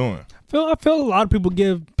what is he doing? I feel a lot of people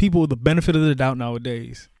give people the benefit of the doubt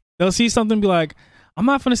nowadays. They'll see something and be like, I'm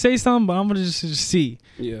not gonna say something, but I'm gonna just see.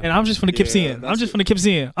 Yeah. And I'm just gonna keep Yeah, seeing. I'm just gonna keep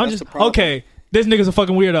seeing. I'm that's just the problem. okay. This nigga's a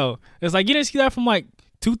fucking weirdo. It's like you didn't see that from like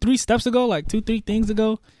 2-3 steps ago, like 2-3 things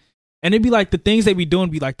ago. And it'd be like the things they be doing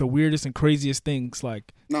be like the weirdest and craziest things.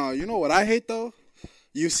 Like No, you know what I hate though?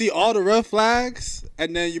 You see all the red flags,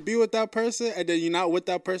 and then you be with that person, and then you're not with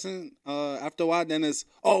that person after a while. Then it's,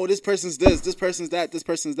 oh, this person's this person's that, this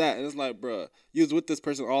person's that. And it's like, bruh, you was with this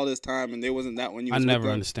person all this time, and they wasn't that when you I was never with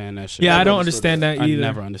them. understand that shit. yeah, I don't understood understand that I either.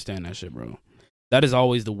 never understand that shit, bro. That is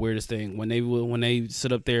always the weirdest thing when they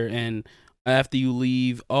sit up there and after you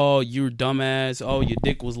leave, oh, you're dumbass. Oh, your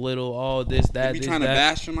dick was little. Oh, this You that. be this, trying to that.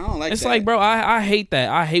 bash them. I don't like It's that. like, bro, I hate that.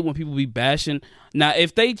 I hate when people be bashing. Now,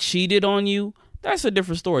 if they cheated on you, that's a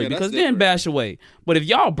different story Yeah, that's because then different. bash away. But if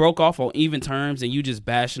y'all broke off on even terms and you just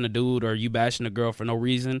bashing a dude or you bashing a girl for no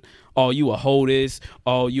reason, oh, you a hoe this,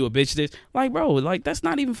 oh, you a bitch this, like, bro, like, that's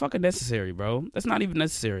not even fucking necessary, bro. That's not even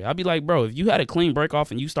necessary. I'd be like, bro, if you had a clean break off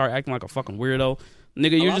and you start acting like a fucking weirdo,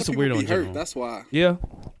 nigga, you're lot just a of people weirdo be in general. hurt. That's why. Yeah.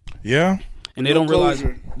 Yeah. And they No don't realize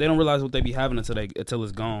closure. what they be having until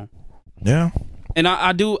it's gone. Yeah. And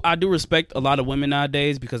I do respect a lot of women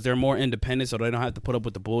nowadays because they're more independent, so they don't have to put up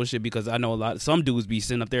with the bullshit. Because I know some dudes be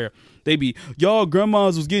sitting up there, they be, y'all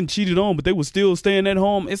grandmas was getting cheated on, but they was still staying at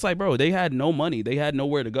home. It's like, bro, they had no money, they had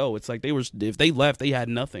nowhere to go. It's like if they left, they had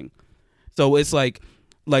nothing. So it's like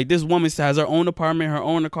this woman has her own apartment, her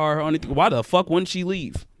own car, her own. Why the fuck wouldn't she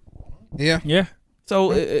leave? Yeah. Yeah.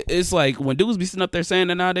 So it's like when dudes be sitting up there saying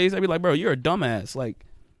that nowadays, I be like, bro, you're a dumbass. Like,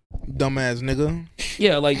 Dumbass nigga.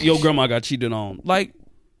 yeah, like your grandma got cheated on. Like,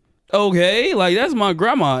 okay, like that's my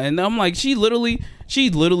grandma, and I'm like, she literally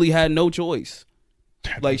had no choice.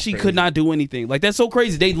 Like she could not do anything. Like that's so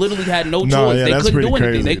crazy. They literally had no choice. yeah, They that's couldn't do pretty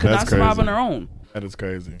anything. crazy. They could That's not survive crazy. on their own. That is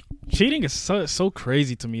crazy. Cheating is so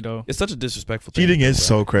crazy to me though. It's such a disrespectful thing. Cheating is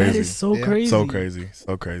so crazy. That is so Yeah. crazy. So crazy.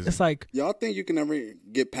 So crazy. It's like Y'all think you can ever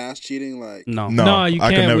get past cheating? Like, No. no, you I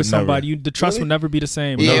could can't never- with somebody. never. The trust Really? will never be the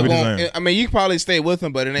same. Yeah, never it be the won't, same. I mean, you can probably stay with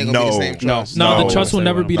him, but it ain't gonna be the same trust. No, No, the trust will stay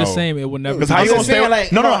never with be them. the No. same. It will never. Because be how the you I'm gonna just stay saying, with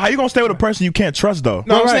like, no, no. how you gonna stay with a person you can't trust though?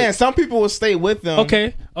 No, I'm Right. saying some people will stay with them.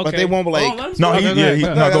 Okay. But they won't be like. Oh, No, Okay, he, go yeah, ahead, he,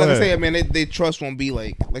 go no, ahead. go like I ahead. say, man, they trust won't be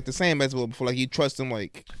like the same as before. Like you trust them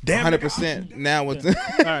like Damn, 100% now with. All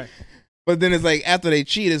right. But then it's like after they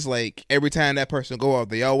cheat, it's like every time that person go out,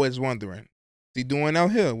 they always wondering, what's he doing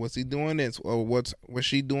out here? What's he doing this? Or was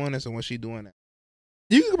she doing this? Or was she doing that?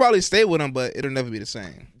 You could probably stay with him, but it'll never be the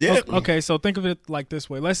same. Yeah. Okay, so think of it like this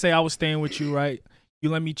way. Let's say I was staying with you, right? You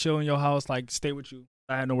let me chill in your house, like stay with you.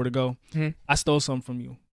 I had nowhere to go. Mhm. I stole something from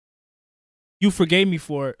you. You forgave me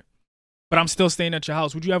for it, but I'm still staying at your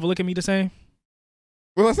house. Would you ever look at me the same?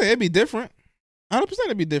 Well, I say it'd be different. 100%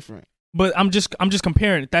 it'd be different. But I'm just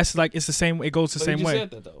comparing it. That's like it's the same. It goes the same way.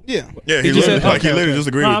 Yeah, Yeah, He he just literally, said- like he okay, literally okay. just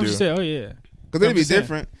agreed No, with I'm you. just saying. Oh yeah. because it'd I'm be just saying.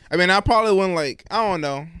 different. I mean, I probably wouldn't like. I don't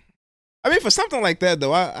know. I mean, for something like that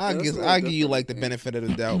though, I That's guess a little I give you different. like the benefit of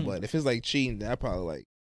the doubt. But if it's like cheating, then I probably like.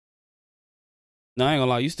 No, I ain't gonna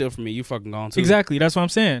lie. You steal from me, you fucking gone too. Exactly. That's what I'm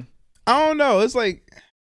saying. I don't know. It's like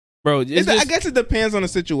bro. I guess it depends on the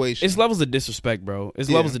situation. It's levels of disrespect, bro. It's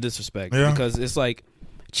Yeah. levels of disrespect Yeah. because it's like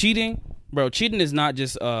cheating, bro. Cheating is not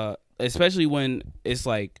just especially when it's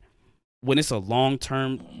like when it's a long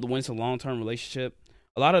term relationship.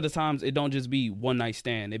 A lot of the times it don't just be one night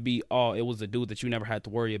stand. It be it was a dude that you never had to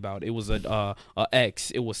worry about. It was a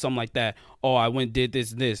ex. It was something like that. Oh, I went did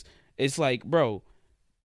this and this. It's like, bro,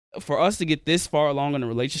 for us to get this far along in a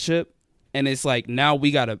relationship, and it's like now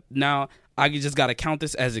I just gotta count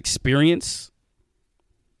this as experience.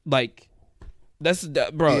 Like that's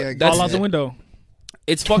bro. Yeah, That's All out the window.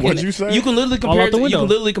 It's fucking. What'd you say? You can literally All compare. out the You window. can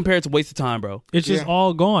literally compare it to waste of time, bro. It's just Yeah.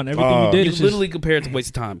 all gone. Everything you did You is can just literally compare it to waste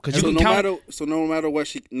of time because you so can no count. matter what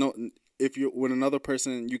if you're with another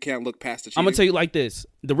person, you can't look past the cheating. I'm gonna tell you like this: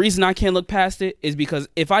 the reason I can't look past it is because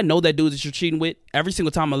if I know that dude that you're cheating with, every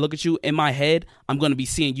single time I look at you in my head, I'm gonna be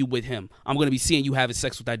seeing you with him. I'm gonna be seeing you having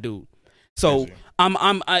sex with that dude. So and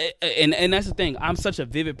that's the thing. I'm such a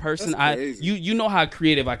vivid person. That's crazy. You know how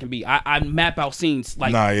creative I can be. I map out scenes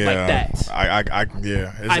like Nah, yeah. like that.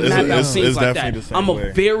 Yeah. I map out scenes like definitely that. the same I'm a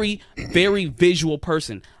way. very, very visual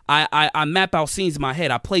person. I map out scenes in my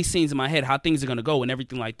head. I play scenes in my head, how things are gonna go and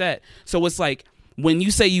everything like that. So it's like when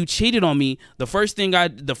you say you cheated on me, the first thing I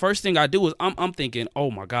do is I'm thinking,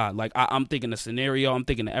 oh my God, like I'm thinking a scenario, I'm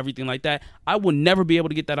thinking of everything like that. I will never be able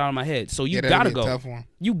to get that out of my head. So you gotta go.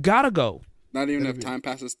 You gotta go. Not even if time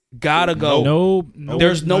passes. Gotta go. No,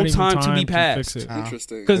 there's no time to be passed.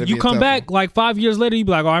 Interesting. Because you come back like 5 years later, you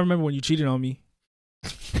be like, oh, I remember when you cheated on me.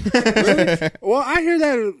 Really? Well, I hear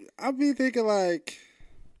that. I'll be thinking like,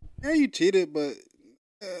 yeah, you cheated, but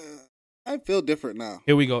I feel different now.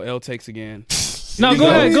 Here we go. L takes again. No, go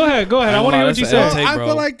ahead. I want to hear what you said. I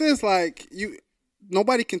feel like this, like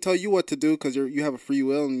nobody can tell you what to do because you have a free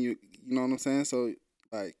will and you know what I'm saying. So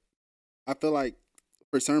like, I feel like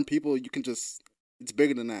for certain people, you can just it's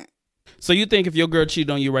bigger than that. So you think if your girl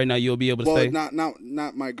cheated on you right now, you'll be able to stay? Not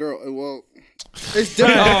my girl. Well, it's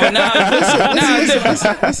different.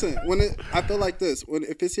 Listen. I feel like this.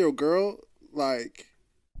 If it's your girl, like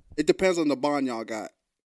it depends on the bond y'all got.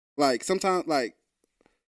 Like sometimes, like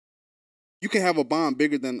you can have a bond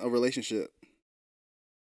bigger than a relationship,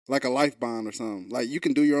 like a life bond or something. Like you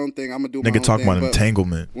can do your own thing. I'm gonna do my own thing. Nigga talk about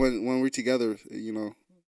entanglement. When we're together,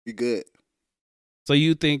 we good. So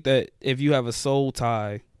you think that if you have a soul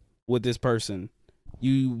tie with this person,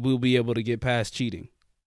 you will be able to get past cheating?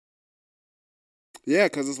 Yeah,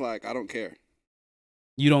 because it's like I don't care.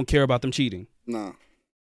 You don't care about them cheating? Nah.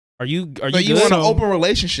 Are you? So you want an open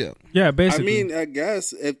relationship? Yeah, basically. I mean, I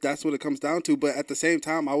guess if that's what it comes down to, but at the same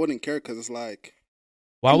time, I wouldn't care because it's like.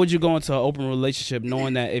 Why would you go into an open relationship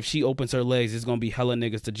knowing that if she opens her legs, it's gonna be hella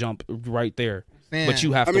niggas to jump right there? Man. But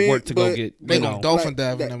you have to work to go get. They gonna dolphin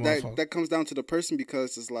dive in that motherfucker. That comes down to the person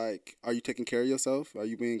because it's like, are you taking care of yourself? Are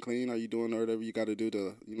you being clean? Are you doing whatever you got to do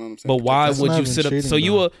to, you know what I'm saying? But why would you sit up?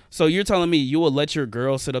 So you're telling me you will let your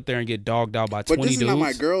girl sit up there and get dogged out by 20 dudes? But this is not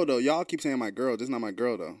my girl though. Y'all keep saying my girl. This is not my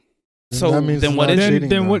girl though. So then what is cheating?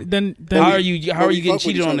 Then how are you getting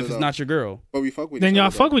cheated on if it's not your girl? But we fuck with. Then each y'all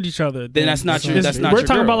other, fuck with each other. Then that's not your. That's not. We're your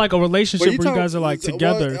talking girl. about like a relationship where you guys are like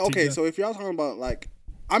together. Well, okay, so if y'all talking about like,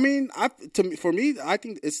 I mean, for me, I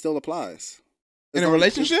think it still applies. In a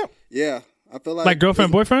relationship? Yeah, I feel like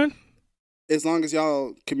girlfriend boyfriend. As long as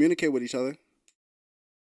y'all communicate with each other.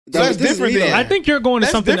 So that's different then. I think you're going to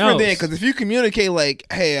something else. Because if you communicate like,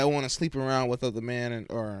 "Hey, I want to sleep around with other men,"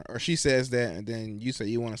 or she says that, and then you say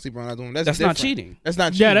you want to sleep around with other women, that's not cheating. That's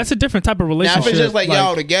not cheating. Yeah, that's a different type of relationship. Now, if it's just like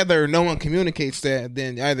y'all together, no one communicates that,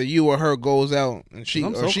 then either you or her goes out and she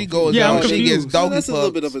goes out, she gets doggy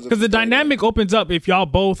fucked. Because the dynamic opens up if y'all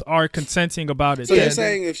both are consenting about it. So you're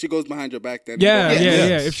saying if she goes behind your back, then yeah.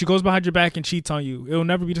 If she goes behind your back and cheats on you, it'll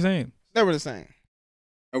never be the same. Never the same.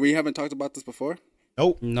 And we haven't talked about this before.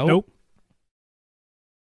 Nope.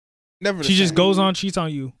 Never. She just goes on, cheats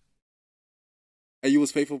on you. And you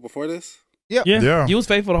was faithful before this? Yeah. You was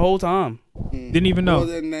faithful the whole time. Didn't even know. Well,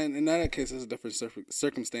 then in that case, it's a different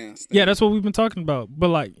circumstance. Yeah, that's what we've been talking about. But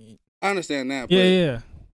like, I understand that. But yeah.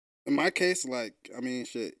 In my case, like, I mean,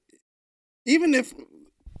 shit. Even if,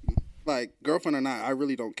 like, girlfriend or not, I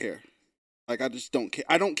really don't care. Like, I just don't care.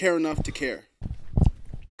 I don't care enough to care.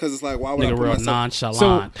 Because it's like, why would I put myself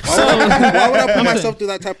nonchalant? Why would I put myself through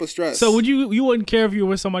that type of stress? So you wouldn't care if you were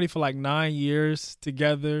with somebody for like 9 years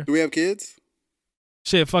together? Do we have kids?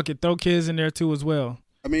 Shit, fuck it, throw kids in there too as well.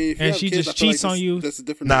 I mean, if you and have she kids, just cheats on you. That's a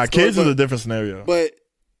different. Nah, story, kids is a different scenario. But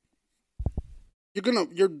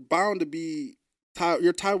you're bound to be tied.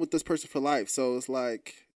 You're tied with this person for life. So it's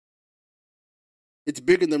like. It's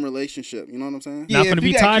bigger than relationship. You know what I'm saying? Not gonna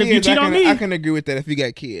be tied if you cheat on me. I can agree with that if you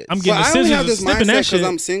got kids. I'm getting the scissors and snipping that shit. Because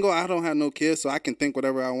I'm single, I don't have no kids, so I can think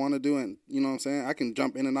whatever I want to do, and you know what I'm saying. I can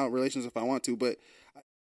jump in and out relations if I want to, but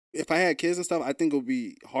if I had kids and stuff, I think it would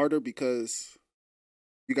be harder because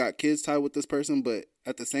you got kids tied with this person. But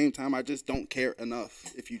at the same time, I just don't care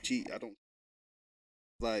enough if you cheat. I don't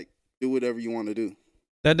like do whatever you want to do.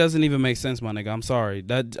 That doesn't even make sense, my nigga. I'm sorry.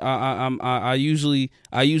 That I usually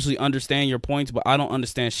understand your points, but I don't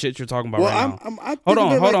understand shit you're talking about right now.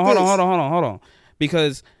 Hold on.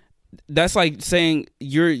 Because that's like saying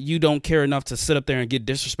you don't care enough to sit up there and get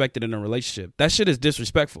disrespected in a relationship. That shit is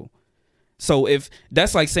disrespectful. So if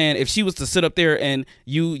that's like saying if she was to sit up there and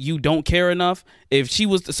you don't care enough, if she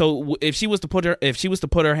was to put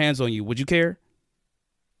her hands on you, would you care?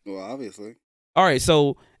 Well, obviously. All right,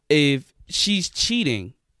 so if she's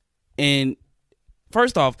cheating, and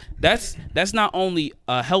first off, that's not only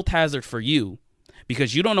a health hazard for you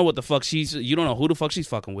because you don't know what the fuck you don't know who the fuck she's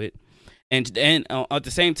fucking with, and at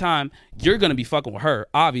the same time you're gonna be fucking with her,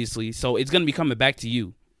 obviously, so it's gonna be coming back to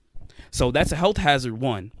you. So that's a health hazard,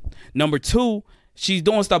 one. Number two, she's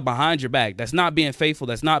doing stuff behind your back. That's not being faithful.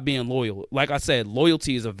 That's not being loyal. Like I said,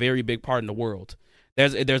 loyalty is a very big part in the world.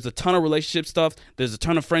 There's a ton of relationship stuff. There's a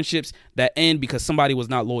ton of friendships that end because somebody was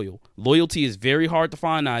not loyal. Loyalty is very hard to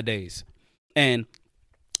find nowadays. And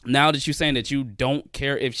now that you're saying that you don't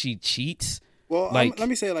care if she cheats, Well, like, let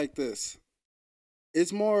me say it like this.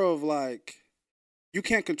 It's more of like you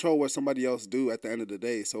can't control what somebody else do at the end of the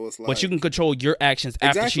day. So it's like, but you can control your actions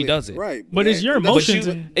after she does it. right? But it's your and that's- emotions.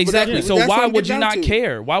 But you- and- exactly. But So that's why what I'm would you getting not down to.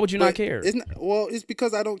 care? Why would you not But care? it's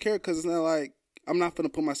because I don't care because it's not like I'm not gonna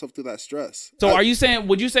put myself through that stress. So are you saying?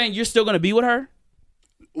 Would you saying you're still gonna be with her?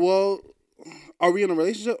 Well, are we in a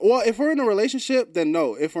relationship? Well, if we're in a relationship, then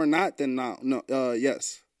no. If we're not, then no.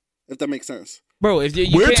 Yes. If that makes sense. Bro, if you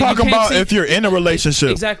We're can't- talking you can't about say- if you're in a relationship.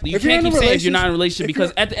 Exactly. You If you're can't in keep a saying if you're not in a relationship- relationship if because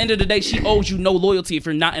you're- at the end of the day, she owes you no loyalty if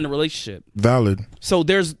you're not in a relationship. Valid. So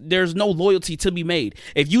there's no loyalty to be made.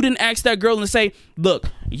 If you didn't ask that girl and say, "Look,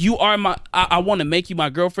 you are I want to make you my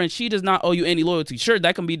girlfriend," she does not owe you any loyalty. Sure,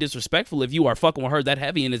 that can be disrespectful if you are fucking with her that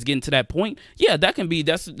heavy and it's getting to that point. Yeah, that can be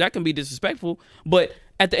disrespectful. But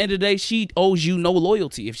at the end of the day, she owes you no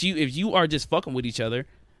loyalty. If you are just fucking with each other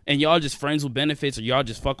and y'all just friends with benefits, or y'all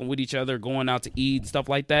just fucking with each other, going out to eat and stuff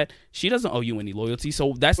like that, she doesn't owe you any loyalty.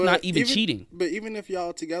 So that's But not even cheating. But even if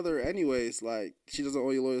y'all together, anyways, like she doesn't owe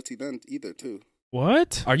you loyalty then either, too.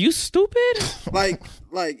 What? Are you stupid? Like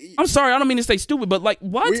I'm sorry, I don't mean to say stupid, but like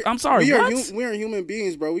what? I'm sorry. We What? we are human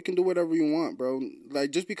beings, bro. We can do whatever you want, bro. Like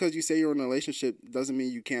just because you say you're in a relationship doesn't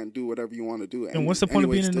mean you can't do whatever you want to do. And what's the point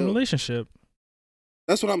of being in a still. relationship?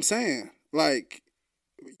 That's what I'm saying. Like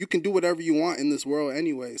you can do whatever you want in this world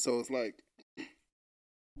anyway. So it's like,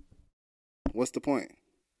 what's the point?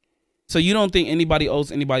 So you don't think anybody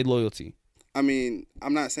owes anybody loyalty? I mean,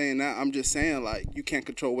 I'm not saying that. I'm just saying like you can't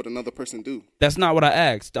control what another person do. That's not what I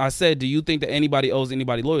asked. I said, do you think that anybody owes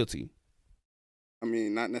anybody loyalty? I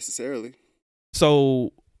mean, not necessarily.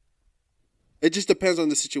 So It just depends on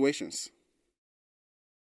the situations.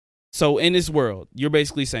 So in this world, you're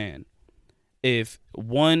basically saying if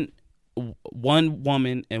one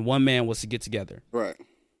woman and one man was to get together, Right.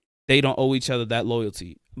 they don't owe each other that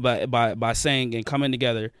loyalty. But by saying and coming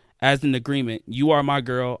together as an agreement, you are my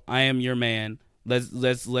girl, I am your man. Let's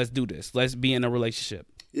do this. Let's be in a relationship.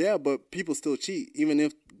 Yeah, but people still cheat, even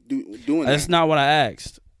if doing That's that. not what I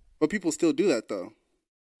asked. But people still do that, though.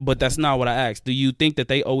 But that's not what I asked. Do you think that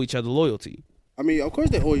they owe each other loyalty? I mean, of course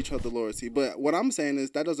they owe each other loyalty, but what I'm saying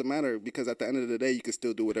is that doesn't matter because at the end of the day, you can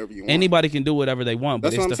still do whatever you want. Anybody can do whatever they want,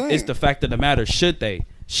 but That's what I'm saying. it's the fact of the matter. Should they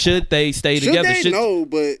stay Should together? they? No,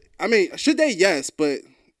 but I mean, should they? Yes, but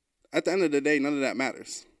at the end of the day, none of that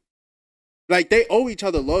matters. Like they owe each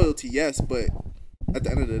other loyalty, yes, but at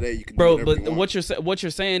the end of the day, you can do Bro, whatever but you want. what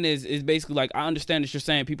you're saying is basically like, I understand that you're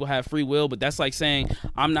saying people have free will, but that's like saying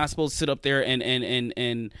I'm not supposed to sit up there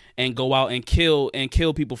and go out and kill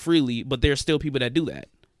people freely, but there's still people that do that.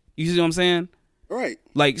 You see what I'm saying? Right.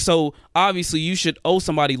 Like, so obviously you should owe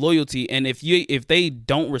somebody loyalty, and if they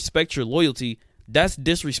don't respect your loyalty, that's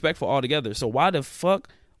disrespectful altogether. So why the fuck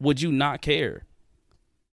would you not care?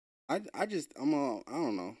 I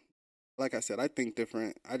don't know. Like I said, I think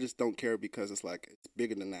different. I just don't care because it's like it's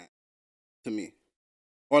bigger than that to me.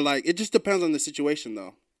 Or like it just depends on the situation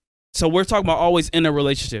though. So we're talking about always in a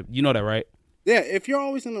relationship. You know that, right? Yeah, if you're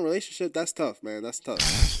always in a relationship, that's tough, man. That's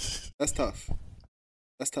tough. That's tough.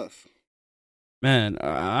 That's tough. Man,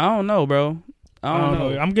 I don't know, bro. I don't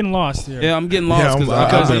know. I'm getting lost here. Yeah, I'm getting lost Yeah, I've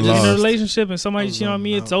because been in lost. a relationship and somebody I was cheating on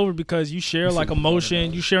me, zoned it's out. over because you share like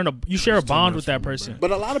emotion. You share a bond with that person.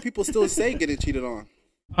 But a lot of people still stay getting cheated on.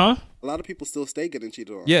 Huh? A lot of people still stay getting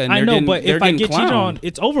cheated on. yeah, and I they're know, getting- but they're if I getting get cheated clowned. on,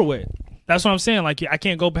 it's over with. That's what I'm saying. Like I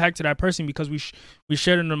can't go back to that person because we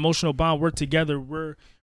shared an emotional bond. We're together. We're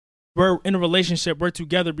in a relationship. We're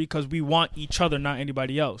together because we want each other, not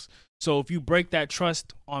anybody else. So if you break that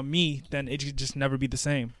trust on me, then it should just never be the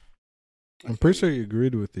same. I'm pretty sure he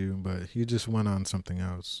agreed with you, but he just went on something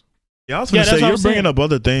else. Yeah, I was Yeah, gonna that's say what you're I'm bringing saying. up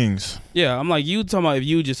other things. Yeah, I'm like, you talking about if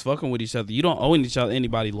you just fucking with each other, you don't owe each other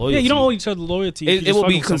anybody loyalty. Yeah, you don't owe each other loyalty. if It you just will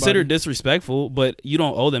fucking be with considered somebody. disrespectful, but you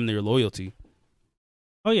don't owe them their loyalty.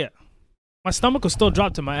 Oh yeah, my stomach will still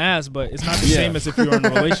drop to my ass, but it's not the Yeah. same as if you're in a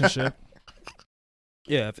relationship.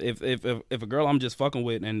 Yeah, if a girl I'm just fucking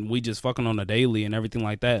with and we just fucking on a daily and everything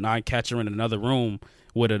like that, and I catch her in another room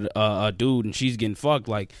with a dude and she's getting fucked,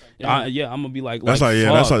 like, I'm gonna be like, That's like, like,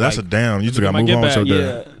 yeah, fuck, that's a like, damn. You just gotta Let me move get on with back, your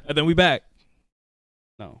day. yeah. And then we back.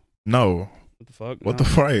 No, No, what the fuck? what No. the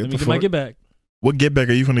fuck? Let What me the get my fuck? get back. What get back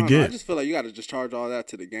are you I gonna don't know, I get? just feel like you got to just charge all that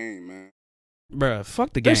to the game, man. Bruh,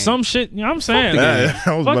 fuck the game. There's some shit. You know what I'm saying? the game.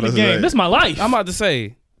 I was Fuck about the to game. say This is my life. I'm about to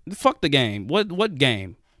say, fuck the game. What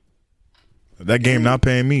game? that game not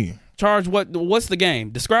paying me. Charge what? What's the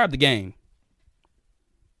game? Describe the game.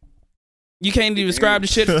 You can't even describe the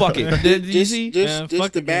shit. Fuck it. Did you see? Yeah, Just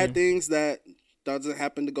fuck the the bad game. things that doesn't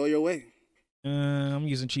happen to go your way. I'm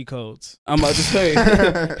using cheat codes. I'm about to say,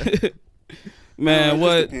 man, Just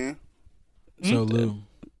what? depend. So Lou,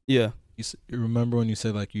 Yeah. you remember when you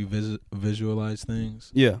said like you visualize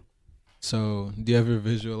things? Yeah. So do you ever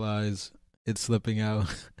visualize it slipping out?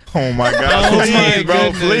 Oh my God! Oh Please, my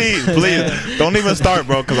bro, goodness. please, don't even start,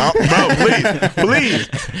 bro. Bro, please,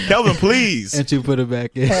 Kelvin, please. And you put it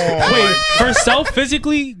back in. Wait, herself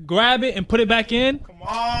physically grab it and put it back in? Come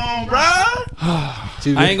on, bro.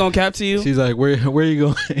 I ain't gonna cap to you. She's like, where are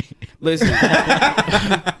you going? Listen.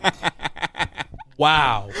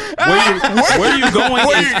 Wow. Where you going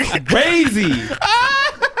is crazy.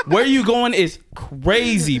 Where you going is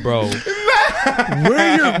crazy, bro.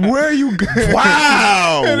 Where are you?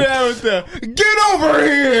 Wow. Get over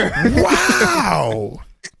here. Wow.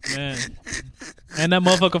 Man. And that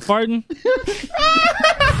motherfucker farting?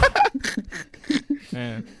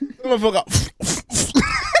 Man. Motherfucker.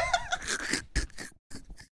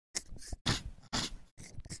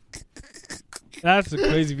 That's a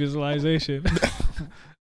crazy visualization.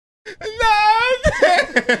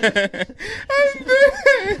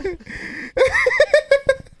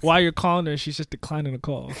 While you're calling her, she's just declining the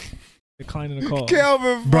call. Declining the call.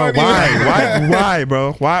 Kelvin, Bro, why,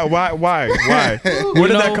 bro? Why? Where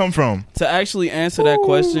did that come from? To actually answer that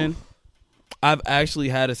question, I've actually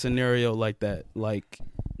had a scenario like that. Like,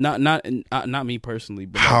 not me personally,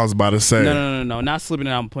 but like, I was about to say. No, not slipping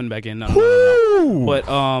it out and putting it back in. No. But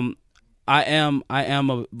I am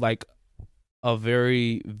a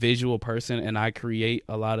very visual person, and I create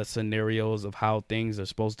a lot of scenarios of how things are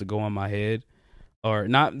supposed to go in my head, or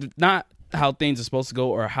not how things are supposed to go,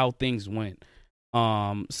 or how things went.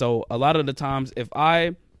 So a lot of the times, if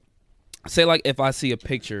I say, like, if I see a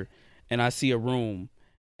picture and I see a room,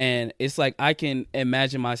 and it's like I can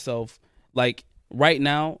imagine myself, like, right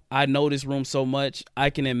now I know this room so much,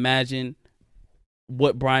 I can imagine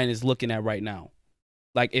what Brian is looking at right now.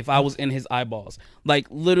 Like, if I was in his eyeballs, like,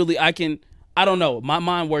 literally, I don't know. My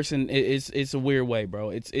mind works in it's a weird way, bro.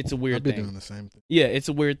 It's a weird I've been thing. doing the same thing. Yeah, it's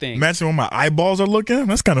a weird thing. Imagine when my eyeballs are looking.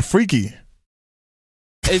 That's kind of freaky.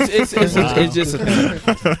 It's just a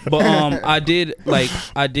thing. But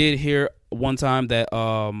I did hear one time that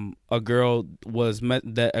a girl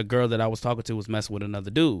that I was talking to was messing with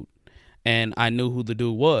another dude, and I knew who the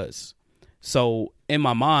dude was. So in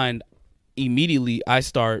my mind, immediately I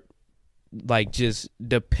start like just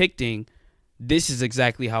depicting this is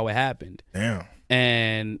exactly how it happened. Damn.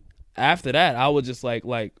 And after that, I was just like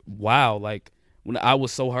wow, like when I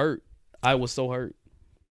was so hurt.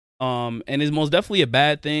 And it's most definitely a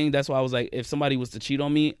bad thing. That's why I was like, if somebody was to cheat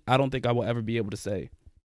on me, I don't think I will ever be able to say.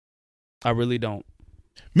 I really don't.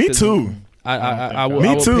 Me too. I will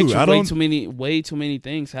picture way too many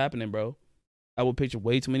things happening, bro. I will picture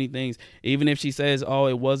way too many things. Even if she says, "Oh,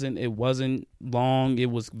 it wasn't long. It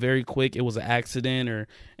was very quick. It was an accident or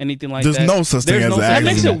anything like that." There's no such thing as an That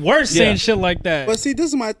makes accident. it worse saying Yeah. shit like that. But see, this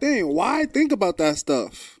is my thing. Why think about that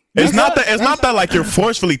stuff? It's not that like you're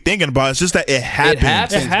forcefully thinking about it. It's just that it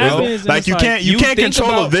happens. It happens, and Like it's you like, can't you can't think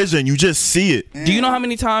control a about- vision. You just see it. Do you know how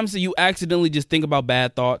many times that you accidentally just think about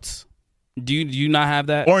bad thoughts? Do you not have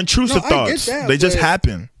that? Or intrusive No, I get thoughts. that, They just but-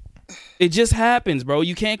 happen. It just happens, bro.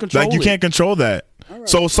 You can't control Like you it. can't control that. All right,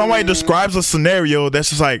 So if somebody man. describes a scenario that's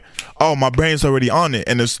just like, oh, my brain's already on it,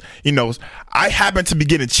 and it's, I happen to be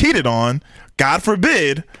getting cheated on. God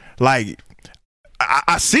forbid. Like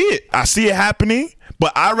I see it. I see it happening,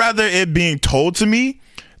 but I'd rather it being told to me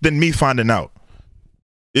than me finding out.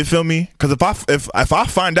 You feel me? Because if I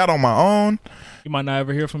find out on my own, You might not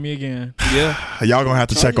ever hear from me again. Yeah. y'all gonna have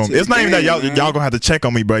to check on me. It's not even that y'all gonna have to check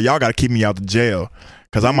on me, bro. Y'all gotta keep me out the jail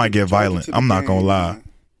because I might get violent. I'm not gonna lie.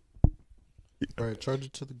 Right, charge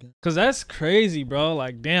it to the game. Cause that's crazy, bro.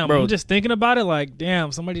 Like, damn, Bro. I'm just thinking about it. Like,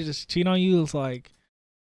 damn, somebody just cheat on you. It's like,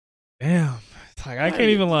 damn. It's like I can't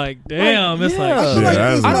even like, damn. It's like, yeah. feel like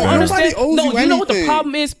Yeah, that's I don't bad. understand. Nobody owes No, you you know what the anything.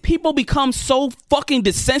 problem is? People become so fucking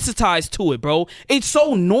desensitized to it, bro. It's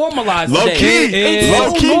so normalized. Low today. key. It's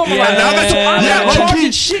Low so key. normalized. Now that you- I'm yeah, not low charging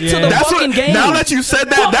key. shit Yeah. to the That's fucking what. game. Now that you said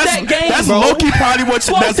that, Fuck that's that game, that's bro. low key probably that's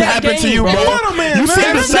that happened to game, you, bro. bro. Hold on, man. You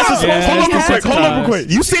seem That's not desensitized. supposed Hold to on, be real quick. Hold on, real desensitized. quick.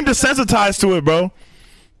 You seem desensitized to it, bro.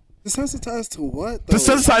 Desensitized to what? Though?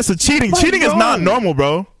 Desensitized to cheating. Cheating is bro. not normal,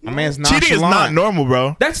 bro. My man's Cheating is not nonchalant. normal,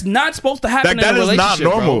 bro. That's not supposed to happen That in a is not relationship,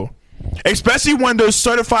 normal. bro. Especially when there's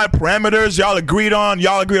certified parameters y'all agreed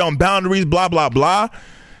on boundaries, blah blah blah.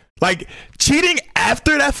 Like cheating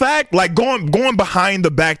after that fact, like going behind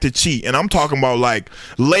the back to cheat, and I'm talking about like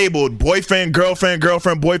labeled boyfriend, girlfriend,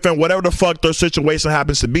 boyfriend, whatever the fuck their situation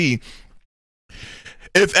happens to be.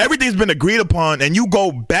 If everything's been agreed upon and you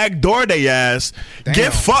go backdoor they ass,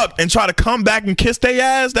 get fucked and try to come back and kiss they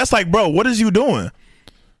ass, that's like, bro, what is you doing?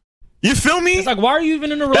 You feel me? it's like, why are you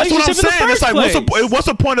even in a That's relationship what I'm saying. in the It's first like, place? what's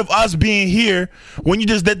the point of us being here when you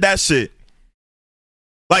just did that shit?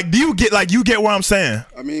 Like, do you get what I'm saying?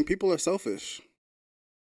 I mean, people are selfish.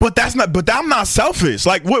 But I'm not selfish.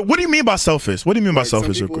 Like, what do you mean by selfish? What do you mean by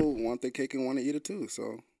selfish? Some people want their cake and want to eat it too.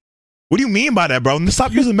 So, what do you mean by that, bro?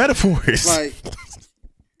 Stop using metaphors. Like,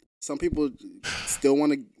 some people still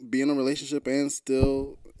want to be in a relationship and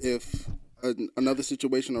still, if another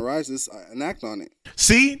situation arises, enact on it.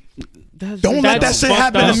 See, don't let that shit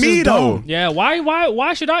happen to me though. Yeah, why do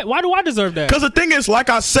I deserve that? Because the thing is, like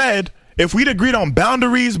I said, if we'd agreed on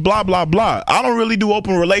boundaries, blah blah blah. I don't really do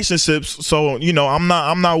open relationships, so I'm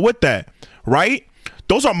not with that, right?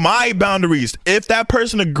 Those are my boundaries. If that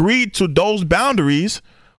person agreed to those boundaries,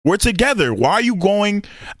 we're together. Why are you going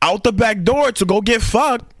out the back door to go get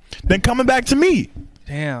fucked, then coming back to me?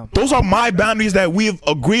 Damn. Those are my boundaries that we've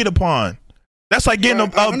agreed upon. That's like getting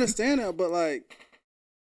I understand that, but like,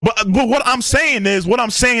 but what I'm saying is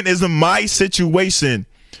in my situation,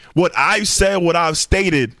 what I've said, what I've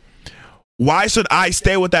stated. Why should I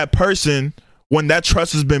stay with that person when that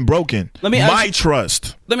trust has been broken?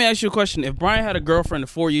 Trust. Let me ask you a question. If Brian had a girlfriend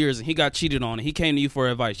for 4 years and he got cheated on and he came to you for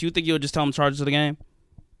advice, you think you'll just tell him charges to the game?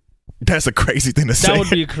 That's a crazy thing to say. That would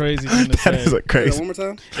be a crazy thing to say. That is crazy. One more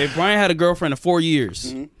time. If Brian had a girlfriend for 4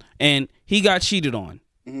 years and he got cheated on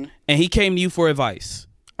and he came to you for advice,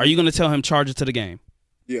 are you going to tell him charges to the game?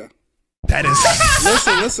 Yeah. That is.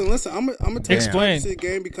 Listen. I'm gonna tell you charges to the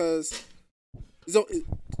game because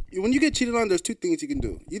when you get cheated on, there's two things you can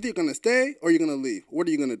do. Either you're gonna stay or you're gonna leave. What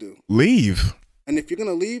are you gonna do? Leave. And if you're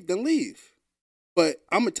gonna leave, then leave. But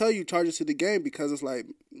I'm gonna tell you charges to the game because it's like,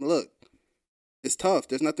 look, it's tough.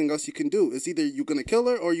 There's nothing else you can do. It's either you're gonna kill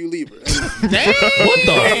her or you leave her. Damn! What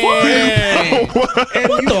the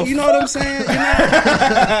fuck? You know what I'm saying?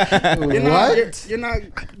 You're not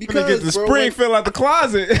because get the spring fill out the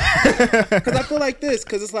closet. Because I feel like this.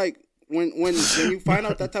 Because it's like when you find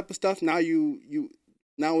out that type of stuff, now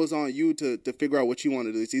now it's on you to figure out what you want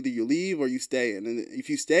to do. It's either you leave or you stay. And then if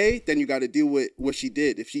you stay, then you got to deal with what she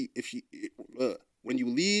did. If she when you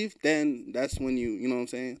leave, then that's when you know what I'm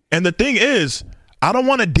saying? And the thing is, I don't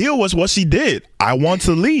want to deal with what she did. I want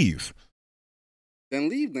to leave. Then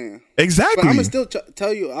leave then. Exactly. But I'm going to still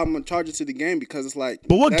tell you I'm going to charge it to the game because it's like.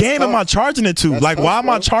 But what game am I charging it to? That's like, tough, why am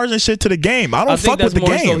I charging shit to the game? I don't fuck with the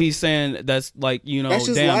game. So he's saying that's like, that's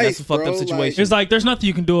just damn, life, that's a fucked bro. up situation. It's like there's nothing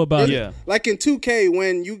you can do about it. Yeah. Like in 2K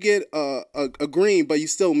when you get a green but you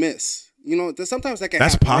still miss. Sometimes that can happen.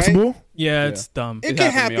 That's possible? Right? Yeah, it's dumb. It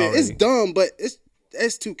can happen. It's dumb, but it's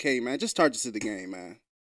 2K, man. Just charge it to the game, man.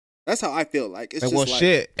 That's how I feel like. It's just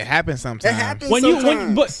shit. It happens sometimes. It happens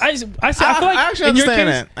sometimes. But I feel like I actually in your understand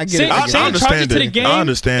case, that. I get it. I saying charge it to the game. I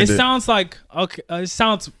understand it. It sounds like okay. It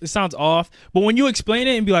sounds off. But when you explain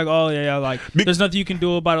it and be like, oh yeah, like there's nothing you can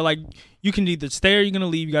do about it. Like you can either stay or you're gonna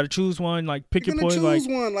leave. You got to choose one. Like pick your poison. Choose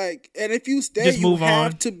one. Like, and if you stay, you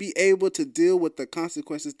have to be able to deal with the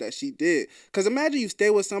consequences that she did. Because imagine you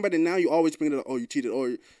stay with somebody and now you always bring it up. Oh, you cheated,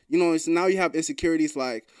 or it's now you have insecurities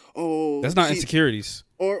like, oh, that's not insecurities.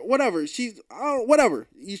 Or whatever. Whatever.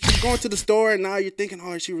 She's going to the store and now you're thinking,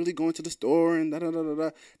 oh, is she really going to the store? And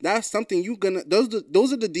da-da-da-da-da. That's something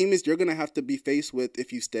those are the demons you're going to have to be faced with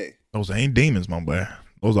if you stay. Those ain't demons, my boy.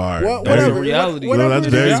 Those are whatever. Reality. No, that's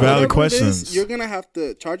very valid questions. You're going to have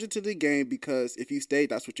to charge it to the game because if you stay,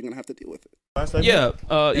 that's what you're going to have to deal with it. Yeah.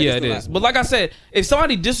 It is. But like I said, if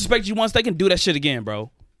somebody disrespects you once, they can do that shit again,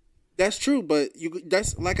 bro. That's true, but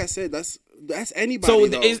that's like I said, that's anybody. So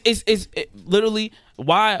though. it's literally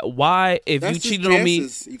why if that's you cheated on me,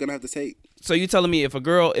 you're gonna have to take. So you telling me if a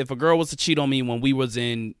girl was to cheat on me when we was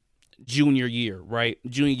in junior year, right?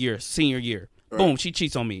 Senior year, right. Boom, she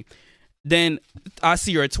cheats on me. Then I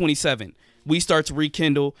see her at 27. We start to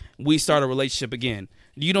rekindle. We start a relationship again.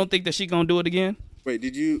 You don't think that she gonna do it again? Wait,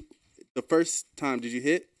 the first time did you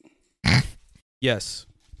hit? Yes.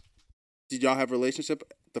 Did y'all have a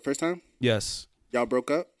relationship the first time? Yes. Y'all broke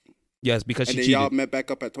up? Yes, because she cheated. cheated. And then y'all met back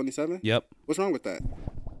up at 27? Yep. What's wrong with that?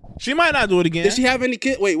 She might not do it again. Did she have any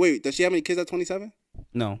kids? Wait. Does she have any kids at 27?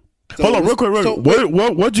 No. So, hold on, real quick. So,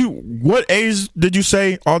 what age did you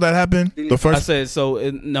say all that happened? The first. I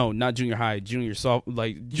said no, not junior high, junior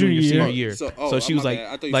senior year. So she was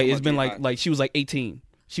it's been like she was like 18.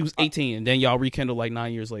 She was 18, and then y'all rekindled like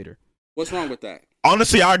 9 years later. What's wrong with that?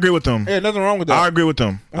 Honestly, I agree with them. Yeah, nothing wrong with that. I agree with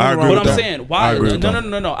them. But I'm saying, why?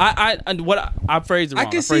 No. I phrased it wrong. I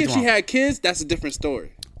can see if she had kids, that's a different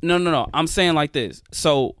story. No. I'm saying like this.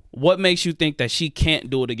 So, what makes you think that she can't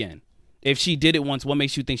do it again? If she did it once, what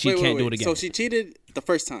makes you think she can't do it again? So she cheated the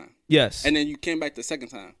first time. Yes. And then you came back the second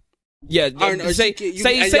time. Yeah. No. I don't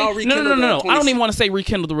even want to say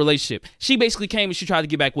rekindle the relationship. She basically came and she tried to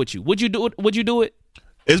get back with you. Would you do it? Let's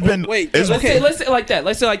say it like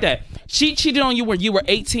that. She cheated on you when you were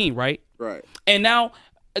 18, right? Right. And now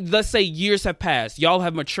let's say years have passed. Y'all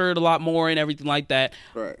have matured a lot more and everything like that.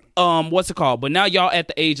 Right. What's it called? But now y'all at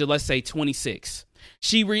the age of, let's say, 26.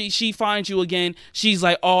 She finds you again. She's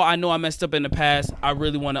like, "Oh, I know I messed up in the past. I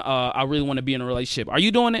really want to be in a relationship." Are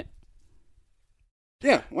you doing it?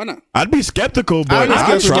 Yeah, why not? I'd be skeptical, but I'd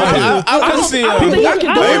I'd try it. I can see.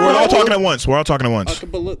 Hey, we're all talking at once. Okay,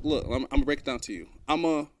 but look, I'm gonna break it down to you. I'm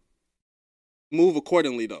gonna move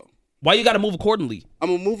accordingly, though. Why you got to move accordingly? I'm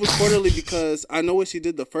gonna move accordingly because I know what she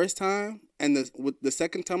did the first time, and with the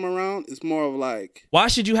second time around, it's more of like. Why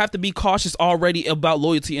should you have to be cautious already about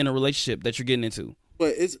loyalty in a relationship that you're getting into?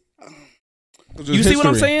 But it's. You see what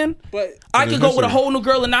I'm saying? But I could go with a whole new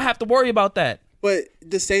girl and not have to worry about that. But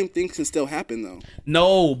the same thing can still happen, though.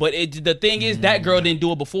 No, but the thing is, that girl didn't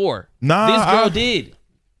do it before. Nah, this girl did.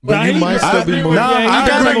 But you might still be more.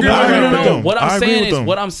 What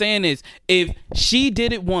I'm saying is, if she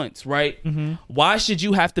did it once, right? Why should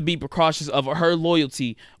you have to be precautious of her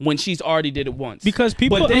loyalty when she's already did it once? Because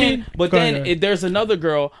people. But then, if there's another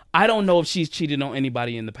girl, I don't know if she's cheated on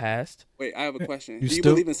anybody in the past. Wait, I have a question. Do you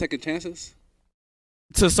believe in second chances?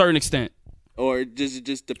 To a certain extent. Or does it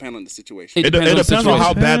just depend on the situation? It depends on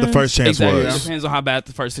how bad the first chance was. It depends on how bad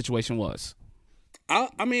the first situation was.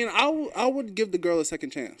 I would give the girl a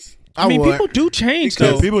second chance. I mean, people do change,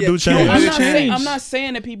 though. People do change. I'm not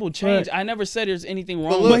saying that people change. I never said there's anything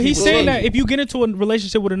wrong. But he's saying that if you get into a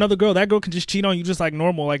relationship with another girl, that girl can just cheat on you just like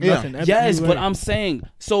normal, like nothing. Yes, but I'm saying,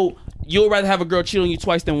 so you'll rather have a girl cheat on you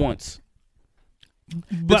twice than once.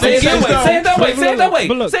 But say it that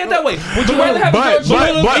way. Would you rather have a girl cheat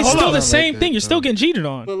on you? It's still the same thing. You're still getting cheated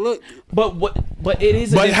on. But look, but it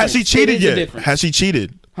is. But has she cheated yet? Has she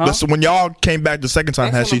cheated? Huh? When y'all came back the second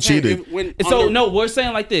time, has she cheated? No, we're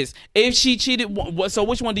saying like this: if she cheated, so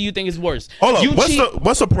which one do you think is worse? Hold on.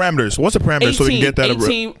 What's the parameters? What's the parameters 18, so we can get that?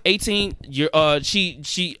 18.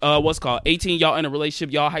 She what's called 18. Y'all in a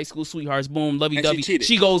relationship. Y'all high school sweethearts. Boom, lovey dovey.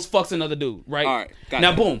 She goes fucks another dude. Right. All right. Got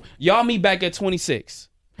now, it. boom. Y'all meet back at 26.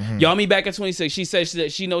 Y'all meet back at 26. She says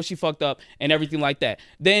that she knows she fucked up and everything like that.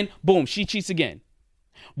 Then, boom, she cheats again.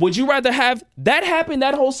 Would you rather have that happen,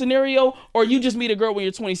 that whole scenario, or you just meet a girl when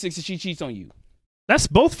you're 26 and she cheats on you? That's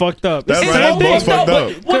both fucked up. That's both fucked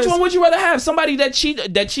up. Which one would you rather have? Somebody that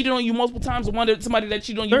cheated on you multiple times, or somebody that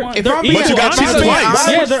cheated on you once? But you got cheated twice.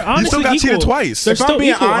 Yeah, they're honestly you still got cheated twice. If I'm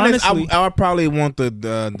being honest, I would probably want to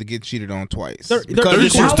get cheated on twice. You're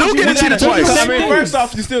still getting cheated twice. I mean, first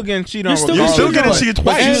off, you're still getting cheated on. You're still getting cheated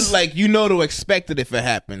twice. Like to expect it if it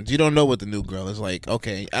happens. You don't know what the new girl is like.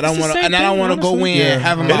 Okay, I don't want to go in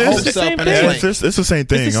having my hopes up. It's the same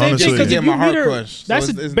thing, honestly. Because my heart crushed. That's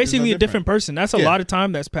basically a different person. That's a lot of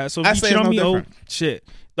time that's passed. So if you cheat on me, oh shit.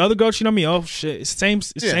 The other girl cheat on me, oh shit. It's same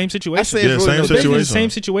situation. I say it's really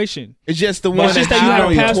same situation. It's just the one that you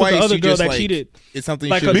have passed with the other girl that cheated. It's something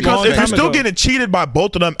like because if you're still getting cheated by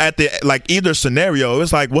both of them at the either scenario,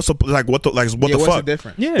 it's like what the fuck?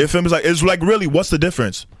 Difference? Yeah. If it's like really, what's the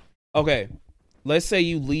difference? Okay, let's say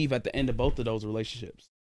you leave at the end of both of those relationships,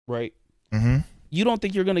 right? Mm-hmm. You don't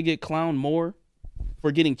think you're gonna get clowned more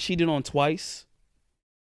for getting cheated on twice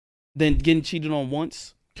than getting cheated on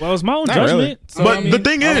once? Well, it's my own judgment. Really. So, but the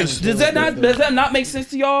thing is, does that not make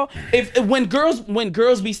sense to y'all? If when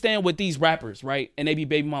girls be staying with these rappers, right, and they be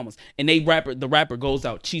baby mamas, and the rapper goes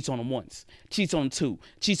out, cheats on them once, cheats on two,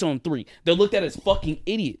 cheats on three, they're looked at as fucking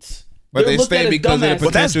idiots. But they stay because of the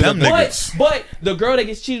potential. But the girl that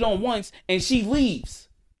gets cheated on once and she leaves,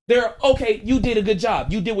 they're okay. You did a good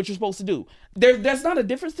job. You did what you're supposed to do. That's not a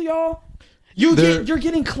difference to y'all. You're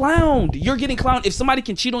getting clowned. You're getting clowned. If somebody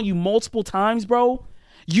can cheat on you multiple times, bro,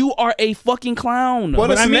 you are a fucking clown. Well,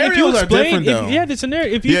 the scenarios are different, though. The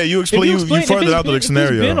scenario. You explain. You further out the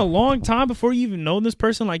scenario. It's been a long time before you even know this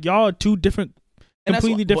person. Like y'all are two different,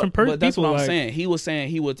 completely different people. That's what I'm saying. He was saying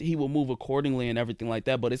he will move accordingly and everything like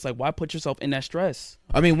that. But it's like, why put yourself in that stress?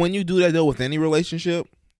 I mean, when you do that though with any relationship,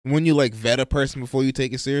 when you vet a person before you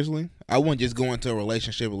take it seriously, I wouldn't just go into a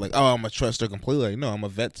relationship with I'm gonna trust her completely. Like, no, I'm gonna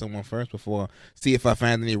vet someone first before see if I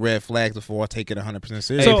find any red flags before I take it 100%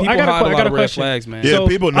 seriously. So I got a red flags, man. Yeah,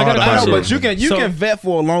 people know how to hide. But you can vet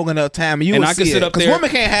for a long enough time, and you will see it. Because women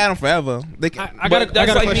can't hide them forever.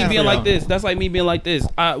 That's like me being like this. That's like me being like this.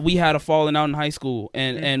 We had a falling out in high school,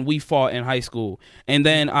 and we fought in high school, and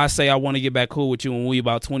then I say I want to get back cool with you when we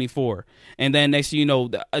about 24, and then next thing you know,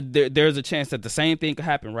 there's a chance that the same thing could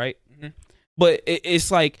happen, right? Mm-hmm. But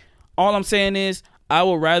it's like, all I'm saying is I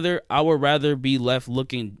would rather be left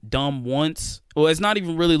looking dumb once. Well, it's not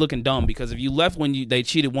even really looking dumb, because if you left when they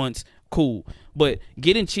cheated once, cool. But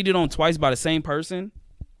getting cheated on twice by the same person,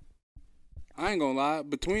 I ain't gonna lie.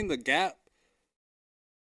 Between the gap,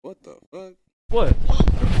 what the fuck? What?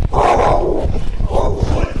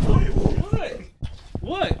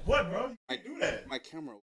 What? What, bro? I do that. My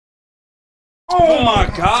camera. Oh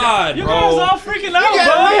my God, You bro. guys all freaking out,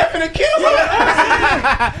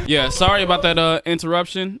 bro. Yeah, sorry about that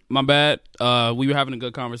interruption. My bad. We were having a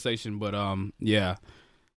good conversation, but yeah.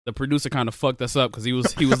 The producer kind of fucked us up because he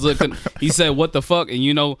was looking. He said, "What the fuck?" And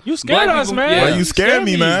you know, You scared black us, people- man. yeah. Why you scared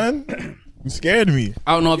me, man? You scared me.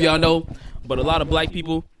 I don't know if y'all know, but a lot of black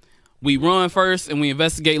people, we run first and we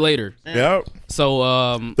investigate later. Yep.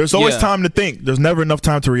 So There's always yeah. time to think. There's never enough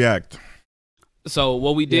time to react. So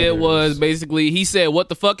what we did was basically he said, "What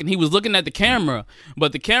the fuck?" and he was looking at the camera,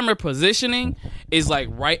 but the camera positioning is like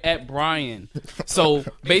right at Brian. So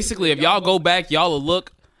basically, if y'all go back, y'all will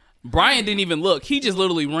look. Brian didn't even look. He just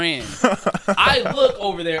literally ran. I look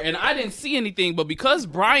over there and I didn't see anything, but because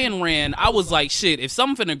Brian ran, I was like, shit, if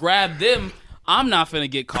something finna grab them, I'm not finna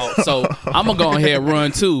get caught. So I'm gonna go ahead and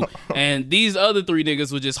run too. And these other three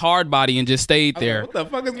niggas were just hard body and just stayed there. What the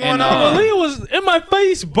fuck is going And, on? Leah was in my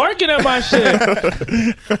face barking at my shit.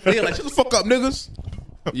 They like, shut the fuck up, niggas.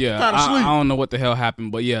 Yeah, Kinda I sleep. don't know what the hell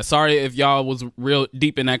happened, but yeah, sorry if y'all was real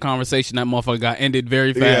deep in that conversation. That motherfucker got ended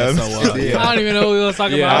very fast. Yeah. So I yeah. don't even know what we was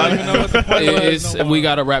talking Yeah. about. I don't even know what the point It's, was. we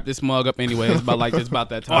gotta wrap this mug up anyway. It's about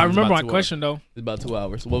that time. I It's remember about my 2 question though. hours. It's about 2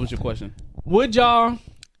 hours. What was your question? Would y'all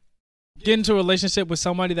get into a relationship with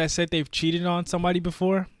somebody that said they've cheated on somebody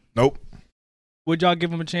before? Nope. Would y'all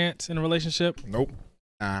give them a chance in a relationship? Nope.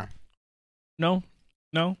 Nah. No?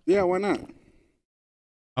 Yeah, why not?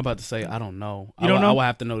 I'm about to say I don't know. You don't know? I will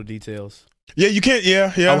have to know the details. Yeah, you can't.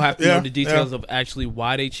 Yeah. I will have to know the details of actually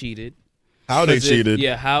why they cheated. how they 'Cause cheated.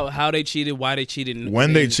 Yeah, how they cheated, why they cheated, and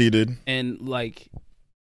When they cheated. and like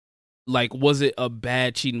was it a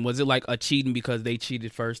bad cheating? Was it like a cheating because they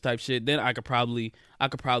cheated first type shit? Then I could probably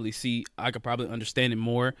understand it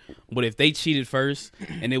more. But if they cheated first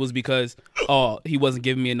and it was because he wasn't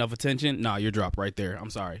giving me enough attention, nah, you're dropped right there. I'm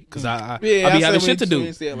sorry, because I be having shit to do.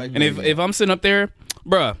 And if I'm sitting up there,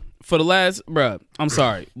 bruh, I'm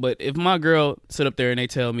sorry, but if my girl sit up there and they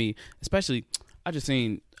tell me, especially, I just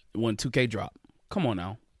seen when 2K drop. Come on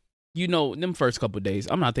now, you know them first couple of days,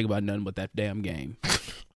 I'm not thinking about nothing but that damn game.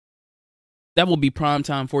 That will be prime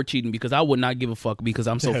time for cheating because I would not give a fuck because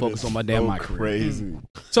I'm so focused on my damn mic. Crazy.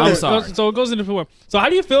 So I'm sorry. So it goes into four. So how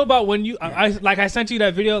do you feel about when you I sent you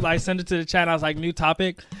that video, I sent it to the chat, I was like, new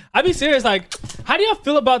topic. I'd be serious, like, how do y'all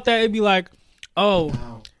feel about that? It'd be like,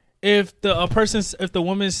 oh, if the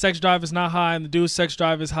woman's sex drive is not high and the dude's sex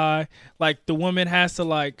drive is high, like the woman has to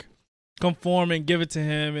like conform and give it to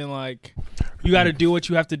him, and like you got to do what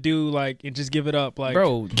you have to do, like, and just give it up, like,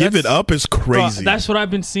 Bro, Give it up is crazy. That's what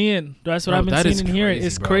I've been seeing. That's what I've been seeing and hearing.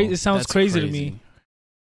 It's crazy. It sounds crazy to me.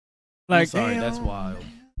 Like, sorry, that's wild.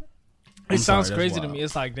 it sounds crazy to me.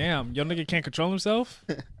 It's like, damn, your nigga can't control himself.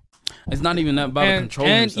 It's not even that about control.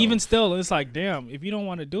 And even still, it's like, damn, if you don't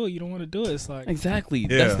want to do it, you don't want to do it. It's like, exactly.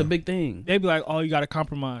 Yeah. That's the big thing. they'd be like, oh, you got to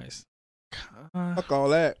compromise. Fuck all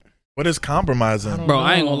that. What is compromising? Bro,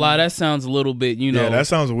 I ain't gonna lie. That sounds a little bit, you know. Yeah, that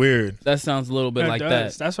sounds weird. that sounds a little bit like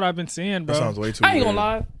that. That's what I've been seeing, bro. That sounds way too I ain't weird. gonna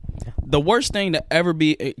lie. The worst thing to ever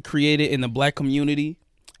be created in the black community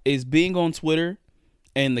is being on Twitter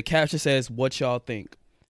and the caption says, "What y'all think?"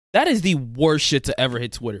 That is the worst shit to ever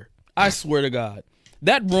hit Twitter. I swear to God.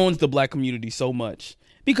 That ruins the black community so much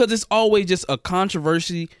because it's always just a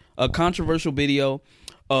controversial video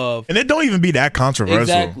of And it don't even be that controversial.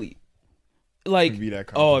 exactly. Like, Be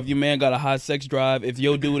that oh, if your man got a high sex drive, if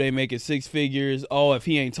your dude ain't making 6 figures, oh, if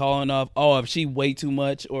he ain't tall enough, oh, if she way too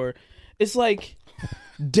much, or it's like,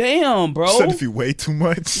 damn, bro. Said if you weigh too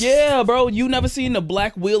much. Yeah, bro. You never seen the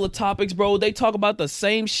black wheel of topics, bro? They talk about the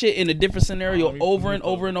same shit in a different scenario over and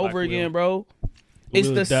over and over again, bro. It's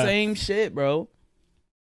the same shit, bro.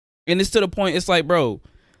 And it's to the point, it's like, bro,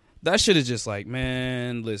 that shit is just like,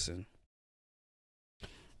 man, listen.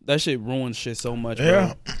 That shit ruins shit so much,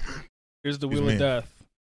 Yeah. bro. Here's the Excuse wheel of me.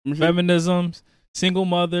 death. Feminisms, single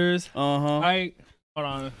mothers. Uh-huh. Hold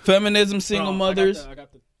on. Feminism, single mothers. I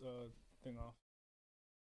got the thing off.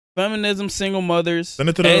 Feminism, single mothers. Send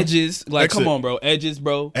it to the edges. Like, exit. come on, bro. Edges,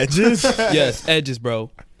 bro. Edges? Yes, edges,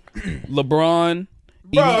 bro. LeBron.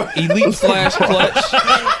 Bro. Elite slash clutch.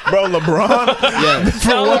 Bro, LeBron? Yes.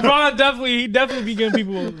 No, LeBron definitely be getting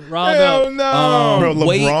people riled Hell up. no. Bro,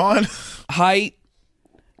 Weight, LeBron? height,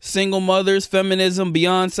 single mothers, feminism,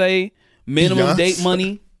 Beyonce, minimum Beyonce. date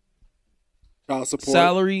money, Child support.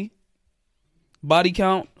 salary, body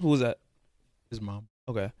count. Who was that? His mom.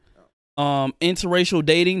 Okay. Interracial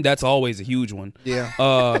dating, that's always a huge one.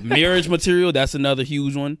 Yeah. Marriage material, that's another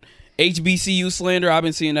huge one. HBCU slander, I've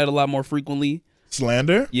been seeing that a lot more frequently.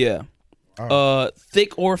 Slander? Yeah. Oh.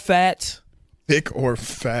 Thick or fat. Thick or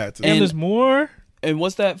fat? And there's more. And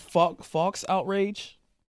what's that? Fox outrage?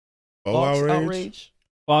 Oh, Fox outrage? outrage?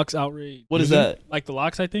 Fox outrage. What is that? Like the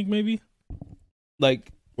locks, I think maybe.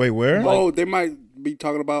 Like, Wait, where? Oh, they might be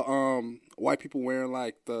talking about white people wearing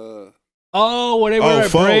like the where they wear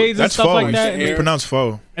faux. braids and That's stuff faux. like that, It's pronounced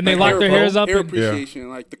faux. and they like lock their hairs up. hair And appreciation,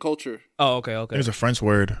 like the culture. oh, okay. It's a French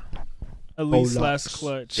word. Elise locks. slash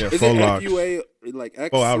clutch. Yeah, Is faux it locks. FUA like X?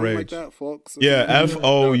 Oh, something like outrage. that, folks. Yeah, Yeah,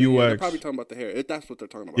 FOUX. they're probably talking about the hair. If that's what they're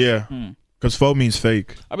talking about. Yeah, because faux means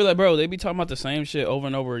fake. I'd be like, bro, they be talking about the same shit over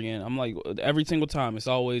and over again. I'm like, every single time, it's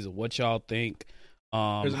always what y'all think,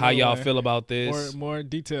 There's how another y'all way. feel about this. More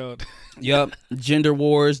detailed. Yep. Gender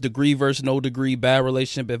wars, degree versus no degree, bad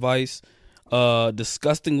relationship advice,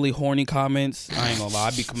 disgustingly horny comments. I ain't gonna lie,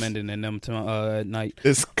 I be commending in them at night.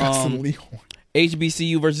 Disgustingly.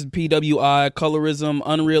 HBCU versus PWI, colorism,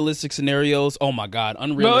 unrealistic scenarios. Oh my god, No,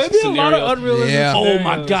 unrealistic it'd be a lot scenarios. of unrealistic. Yeah. Oh my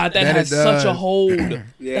scenarios. god, that That has it such a does. hold.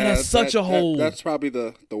 Yeah, that has such a hold. That's probably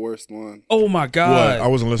the worst one. Oh my What? god. I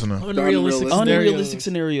wasn't listening. Unrealistic Unrealistic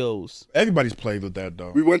scenarios. scenarios. Everybody's played with that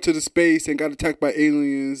though. We went to the space and got attacked by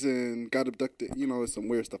aliens and got abducted. You know, some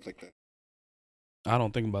weird stuff like that. I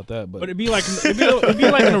don't think about that, But it'd be like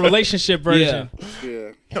in a relationship version.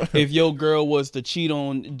 Yeah. if your girl was to cheat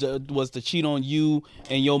on you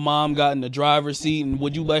and your mom got in the driver's seat, and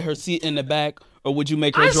would you let her sit in the back or would you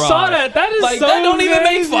make her I drive? saw that. That is Like so that don't even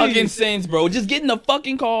make crazy. fucking sense, bro. Just get in the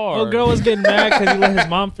fucking car. Oh, girl was getting mad because he let his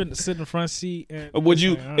mom sit in the front seat. And Or would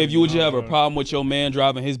you, Like, I if you would don't you have a know. problem with your man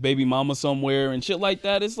driving his baby mama somewhere and shit like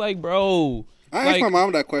that? It's like, bro. I asked Like- my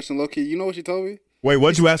mom that question, low key. You know what she told me? Wait,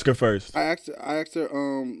 what'd you ask her first? I asked her,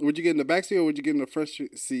 would you get in the back seat or would you get in the front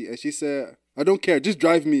seat? And she said, I don't care, just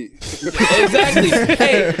drive me. Exactly.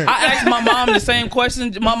 Hey, I asked my mom the same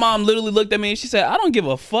question. My mom literally looked at me and she said, I don't give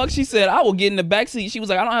a fuck. She said, I will get in the back seat. She was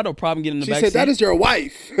like, I don't have no problem getting in the She back said, seat. that is your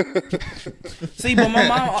wife. See, but my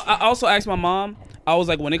mom, I also asked my mom, I was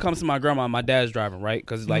like, when it comes to my grandma, my dad's driving, right?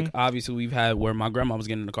 Because, like, obviously we've had where my grandma was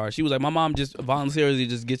getting in the car. She was like, my mom just voluntarily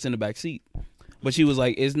just gets in the back seat. But she was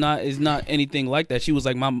like, it's not anything like that. She was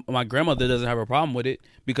like, my grandmother doesn't have a problem with it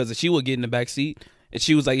because she would get in the back seat. And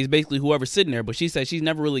she was like, it's basically whoever's sitting there. But she said she's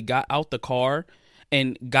never really got out the car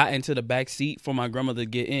and got into the back seat for my grandmother to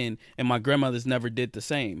get in. And my grandmothers never did the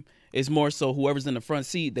same. It's more so whoever's in the front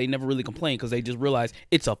seat, they never really complain because they just realize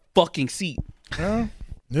it's a fucking seat. Yeah.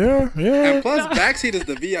 And plus, backseat is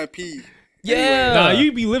the VIP. Yeah. Nah,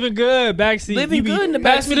 you be living good backseat. Living You be, good in the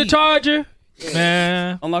pass me the backseat. charger,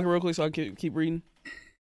 man. Unlock it real quick so I can keep reading.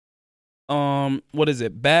 What is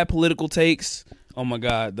it? Bad political takes. Oh my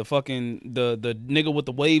god, the fucking the nigga with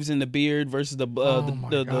the waves in the beard versus the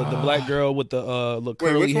black girl with the little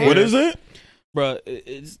curly which one? hair. What is it? Bruh,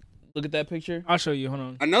 it's look at that picture. I'll show you. Hold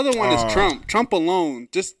on. Another one is Trump. Trump alone.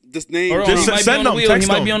 Just this name. Hold on, Just he might be send on the them, wheel. text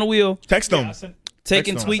He might them. be on the wheel. Text them.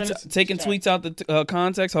 Taking Text them. tweets out the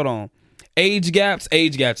context. Hold on. Age gaps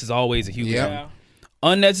is always a huge Yep. one.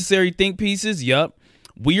 Unnecessary think pieces. Yup.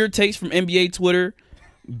 Weird takes from NBA Twitter.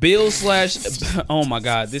 Bill slash oh my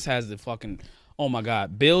god, this has the fucking oh my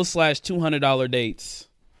god. Bill slash $200 dates.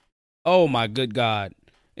 Oh my good god.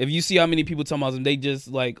 If you see how many people talking about them, they just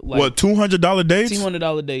like What, $200 dates?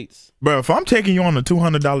 $200 dates. Bro, if I'm taking you on a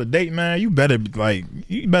 $200 date, man, you better be my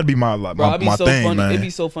Bro, it'd be my so thing, funny. man. It'd be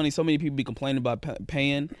so funny. So many people be complaining about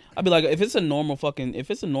paying. I'd be like, if it's a normal fucking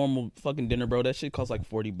dinner, bro, that shit costs like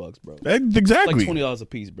 $40, bro. Exactly. Like $20 a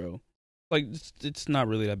piece, bro. Like it's not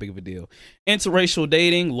really that big of a deal. Interracial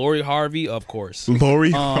dating, Lori Harvey, of course.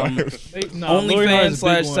 Lori. OnlyFans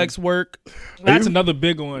slash sex work. That's another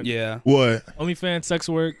big one. Yeah. What? OnlyFans sex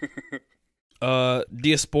work.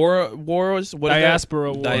 Diaspora wars. What is that?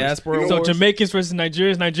 Diaspora wars. Diaspora So wars. Jamaicans versus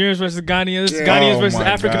Nigerians versus Ghanaians, Yeah. Ghanaians Oh versus my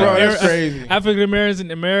African God. Bro, that's crazy. African Americans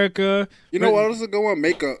in America. You know what else is a good one?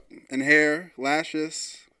 Makeup and hair,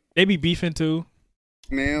 lashes, They be beefing too.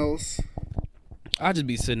 nails. I just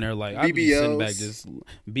be sitting there like I be sitting back BBLs. just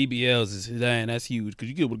BBLs is dang, that's huge because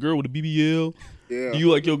you get with a girl with a BBL. Yeah. Do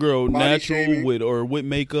you like your girl Body natural shaming. with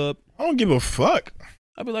makeup? I don't give a fuck.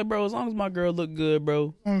 I'd be like, bro, as long as my girl look good, bro. You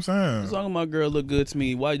know what I'm saying? As long as my girl look good to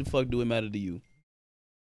me, why the fuck do it matter to you?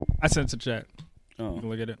 I sent a chat. You Oh. can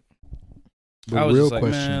look at it. The I was real just like,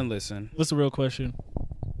 question. man, listen. What's the real question?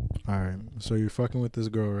 All right. So you're fucking with this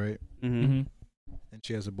girl, right? Mm-hmm. And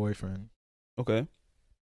she has a boyfriend. Okay.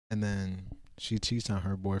 And then she cheats on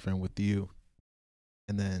her boyfriend with you.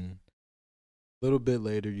 And then a little bit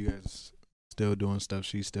later, you guys still doing stuff.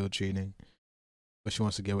 She's still cheating. But she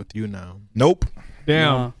wants to get with you now. Nope.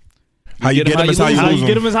 Damn. Nah. How you get him is how you How lose you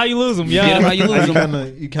get him. them is how you lose them. You get 'em how Yeah. you lose You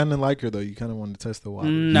 'em. kind of like her though. You kind of want to test the water.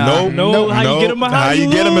 Nah. No, how you get them is how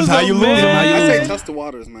you get him is lose how you them, lose him. man. I you say lose. test the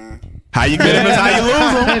waters, man. How you get him is how you lose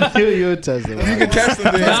him. I knew you do test them. You can test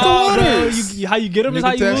them. Then. No, bro. How you get them is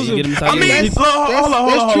how you lose them. I mean,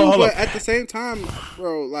 hold on. But at the same time,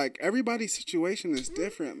 bro, like everybody's situation is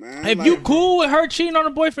different, man. If like, you cool with her cheating on a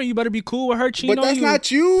boyfriend, you better be cool with her cheating but on that's you.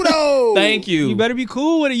 not you though. Thank you. You better be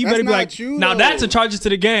cool with it. You That's better be not like, you, now though. that's a charges to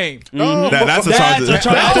the game. No, That's a That's a charge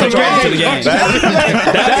to the game.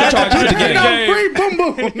 That's a charge to the game. Free boom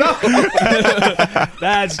boom. No,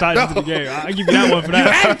 That's charges to the game. I'll give you that one for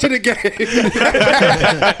that. add to the game.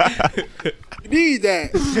 You need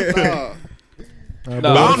that. But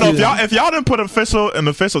I don't know if y'all didn't put an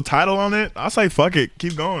official title on it. I say fuck it,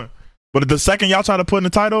 keep going. But the second y'all try to put in the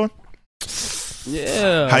title,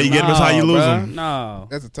 Yeah. how you get them is how you lose them. No.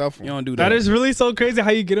 That's a tough You one. don't do that. That is really so crazy.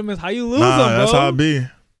 How you get them is how you lose them, Nah, bro. that's how it be.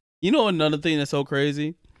 You know another thing that's so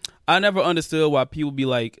crazy? I never understood why people be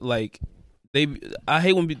like I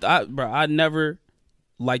hate when I never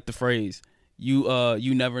liked the phrase you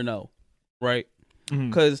never know, right?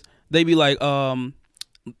 Because they be like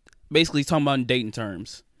basically talking about in dating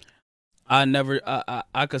terms.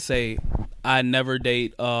 I could say I never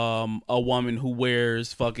date a woman who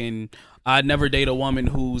wears fucking. I never date a woman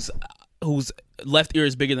whose left ear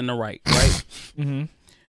is bigger than the right, right?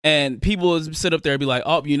 And people sit up there and be like,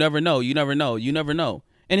 "Oh, you never know, you never know, you never know."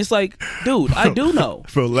 And it's like, dude, I do know.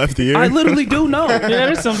 For left ear, I literally do know. Yeah,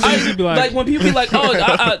 there's some things you be like when people be like,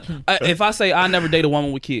 "Oh, if I say I never date a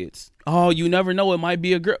woman with kids," oh, you never know, it might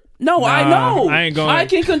be a girl. No, Nah, I know. I ain't going. I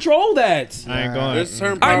can control that. I ain't going. There's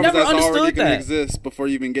certain I problems never that's understood already gonna that. exist before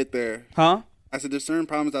you even get there. Huh? I said there's certain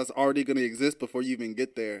problems that's already gonna exist before you even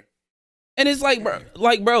get there. And it's like, bro,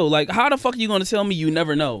 how the fuck are you gonna tell me you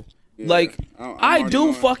never know? Yeah, Like, I'm I already do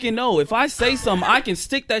knowing. fucking know. If I say something, I can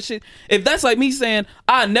stick that shit. If that's like me saying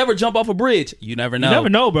I never jump off a bridge, you never know. You never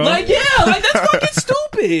know, bro. Like, yeah, like that's fucking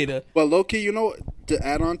stupid. But low key, you know, to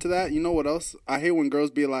add on to that, you know what else? I hate when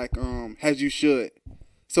girls be like, "As you should."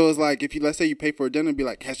 So it's like if you let's say you pay for a dinner, be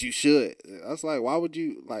like, "As you should." That's like, why would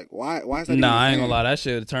you like? Why is that? Nah, I even ain't gonna a lie. thing? That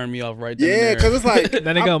shit turned me off right then. Yeah, because it's like That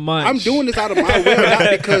nigga munch. I'm doing this out of my will, not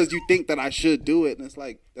because you think that I should do it. And it's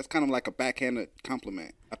like that's kind of like a backhanded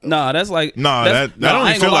compliment. I feel Nah, that's like Nah, that's, that don't I even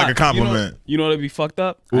ain't feel gonna like lie. a compliment. You know what'd be fucked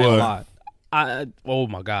up? I ain't gonna What? lie. Oh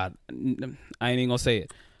my god, I ain't even gonna say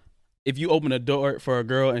it. If you open a door for a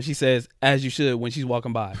girl and she says "as you should" when she's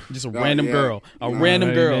walking by, just a random yeah. girl, Nah, random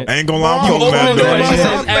right, girl. man. I ain't gonna lie, I'm You closing open the door and she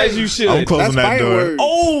that says door. "as you should." I'm closing That's that fighting door. words.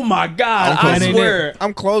 Oh my god, I closing it. swear.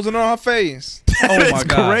 I'm closing on her face. Oh my That's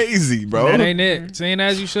god. crazy, bro. That ain't it. Saying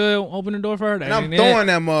as you should, open the door for her. That And I'm ain't throwing it.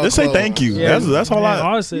 that mug. Just say closed. thank you. Yeah. That's all Man, I.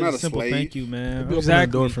 all I said I'm not is a simple slave. thank you, man. Open the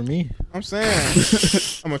door for me. I'm saying.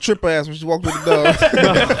 I'm a trip ass when she walked through the door.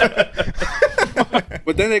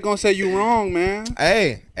 But then they're gonna say you wrong, man.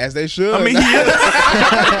 Hey, as they should. I mean,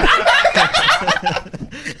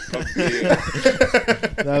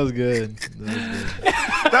 That was good.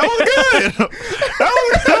 that was good. That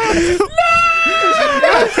was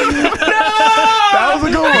good. That was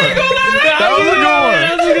a good one. That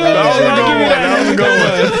was a good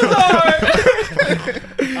one.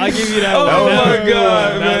 I'll give you that Oh one. my That was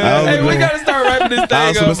god, good. man. Hey, we gotta start wrapping this thing I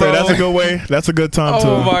was up, gonna say bro. that's a good way. That's a good time Oh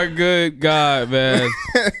too. my good God, man.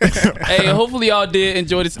 Hey, hopefully y'all did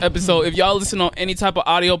enjoy this episode. If y'all listen on any type of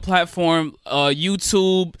audio platform,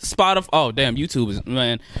 YouTube, Spotify, oh damn, YouTube is,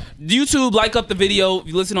 man. YouTube, like up the video. If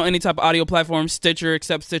you listen on any type of audio platform, Stitcher,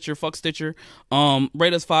 except Stitcher, fuck Stitcher.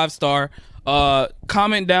 Rate us 5-star.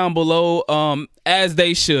 Comment down below, as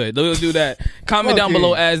they should. They'll do that. Comment down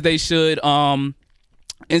below as they should.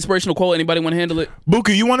 Inspirational quote. Anybody want to handle it?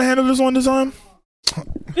 Buki, you want to handle this one this time?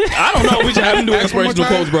 I don't know. We should have him do inspirational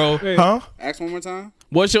quotes, bro. Huh? Ask one more time.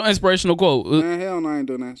 What's your inspirational quote? Man, hell no, I ain't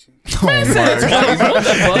doing that shit. Oh my god.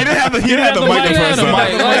 He didn't have the mic the first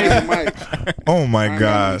time. Mike, Oh my I ain't got an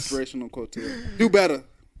gosh. inspirational quote to it. Do better.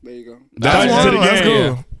 There you go. That's Charge it to the That's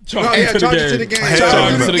game. cool. No, yeah, charge it to the game.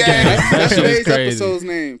 Charge it to the game. That That's shit is today's crazy. episode's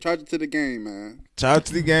name. Charge it to the game, man. Shout out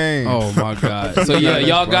to the game. Oh my god. So yeah,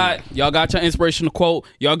 y'all got your inspirational quote.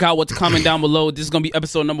 Y'all got what to comment down below. This is gonna be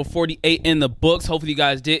episode number 48 in the books. Hopefully you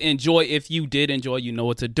guys did enjoy. If you did enjoy, you know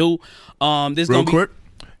what to do. This Real gonna be quick.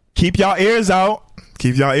 Keep y'all ears out.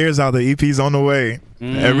 Keep y'all ears out. The EP's on the way.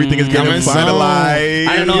 Everything is getting Coming soon. finalized.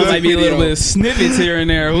 I don't know, it might be a little bit of snippets here and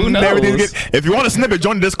there. Who knows? Everything's if you want a snippet,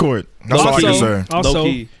 join the Discord. That's all I can say. Also,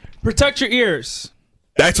 Low-key. protect your ears.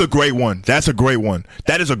 That's a great one. That's a great one.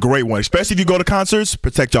 That is a great one. Especially if you go to concerts,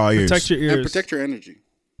 protect y'all ears. Protect your And ears. protect your energy.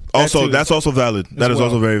 Also, too. that's also valid. That is well.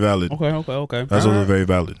 also very valid. Okay. That's also very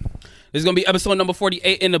valid. This is gonna be episode number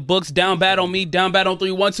 48 in the books. Down bad on me, down bad on 3.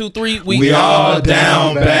 1, 2, 3. We all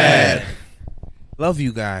down bad. Love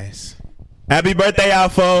you guys. Happy birthday,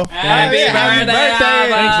 Alpha. Happy birthday. Thanks,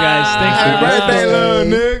 guys. Thanks, Happy guys. birthday,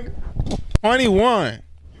 little nigga. 21.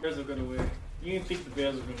 Bears are gonna win. You didn't think the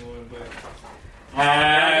Bears were gonna win, but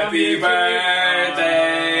Happy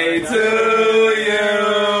birthday to you.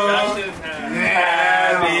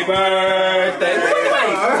 Happy birthday to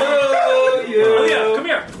you. Oh yeah,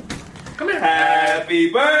 come here. Happy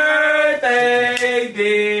birthday,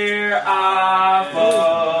 dear Afo.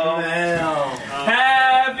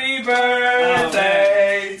 Happy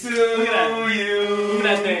birthday to you. Look at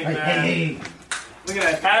that thing, man. Hey. Look at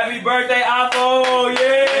that. Happy birthday, Afo.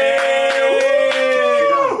 Yeah.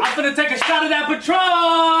 I'm gonna take a shot of that Patron.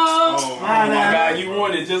 Oh my God, you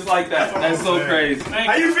won it just like that. That's so crazy.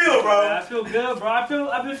 How you feel, bro? I feel good, bro. I've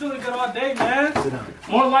been feeling good all day, man.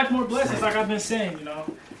 More life, more blessings, like I've been saying, you know.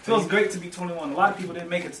 Feels great to be 21. A lot of people didn't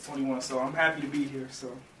make it to 21, so I'm happy to be here.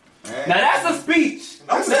 So. Now that's a speech.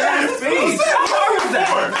 That's a speech. How hard was that?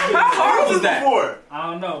 How hard was that?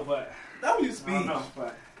 I don't know, but That was your I speech. don't know,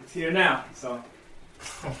 but it's here now. So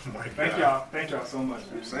Oh my God. thank y'all so much.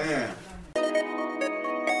 Man.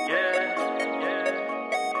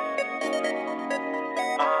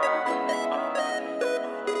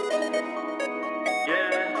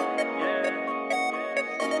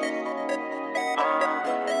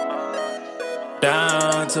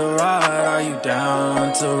 Down to ride, are you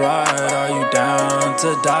down to ride? Are you down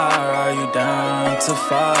to die? Are you down to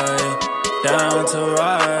fight? Down to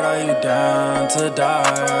ride, are you down to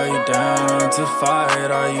die? Are you down to fight?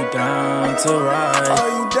 Are you down to ride? Are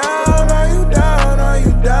you down? Are you down? Are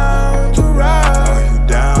you down to ride? Are you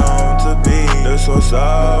down to be the source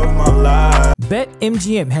of my life?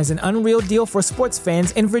 BetMGM has an unreal deal for sports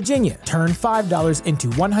fans in Virginia. Turn $5 into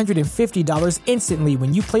 $150 instantly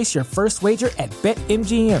when you place your first wager at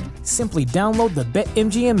BetMGM. Simply download the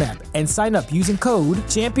BetMGM app and sign up using code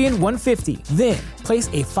Champion150. Then, place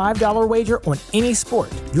a $5 wager on any sport.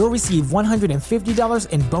 You'll receive $150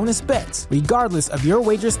 in bonus bets, regardless of your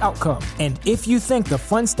wager's outcome. And if you think the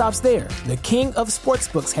fun stops there, the king of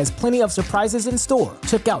sportsbooks has plenty of surprises in store.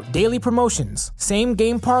 Check out daily promotions,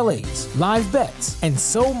 same-game parlays, live bets, and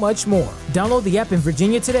so much more. Download the app in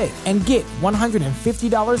Virginia today and get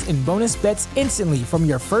 $150 in bonus bets instantly from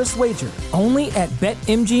your first wager. Only at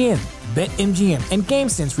BetMGM. BetMGM and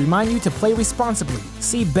GameSense remind you to play responsibly.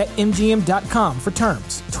 See BetMGM.com for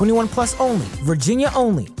terms. 21 plus only. Virginia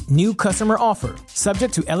only. New customer offer.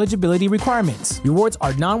 Subject to eligibility requirements. Rewards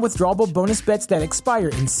are non-withdrawable bonus bets that expire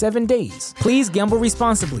in 7 days. Please gamble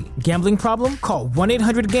responsibly. Gambling problem? Call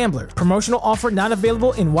 1-800-GAMBLER. Promotional offer not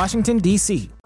available in Washington, D.C.